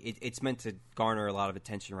it's meant to garner a lot of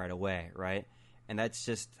attention right away, right? And that's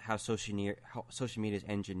just how social media is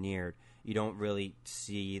engineered. You don't really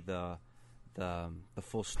see the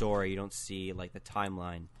full story. You don't see the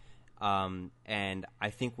timeline, and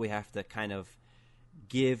I think we have to kind of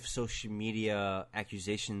give social media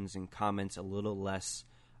accusations and comments a little less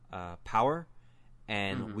power.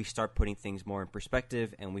 And we start putting things more in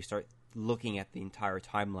perspective, and we start looking at the entire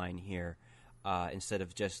timeline here instead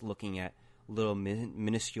of just looking at little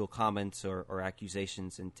minuscule comments or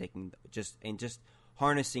accusations and just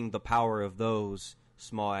harnessing the power of those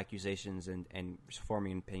small accusations and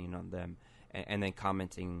forming an opinion on them, and then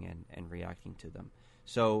commenting and reacting to them.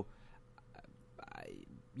 So,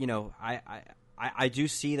 I do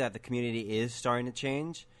see that the community is starting to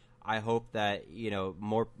change. I hope that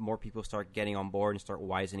more people start getting on board and start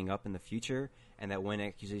wisening up in the future, and that when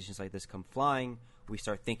accusations like this come flying, we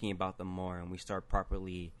start thinking about them more and we start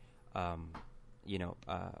properly, dealing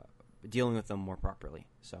with them more properly.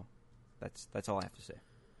 So that's all I have to say.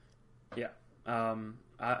 Yeah,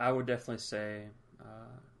 I would definitely say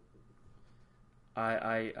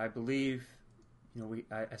I believe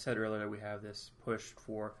I said earlier we have this push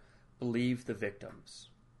for believe the victims,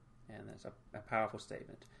 and that's a powerful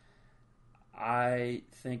statement. I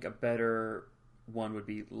think a better one would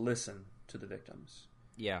be listen to the victims.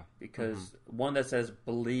 Yeah. Because one that says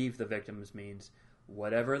believe the victims means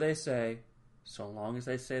whatever they say, so long as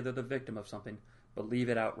they say they're the victim of something, believe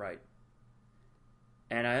it outright.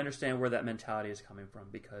 And I understand where that mentality is coming from,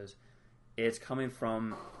 because it's coming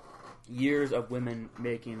from years of women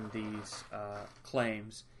making these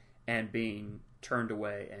claims and being turned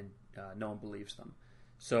away, and no one believes them.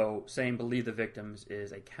 So saying believe the victims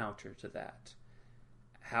is a counter to that.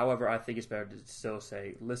 However, I think it's better to still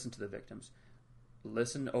say listen to the victims.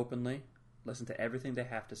 Listen openly, listen to everything they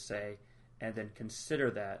have to say, and then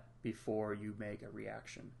consider that before you make a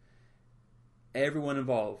reaction. Everyone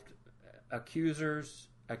involved, accusers,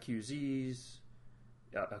 accusees,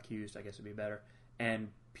 accused I guess would be better,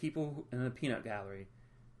 and people in the peanut gallery,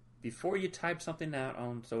 before you type something out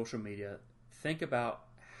on social media, think about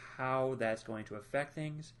how that's going to affect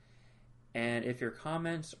things, and if your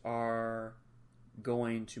comments are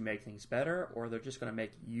going to make things better, or they're just going to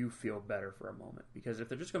make you feel better for a moment. Because if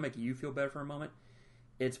they're just going to make you feel better for a moment,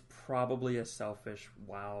 it's probably a selfish,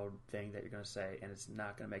 wild thing that you're going to say, and it's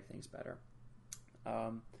not going to make things better.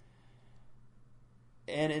 And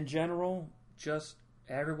in general, just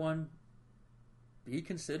everyone be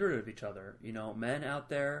considerate of each other. Men out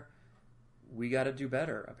there, we got to do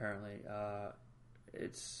better, apparently.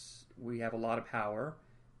 We have a lot of power,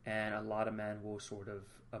 and a lot of men will sort of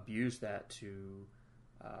abuse that to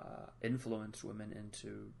influence women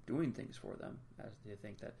into doing things for them, as they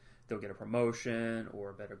think that they'll get a promotion or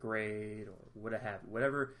a better grade or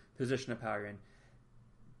whatever position of power you're in.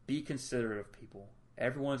 Be considerate of people.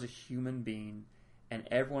 Everyone's a human being, and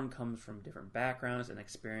everyone comes from different backgrounds and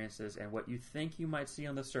experiences, and what you think you might see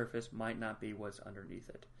on the surface might not be what's underneath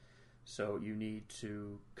it. So you need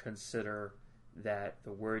to consider that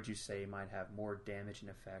the words you say might have more damage and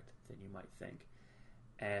effect than you might think.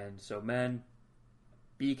 And so men,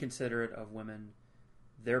 be considerate of women.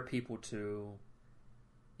 They're people too.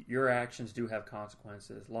 Your actions do have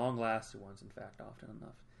consequences, long-lasting ones, in fact, often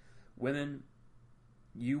enough. Women,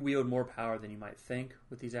 you wield more power than you might think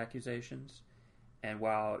with these accusations. And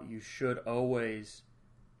while you should always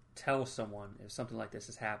tell someone if something like this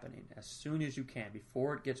is happening as soon as you can,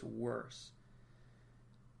 before it gets worse,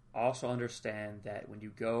 also understand that when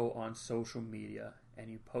you go on social media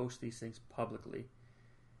and you post these things publicly,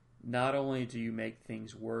 not only do you make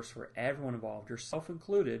things worse for everyone involved, yourself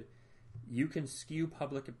included, you can skew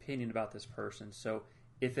public opinion about this person. So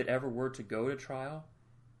if it ever were to go to trial,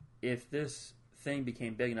 if this thing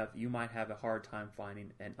became big enough, you might have a hard time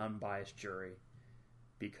finding an unbiased jury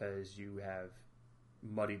because you have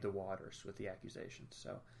muddied the waters with the accusations.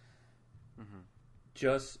 So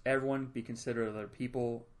just everyone be considerate of other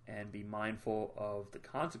people and be mindful of the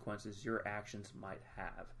consequences your actions might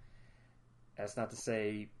have. That's not to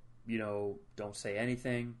say, don't say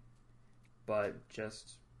anything, but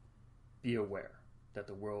just be aware that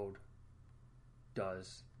the world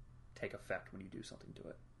does take effect when you do something to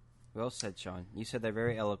it. Well said, Sean. You said that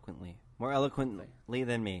very eloquently. More eloquently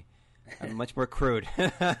than me. I'm much more crude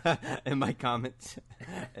in my comments,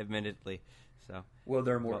 admittedly. So, well,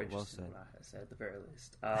 they're more interesting than I said, at the very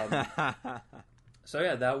least. So,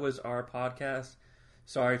 yeah, that was our podcast.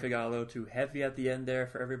 Sorry if it got a little too heavy at the end there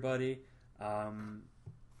for everybody.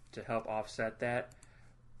 To help offset that,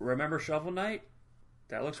 remember Shovel Knight?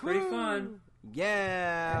 That looks pretty fun.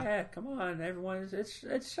 Yeah, come on, everyone!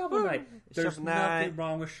 It's Shovel Knight. There's nothing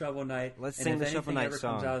wrong with Shovel Knight. Let's sing the Shovel Knight song. If anything ever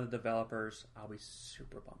comes out of the developers, I'll be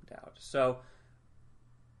super bummed out. So,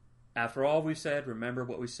 after all we said, remember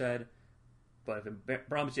what we said. But if it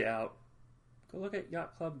bums you out, go look at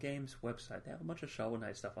Yacht Club Games' website. They have a bunch of Shovel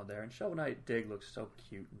Knight stuff on there, and Shovel Knight Dig looks so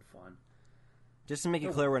cute and fun. Just to make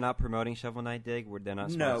it clear, we're not promoting Shovel Knight Dig. They're not.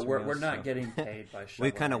 No, we're not getting paid by Shovel.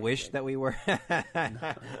 We kind of wish that we were.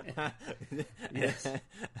 Yes,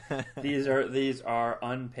 these are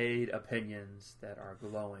unpaid opinions that are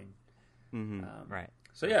glowing. Right.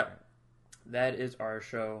 So yeah, that is our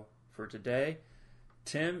show for today.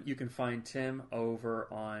 Tim, you can find Tim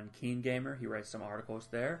over on Keen Gamer. He writes some articles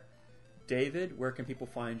there. David, where can people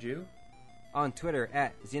find you? On Twitter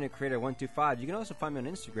at XenoCreator125. You can also find me on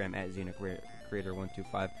Instagram at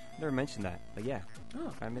XenoCreator125. Never mentioned that, but yeah,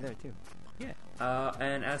 find me there too. Yeah.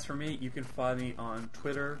 And as for me, you can find me on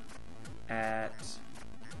Twitter at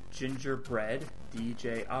Gingerbread,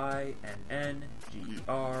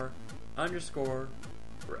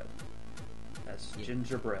 DJINNGER_bread. That's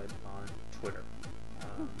Gingerbread on Twitter.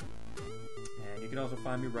 And you can also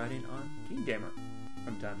find me writing on Keen Gamer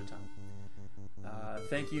from time to time.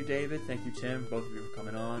 Thank you, David. Thank you, Tim, both of you for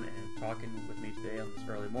coming on and talking with me today on this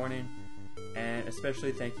early morning. And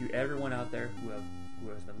especially thank you, everyone out there who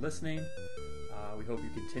has been listening. We hope you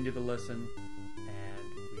continue to listen, and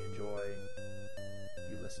we enjoy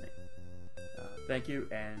you listening. Thank you,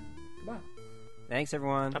 and goodbye. Thanks,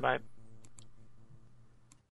 everyone. Bye-bye.